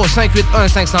 toujours au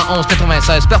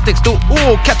 581-511-96 par texto ou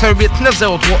au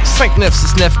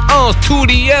 418-903-5969 en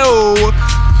studio.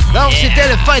 Donc, c'était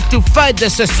le Fight to Fight de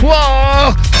ce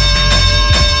soir.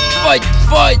 Fight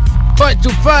to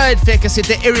Fight. Fait que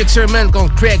c'était Eric Sermon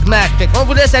contre Craig Mack. Fait qu'on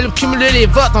vous laisse aller cumuler les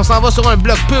votes. On s'en va sur un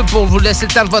bloc pub pour vous laisser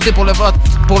le temps de voter pour le vote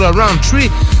pour le round 3.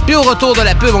 Puis au retour de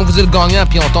la pub, on vous dit le gagnant.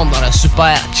 Puis on tombe dans la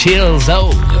super chill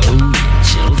zone.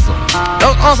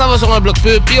 Donc on s'en va sur un bloc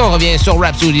pub. Puis on revient sur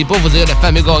Rhapsody pour vous dire le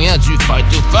fameux gagnant du Fight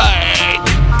to Fight.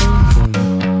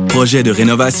 Projet de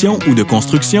rénovation ou de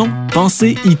construction?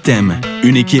 Pensez ITEM.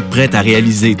 Une équipe prête à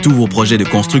réaliser tous vos projets de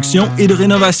construction et de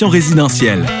rénovation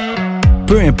résidentielle.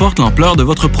 Peu importe l'ampleur de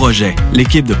votre projet,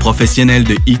 l'équipe de professionnels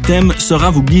de ITEM sera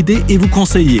vous guider et vous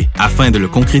conseiller afin de le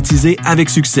concrétiser avec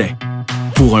succès.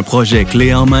 Pour un projet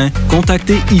clé en main,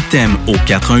 contactez ITEM au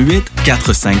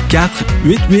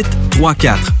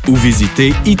 418-454-8834 ou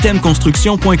visitez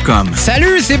itemconstruction.com.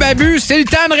 Salut, c'est Babu, c'est le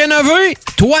temps de rénover.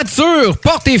 Toiture,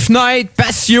 portes et fenêtres,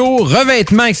 patio,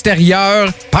 revêtement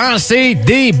extérieur, pensez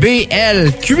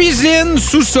DBL. Cuisine,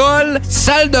 sous-sol,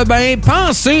 salle de bain,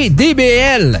 pensez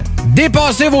DBL.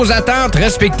 Dépassez vos attentes,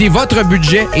 respectez votre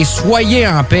budget et soyez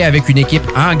en paix avec une équipe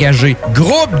engagée.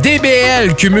 Groupe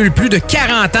DBL cumule plus de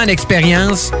 40 ans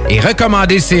d'expérience et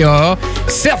recommandé CAA,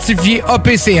 certifié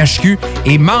APCHQ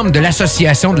et membre de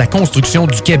l'Association de la construction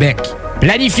du Québec.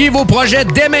 Planifiez vos projets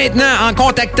dès maintenant en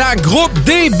contactant Groupe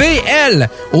DBL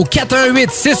au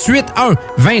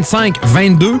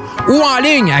 418-681-2522 ou en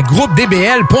ligne à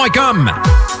groupedbl.com.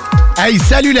 Hey,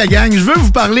 salut la gang, je veux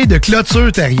vous parler de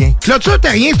Clôture Terrien. Clôture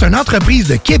Terrien, c'est une entreprise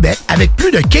de Québec avec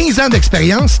plus de 15 ans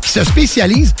d'expérience qui se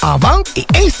spécialise en vente et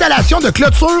installation de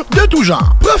clôtures de tout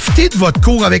genre. Profitez de votre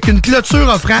cour avec une clôture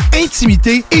offrant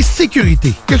intimité et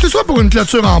sécurité. Que ce soit pour une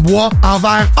clôture en bois, en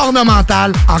verre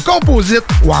ornemental, en composite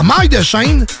ou en maille de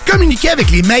chaîne, communiquez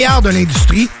avec les meilleurs de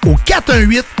l'industrie au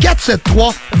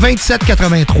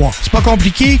 418-473-2783. C'est pas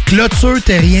compliqué,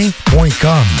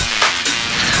 clôtureterrien.com.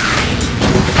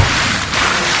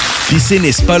 Piscine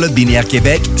et Spa Lot-Binière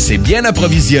Québec, c'est bien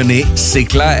approvisionné, c'est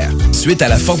clair. Suite à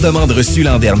la forte demande reçue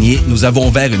l'an dernier, nous avons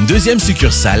ouvert une deuxième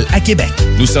succursale à Québec.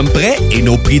 Nous sommes prêts et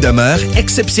nos prix demeurent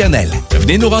exceptionnels.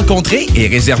 Venez nous rencontrer et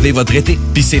réserver votre été.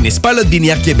 Piscine et Spa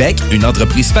Lot-Binière Québec, une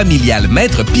entreprise familiale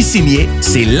maître piscinier,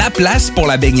 c'est la place pour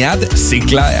la baignade, c'est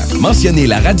clair. Mentionnez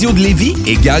la radio de Lévis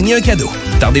et gagnez un cadeau.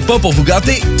 Tardez pas pour vous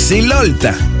gâter, c'est là le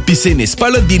temps. Piscine et Spa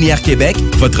Lot-Binière Québec,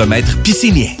 votre maître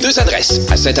piscinier. 2 adresses,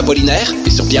 à Saint-Apollinaire et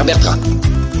sur Pierre-Bertrand.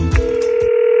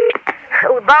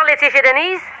 Au bord laitier chez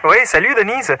Denise? Oui, salut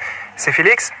Denise. C'est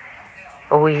Félix.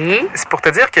 Oui? C'est pour te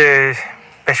dire que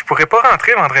je pourrais pas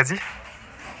rentrer vendredi.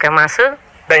 Comment ça?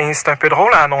 C'est un peu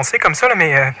drôle à annoncer comme ça, là,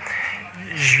 mais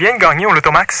je viens de gagner au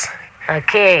Lotomax.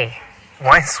 OK.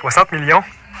 Ouais, 60 millions.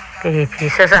 Et puis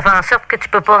ça fait en sorte que tu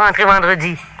peux pas rentrer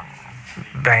vendredi?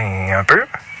 Un peu.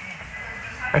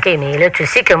 OK, mais là, tu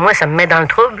sais que moi, ça me met dans le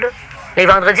trouble, là. Les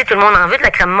vendredis, tout le monde en veut de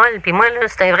la crème molle, puis moi, là,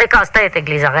 c'est un vrai casse-tête avec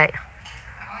les horaires.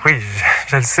 Oui,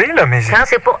 je le sais, là, mais... Quand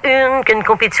c'est pas une qu'une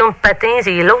compétition de patins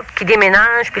et l'autre qui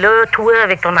déménage, puis là, toi,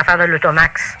 avec ton affaire de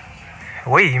l'Automax.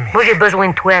 Oui, mais... Moi, j'ai besoin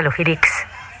de toi, là, Félix.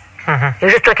 Il y a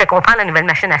juste toi qui comprends la nouvelle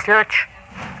machine à slotch.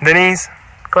 Denise.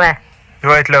 Quoi? Je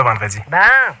vais être là vendredi. Bon,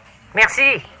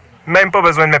 merci. Même pas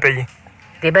besoin de me payer.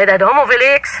 T'es ben d'adon, mon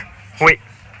Félix? Oui.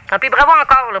 Ah, puis bravo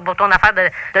encore là, pour ton affaire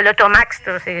de l'Automax.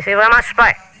 C'est vraiment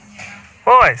super.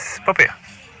 Ouais, c'est pas pire.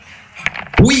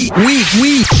 Oui.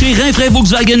 Chez Rinfraie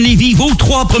Volkswagen Lévis, vos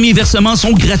 3 premiers versements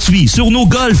sont gratuits sur nos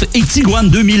Golf et Tiguan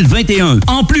 2021.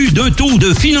 En plus d'un taux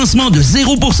de financement de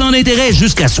 0% d'intérêt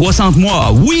jusqu'à 60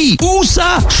 mois. Oui, où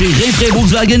ça? Chez Rinfraie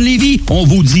Volkswagen Lévis, on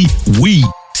vous dit oui.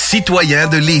 Citoyens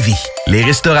de Lévis, les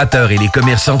restaurateurs et les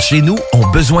commerçants de chez nous ont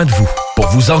besoin de vous. Pour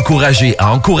vous encourager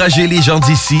à encourager les gens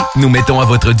d'ici, nous mettons à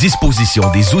votre disposition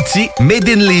des outils Made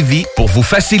in Lévis pour vous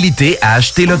faciliter à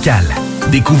acheter local.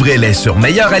 Découvrez-les sur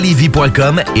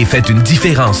meilleuralevis.com et faites une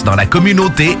différence dans la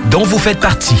communauté dont vous faites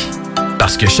partie.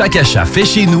 Parce que chaque achat fait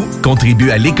chez nous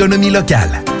contribue à l'économie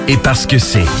locale. Et parce que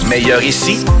c'est meilleur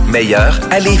ici, meilleur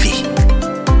à Lévis.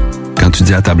 Quand tu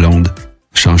dis à ta blonde,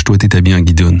 change-toi tes habits en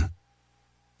guidoune.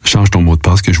 Change ton mot de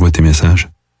passe que je vois tes messages.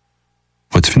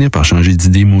 Vas-tu finir par changer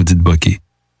d'idée maudite bokeh?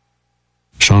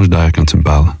 Change d'air quand tu me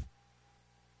parles.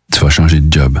 Tu vas changer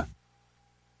de job.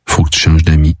 Faut que tu changes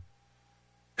d'amis.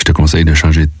 Je te conseille de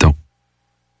changer de ton.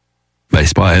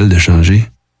 C'est pas à elle de changer.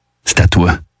 C'est à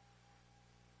toi.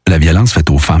 La violence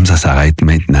faite aux femmes, ça s'arrête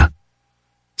maintenant.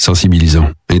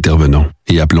 Sensibilisons, intervenons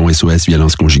et appelons SOS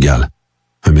Violence Conjugale.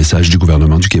 Un message du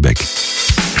gouvernement du Québec.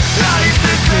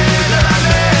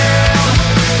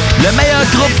 Le meilleur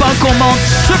groupe punk au monde,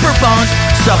 Superpunk,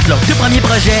 sortent leur tout premier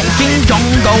projet, King Kong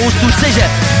Goes to Cégep.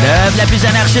 L'œuvre la plus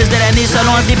anarchiste de l'année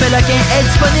selon André Péloquin est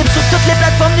disponible sur toutes les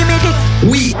plateformes numériques.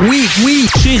 Oui.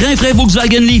 Chez Rinfraie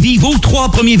Volkswagen Lévis, vos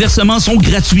 3 premiers versements sont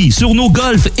gratuits sur nos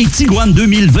Golf et Tiguan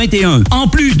 2021. En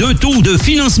plus d'un taux de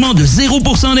financement de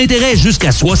 0% d'intérêt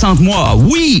jusqu'à 60 mois.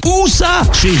 Oui, où ça?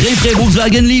 Chez Rinfraie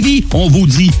Volkswagen Lévis, on vous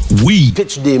dit oui.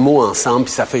 Pitch des mots ensemble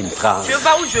puis ça fait une phrase. Je vais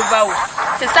où?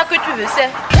 C'est ça que tu veux,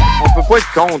 c'est? On peut pas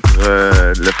être contre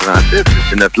le français,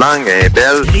 c'est notre langue, elle est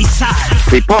belle.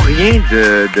 C'est pas rien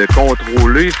de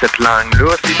contrôler cette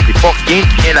langue-là, c'est pas rien de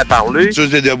bien la parler. Ça,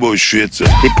 c'est de la bullshit, ça.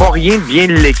 C'est pas rien de bien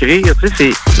l'écrire, tu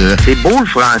sais, c'est beau le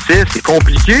français, c'est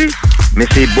compliqué, mais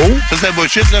c'est beau. Ça, c'est un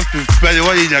bullshit, là. Tu peux aller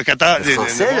voir les locataires. Le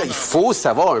français, là, il faut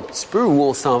savoir un petit peu où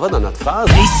on s'en va dans notre phrase.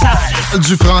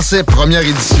 Du français, première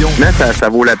édition. Mais ça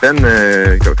vaut la peine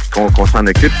qu'on s'en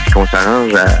occupe et qu'on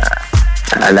s'arrange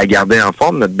à la garder en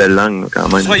forme, notre belle langue, quand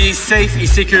même. Soyez safe et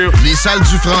secure. Les salles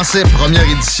du français, première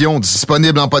édition,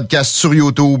 disponible en podcast sur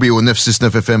YouTube et au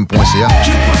 969fm.ca.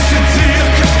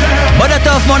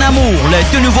 Molotov, mon amour, le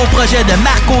tout nouveau projet de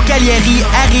Marco Cagliari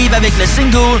arrive avec le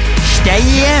single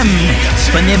J't'aime,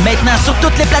 disponible maintenant sur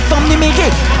toutes les plateformes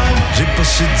numériques. J'ai pas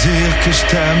su dire que je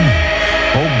t'aime.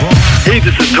 Oh bon. Hey,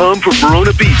 this is Tom from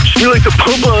Verona Beach. We like to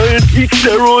pump iron, eat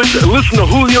steroids, and listen to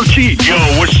Julio G. Yo,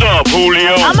 what's up,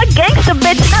 Julio? I'm a gangster,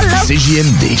 bitch. I love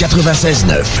CJMD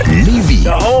 96.9, Lévis.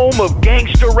 The home of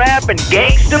gangster rap and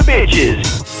gangster bitches.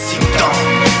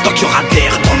 Tant qu'il y aura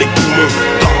d'air dans mes poumons,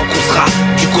 tant qu'on sera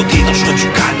du côté dangereux du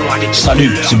canon.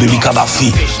 Salut, c'est Baby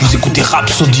Kadhafi. Vous écoutez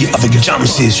Rhapsody avec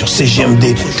Jamsey sur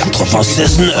CGMD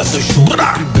 96.9. Au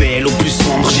plus belle, au plus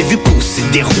sombre, j'ai vu pousser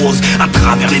des roses à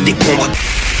travers les décombres.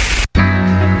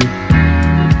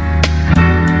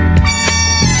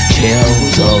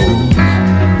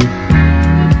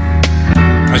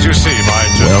 As you see, my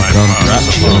welcome to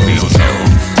Rhapsody.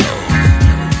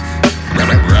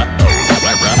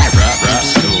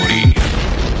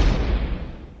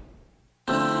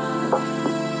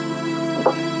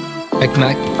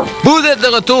 Mac. Vous êtes de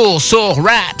retour sur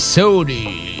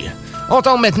Rhapsody. On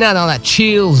tombe maintenant dans la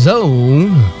chill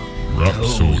zone.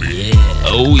 Rhapsody.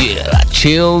 Oh yeah, la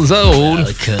chill zone.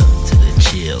 Welcome to the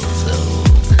chill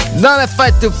zone. Dans la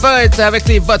Fight to Fight, avec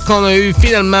les votes qu'on a eu,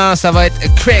 finalement, ça va être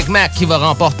Craig Mack qui va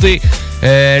remporter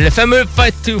le fameux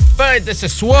Fight to Fight de ce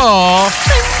soir.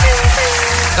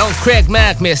 Donc Craig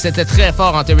Mack, mais c'était très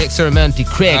fort entre Rick Sermon et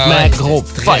Craig Mack, gros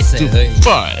Fight to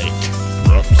Fight.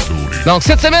 Donc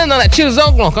cette semaine dans la Chill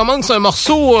Zone, on commence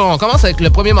avec le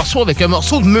premier morceau avec un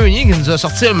morceau de Meunier qui nous a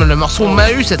sorti le morceau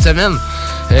Maheu cette semaine,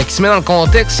 qui se met dans le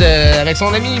contexte avec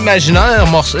son ami imaginaire,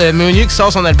 Meunier qui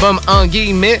sort son album en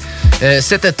guillemets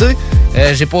cet été.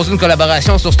 J'ai posé une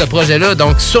collaboration sur ce projet-là,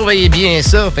 donc surveillez bien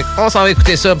ça. Fait qu'on s'en va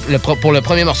écouter ça pour le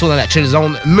premier morceau dans la Chill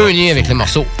Zone, Meunier avec le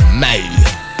morceau Maheu.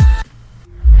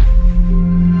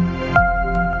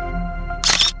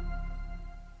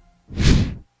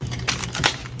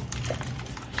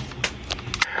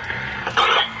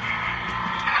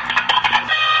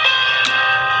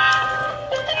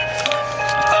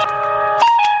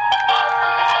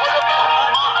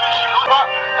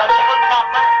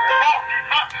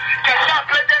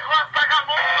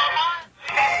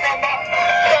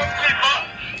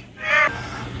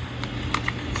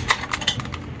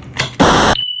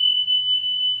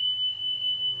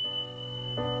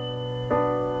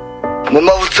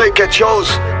 Maman, vous dire quelque chose.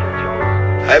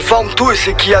 Informe-toi,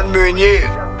 c'est Kian Meunier,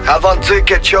 avant de dire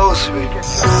quelque chose.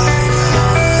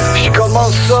 Je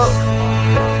commence ça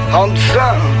en me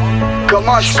disant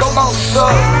comment je commence ça.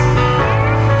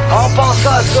 En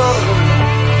pensant à ça,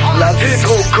 la vie est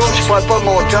trop courte, je perds pas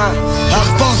mon temps. En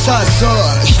repensant à ça,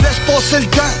 je laisse passer le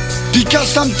temps. Pis quand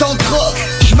ça me tentera,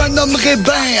 je me nommerai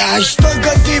ben. J'suis un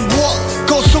gars des bois,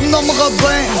 qu'on surnommera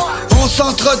ben. On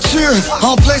s'entretue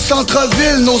en plein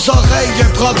centre-ville, nos oreilles, y'a un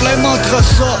problème entre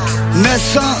ça.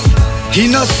 Naissant,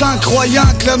 innocent,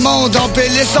 croyant que le monde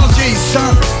embellisse en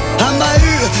vieillissant. À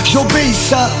Maheu,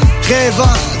 j'obéissant,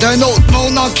 rêvant d'un autre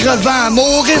monde en crevant.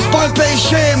 Mourir c'est pas un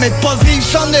péché, mais de pas vivre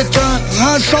c'en est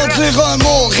un. Sans dire un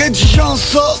mot, rédigeant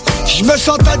ça, je me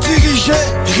sens à diriger,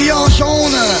 riant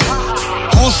jaune.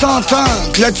 On s'entend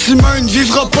que le timon ne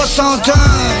vivra pas 100 ans.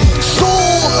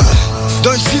 Sourd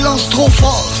d'un silence trop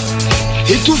fort,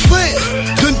 étouffé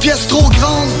d'une pièce trop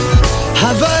grande.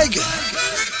 Aveugle,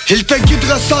 il te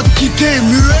guidera sans te quitter,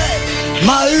 muet.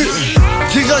 Maheu,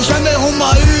 dira jamais on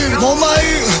m'a eu. Mon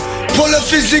Maheu, pour le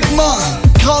physiquement,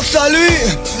 grâce à lui,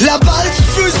 la balle du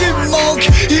fusil me manque.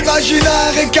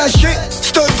 Imaginaire est caché,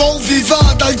 c'est un bon vivant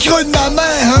dans le creux de ma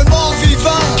main, un mort vivant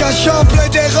caché en plein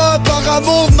d'erreurs par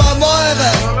amour de ma mère.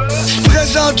 Se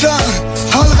présentant,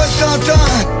 en le ressentant,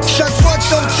 chaque fois que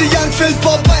son petit Yann fait le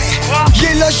popin, il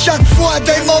est là chaque fois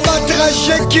des moments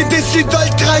tragiques qui décident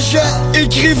le trajet.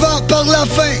 Écrivant par la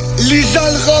fin, lisant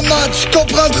le roman, tu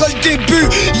comprendras le début.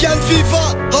 Yann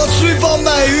vivant, en suivant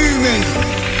Maheu,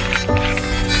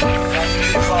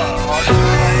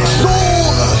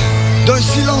 sourd d'un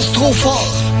silence trop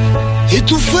fort,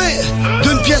 étouffé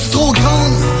d'une pièce trop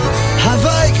grande.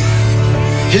 Aveugle,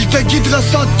 il te guidera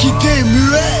sans te quitter,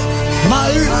 muet.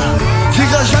 Maheu,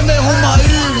 dira jamais on m'a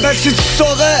eu. Ben si tu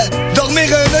saurais, dormir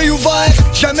un œil ouvert,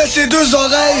 jamais ses deux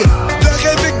oreilles. De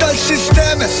rêver que dans le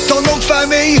système, ton nom de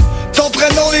famille, ton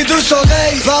prénom les deux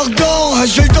oreilles. Pardon,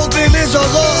 j'ai tenté les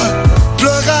auras,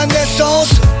 pleurer à naissance,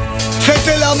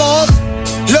 fêter la mort,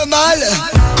 Le mal,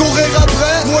 courir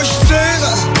après, moi je tire,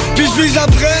 puis je vise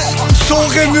après,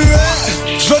 sourd et muet,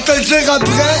 je vais te le dire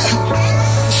après.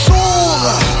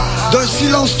 Sourd d'un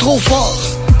silence trop fort,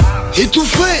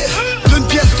 étouffé d'une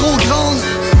pièce trop grande,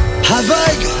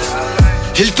 aveugle,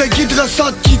 il te guidera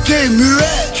sans te quitter,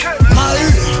 muet,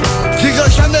 Mahu, dira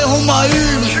jamais on m'a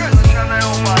eu.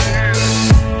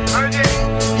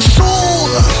 Sourd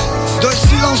d'un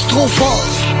silence trop fort,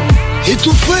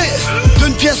 étouffé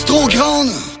d'une pièce trop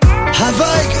grande,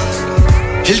 aveugle,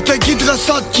 il te guidera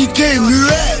sans te quitter,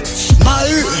 muet,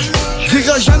 Mahu,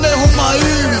 dira jamais on m'a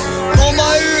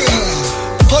eu,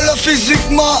 pas là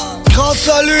physiquement, grand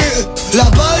salut, la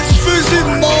balle du fusil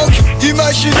me manque,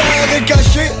 imaginaire est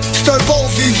caché, c'est un bon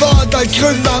vivant dans le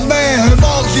creux de ma main, un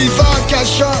mort vivant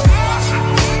cachant,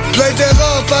 plein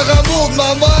d'erreurs par amour de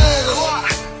ma mère,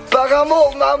 par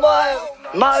amour de ma mère,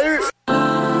 Mahu.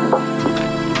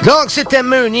 Donc, c'était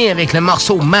Meunier avec le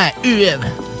morceau Mahu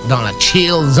dans la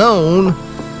Chill Zone.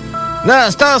 Là,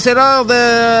 à ce temps, c'est l'heure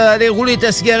d'aller rouler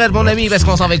ta cigarette, mon ami, parce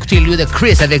qu'on s'en va écouter lui de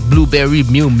Chris avec Blueberry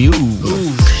Mew Mew.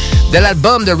 De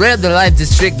l'album de Red the Light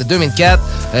District de 2004,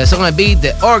 sur un beat de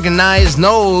Organized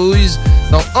Noise.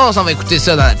 Donc, on s'en va écouter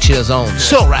ça dans la Chill Zone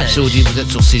sur Rhapsody. Vous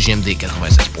êtes sur CGMD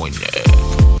 96.9.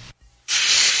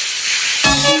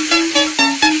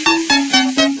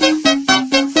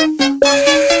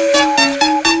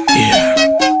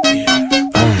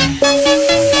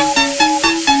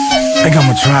 I think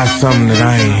I'ma try something that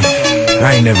I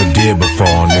ain't never did before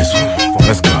on this one.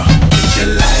 Let's go. Get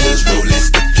your lighters, roll it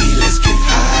sticky, let's get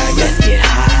high. Let's get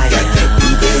high. Got that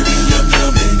blueberry yum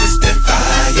yum and it's that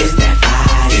fire. It's that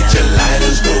fire. Get your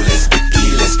lighters, roll it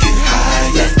sticky, let's get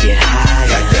high. Let's get high.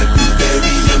 Got that blueberry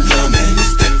yum yum and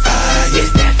it's that fire. It's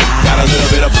that fire. Got a little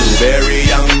bit of blueberry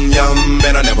yum yum,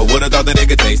 and I never would've thought that it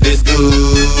could taste this good.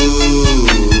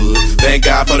 Thank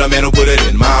God for the man who put it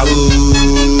in my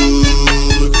hood.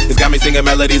 It's got me singing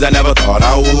melodies I never thought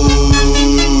I would.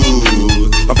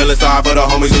 I'm feeling sorry for the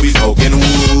homies who be smoking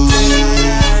wood.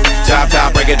 Chop,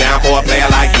 chop, break it down for a player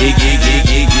like Gig.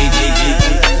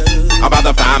 I'm about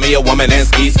to find me a woman and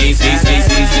ski.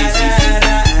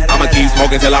 I'ma keep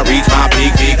smoking till I reach my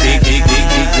peak.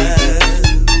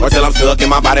 Or till I'm stuck and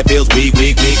my body feels weak.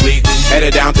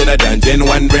 Headed down to the dungeon,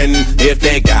 wondering if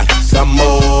they got some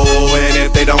more. And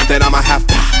if they don't, then I'ma have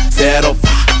to settle for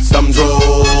some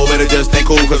drove, but it just ain't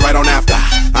cool, cause right on after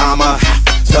I'ma have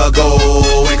to go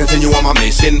and continue on my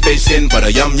mission, fishing for the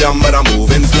yum yum, but I'm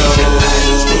moving slow. Get your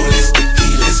lighters, roll it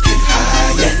sticky, let's get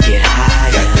high. Let's get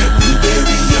high. Got that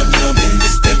blueberry yum yum and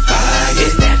it's that fire.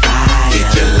 It's that fire.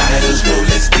 Get your lighters, roll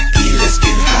it sticky, let's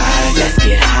get high. Let's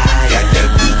get high. Got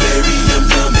that blueberry yum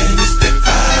yum and it's that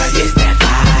fire. It's that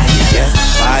fire. Yes,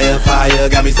 fire,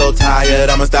 got me so tired,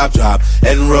 I'ma stop, drop,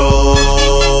 and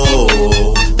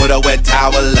roll. Put a wet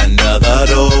towel under the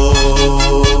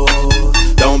door.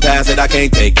 Don't pass it, I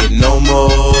can't take it no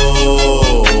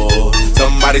more.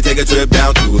 Somebody take a trip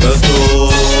down to the store.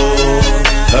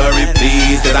 Hurry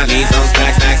please, cause I need some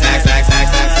snacks.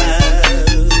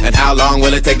 And how long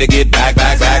will it take to get back?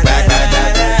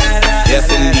 Yes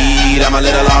indeed, I'm a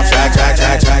little off track.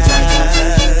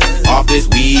 Off this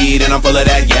weed and I'm full of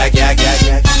that yak.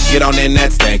 Get on in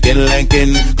that stankin'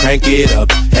 Lincoln, crank it up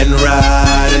and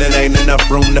ride. And it ain't enough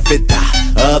room to fit the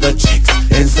other chicks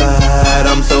inside.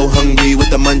 I'm so hungry with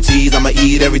the munchies, I'ma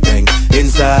eat everything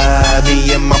inside.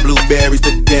 Me and my blueberries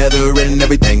together and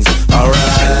everything's alright.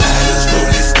 Get your lighters,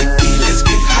 roll it sticky, let's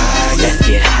get high. Let's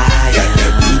get high. Got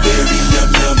that blueberry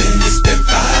yum yum and it's that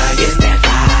fire. It's that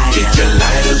fire. Get your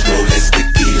lighters, roll it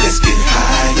sticky, let's get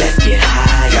high. Let's get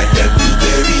high. Got that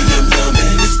blueberry yum yum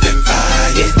and it's that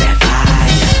fire. It's that fire.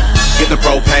 Get the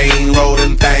propane, roll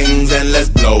them things, and let's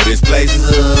blow this place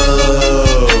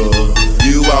up.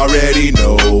 You already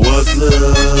know what's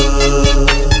up.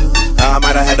 I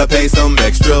might have had to pay some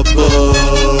extra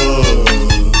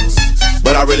bucks,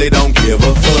 but I really don't give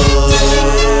a fuck.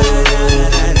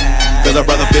 Cause a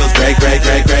brother feels great.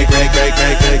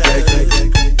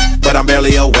 But I'm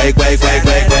barely awake.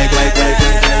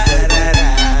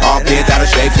 All bent out of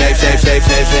shape.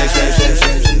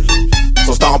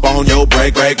 So stomp on your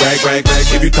break.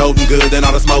 If you totin' good, then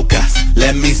all the smoke us.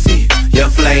 Let me see your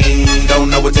flame. Don't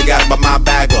know what you got, but my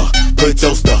bag up. Put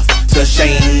your stuff to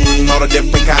shame. All the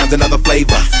different kinds and other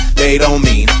flavors, they don't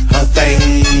mean a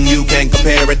thing. You can't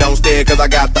compare it, don't stare, cause I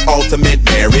got the ultimate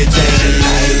Mary Jane.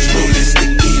 Lighters, roll it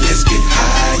sticky, let's get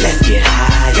high. Let's get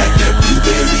high. Got that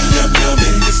blueberry yum yum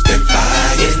and it's that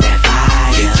fire. It's that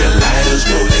fire. Get your lighters,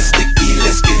 roll it sticky,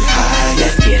 let's get high.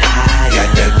 Let's get high.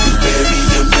 Got that blueberry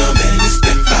yum yum and it's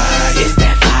that fire. It's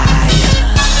that fire.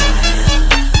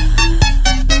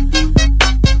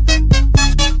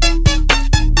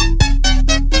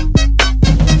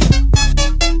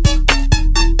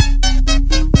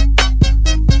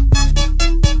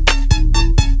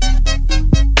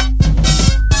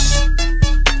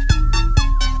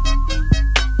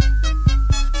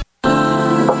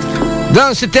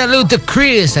 Donc, c'était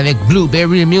Ludacris avec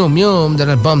Blueberry Mew Mew de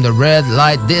l'album de Red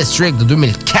Light District de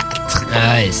 2004.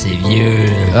 Ouais, c'est vieux.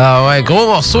 Ah ouais, gros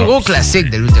morceau, gros classique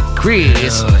de Ludacris.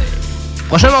 Ah ouais.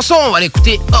 Prochain morceau, on va aller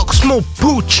écouter Oxmo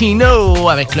Puccino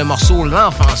avec le morceau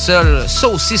L'Enfant Seul. Ça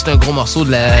aussi, c'est un gros morceau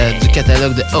du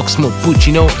catalogue de Oxmo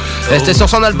Puccino. C'était sur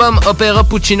son album Opera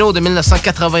Puccino de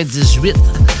 1998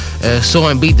 sur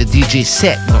un beat de DJ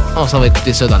Sec. Donc, on s'en va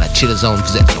écouter ça dans la Chill Zone.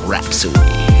 Vous êtes sur Rhapsody.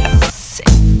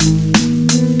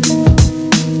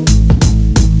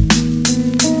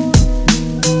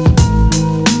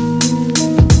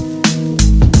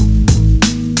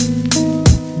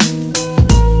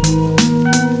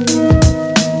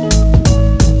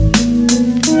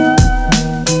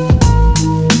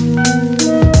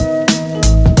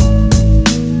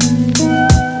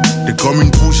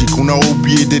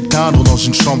 D'éteindre dans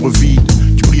une chambre vide.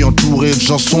 Tu pries entouré de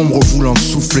gens sombres voulant te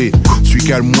souffler. Celui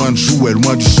qui a le moins de joues est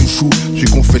loin du chouchou. Celui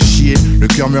qu'on fait chier, le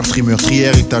cœur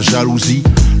meurtrière et ta jalousie.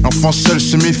 L'enfant seul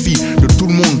se méfie de tout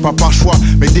le monde, pas par choix,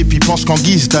 mais dépit pense qu'en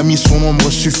guise d'amis son ombre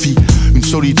suffit. Une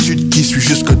solitude qui suit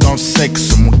jusque dans le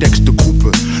sexe. Mon texte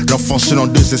coupe l'enfant seul en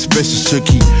deux espèces. Ceux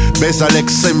qui baisent à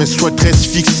l'excès mais souhaiteraient se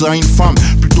fixer à une femme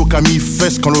plutôt qu'à mille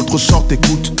fesses quand l'autre sort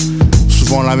écoute.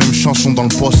 Souvent la même chanson dans le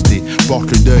poste et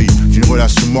porte le deuil d'une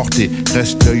relation morte et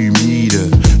reste l'œil humide.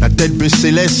 La tête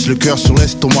baissée laisse le cœur sur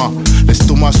l'estomac.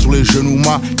 L'estomac sur les genoux,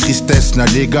 ma tristesse n'a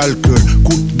d'égal que le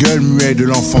coup de gueule muet de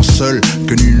l'enfant seul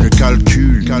que nul ne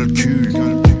calcule.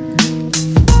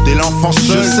 T'es l'enfant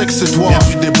seul, je sais que c'est toi.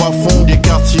 Viens du bas-fonds, des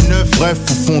quartiers neufs. Bref,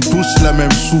 au fond tous la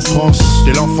même souffrance.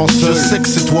 T'es l'enfant seul, je sais que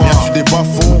c'est toi. Viens du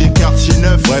bas-fonds, des quartiers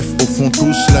neufs. Bref, au fond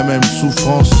tous la même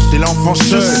souffrance. T'es l'enfant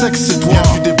seul, je sais que c'est toi.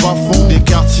 Viens du bas-fonds, des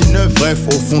quartiers neufs. Bref,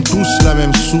 au fond tous la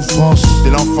même souffrance.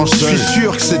 T'es l'enfant seul, je suis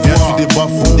sûr que c'est toi. Viens du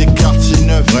bas-fonds, des quartiers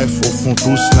neufs. Bref, au fond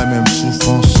tous la même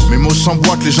souffrance. Mes mots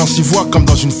s'emboîtent, les gens s'y voient comme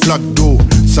dans une flaque d'eau.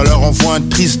 Ça leur envoie un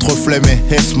triste reflet, mais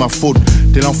est-ce ma faute?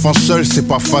 T'es l'enfant seul, c'est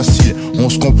pas facile. On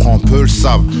se comprend, peu le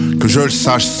savent. Que je le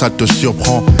sache, ça te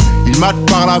surprend. Il mate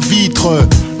par la vitre.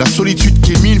 La solitude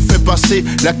qui mine fait passer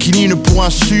la quinine pour un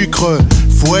sucre.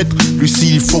 Faut être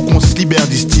lucide, il faut qu'on se libère,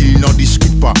 disent-ils. Ils n'en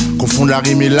discutent pas, confondent la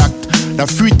rime et l'acte. La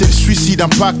fuite et le suicide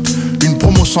impact. Une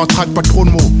promo sans trac, pas trop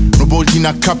de mots. Nobody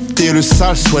n'a capté le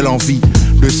sale, soit l'envie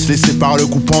de se laisser par le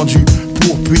coup pendu.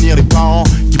 Pour punir les parents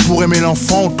qui pour aimer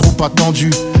l'enfant ont trop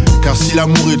attendu. Car si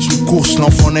l'amour est une course,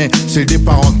 l'enfant naît, c'est le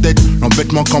départ en tête.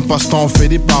 L'embêtement qu'en passe-temps on fait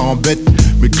des parents bêtes.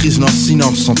 Maîtrise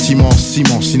lancinante, sentiment,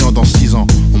 ciment. Sinon dans 6 ans,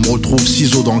 on me retrouve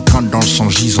ciseaux dans le crâne, dans le sang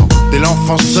gisant. T'es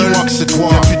l'enfant seul, dis-moi que c'est toi.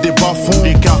 Viens du bas-fonds,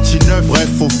 des quartiers neufs. Bref,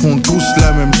 au fond tous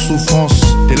la même souffrance.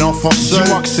 T'es l'enfant seul,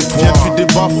 dis-moi que c'est toi. Viens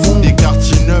du bas-fonds, des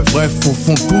quartiers neufs. Bref, au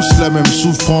fond tous la même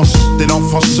souffrance. T'es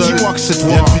l'enfant seul, dis-moi que c'est toi.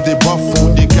 Viens du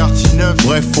bas-fonds, des quartiers neufs.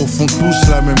 Bref, au fond tous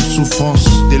la même souffrance.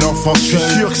 T'es l'enfant seul, je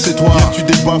suis sûr que c'est toi. Viens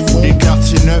du bas-fonds, des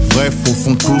quartiers neufs. Bref, au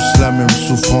fond tous la même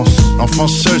souffrance. L'enfant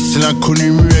seul, c'est l'inconnu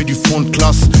muet du fond de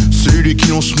classe. Celui de qui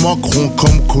l'on se moque, rond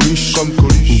comme Coluche.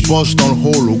 Ou bosse dans le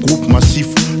hall, au groupe massif.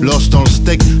 Lost dans le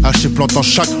steak, haché plantant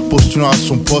chaque postulant à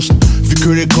son poste. Vu que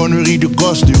les conneries de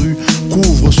gosses de rue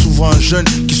couvrent souvent un jeune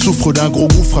qui souffre d'un gros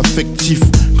gouffre affectif.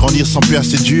 Grandir sans père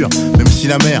c'est dur, même si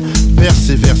la mère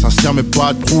persévère, sincère mais pas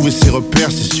à trouver ses repères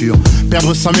c'est sûr.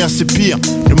 Perdre sa mère c'est pire,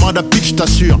 demande à Pitch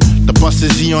t'assure. T'as pas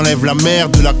saisi, enlève la mer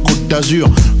de la Côte d'Azur.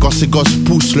 Quand ces gosses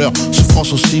poussent leur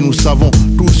souffrance aussi, nous savons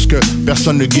tous que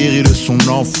personne ne guérit de son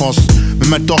enfance.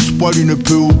 Même un torse poilu ne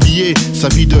peut oublier sa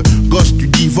vie de gosse du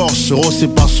divorce, rosé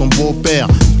par son beau-père.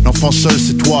 L'enfant seul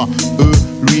c'est toi, eux,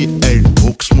 lui, elle.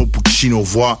 Oxmo Puccino,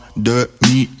 voix de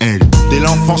Miel. T'es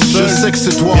l'enfant seul, je sais que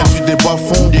c'est toi. Viens du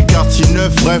bas-fonds, des quartiers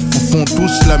neufs. Bref, au fond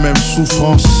tous la même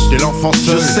souffrance. T'es l'enfant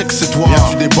seul, je sais que c'est toi.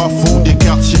 Viens du bas-fonds, des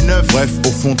quartiers neufs. Bref,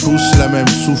 au fond tous la même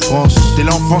souffrance. T'es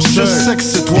l'enfant seul, je sais que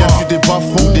c'est toi. Viens du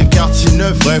bas-fonds, des quartiers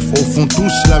neufs. Bref, au fond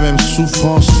tous la même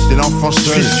souffrance. T'es l'enfant seul,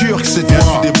 je suis sûr que c'est toi.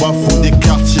 Viens du bas-fonds, des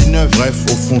quartiers neufs. Bref,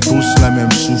 au fond tous la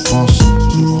même souffrance.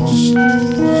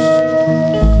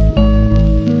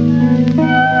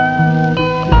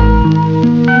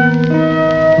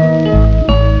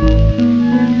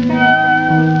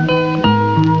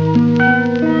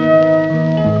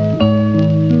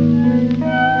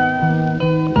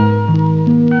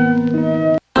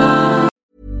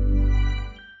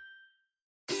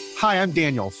 Hi, I'm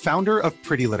Daniel, founder of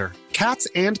Pretty Litter. Cats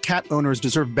and cat owners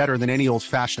deserve better than any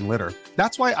old-fashioned litter.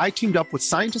 That's why I teamed up with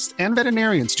scientists and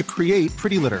veterinarians to create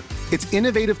Pretty Litter. Its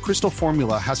innovative crystal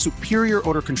formula has superior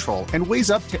odor control and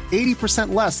weighs up to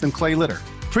 80% less than clay litter.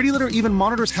 Pretty Litter even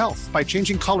monitors health by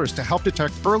changing colors to help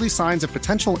detect early signs of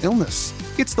potential illness.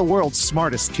 It's the world's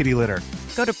smartest kitty litter.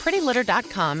 Go to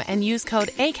prettylitter.com and use code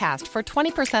ACAST for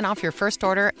 20% off your first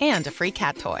order and a free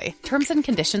cat toy. Terms and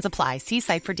conditions apply. See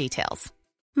site for details.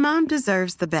 Mom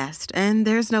deserves the best, and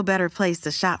there's no better place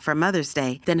to shop for Mother's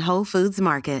Day than Whole Foods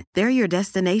Market. They're your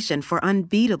destination for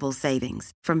unbeatable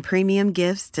savings, from premium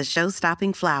gifts to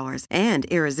show-stopping flowers and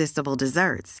irresistible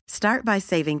desserts. Start by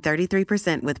saving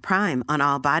 33% with Prime on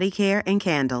all body care and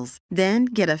candles. Then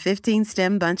get a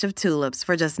 15-stem bunch of tulips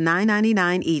for just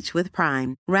 $9.99 each with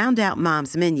Prime. Round out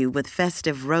Mom's menu with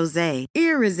festive rosé,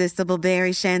 irresistible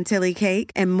berry chantilly cake,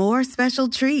 and more special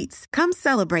treats. Come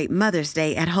celebrate Mother's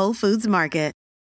Day at Whole Foods Market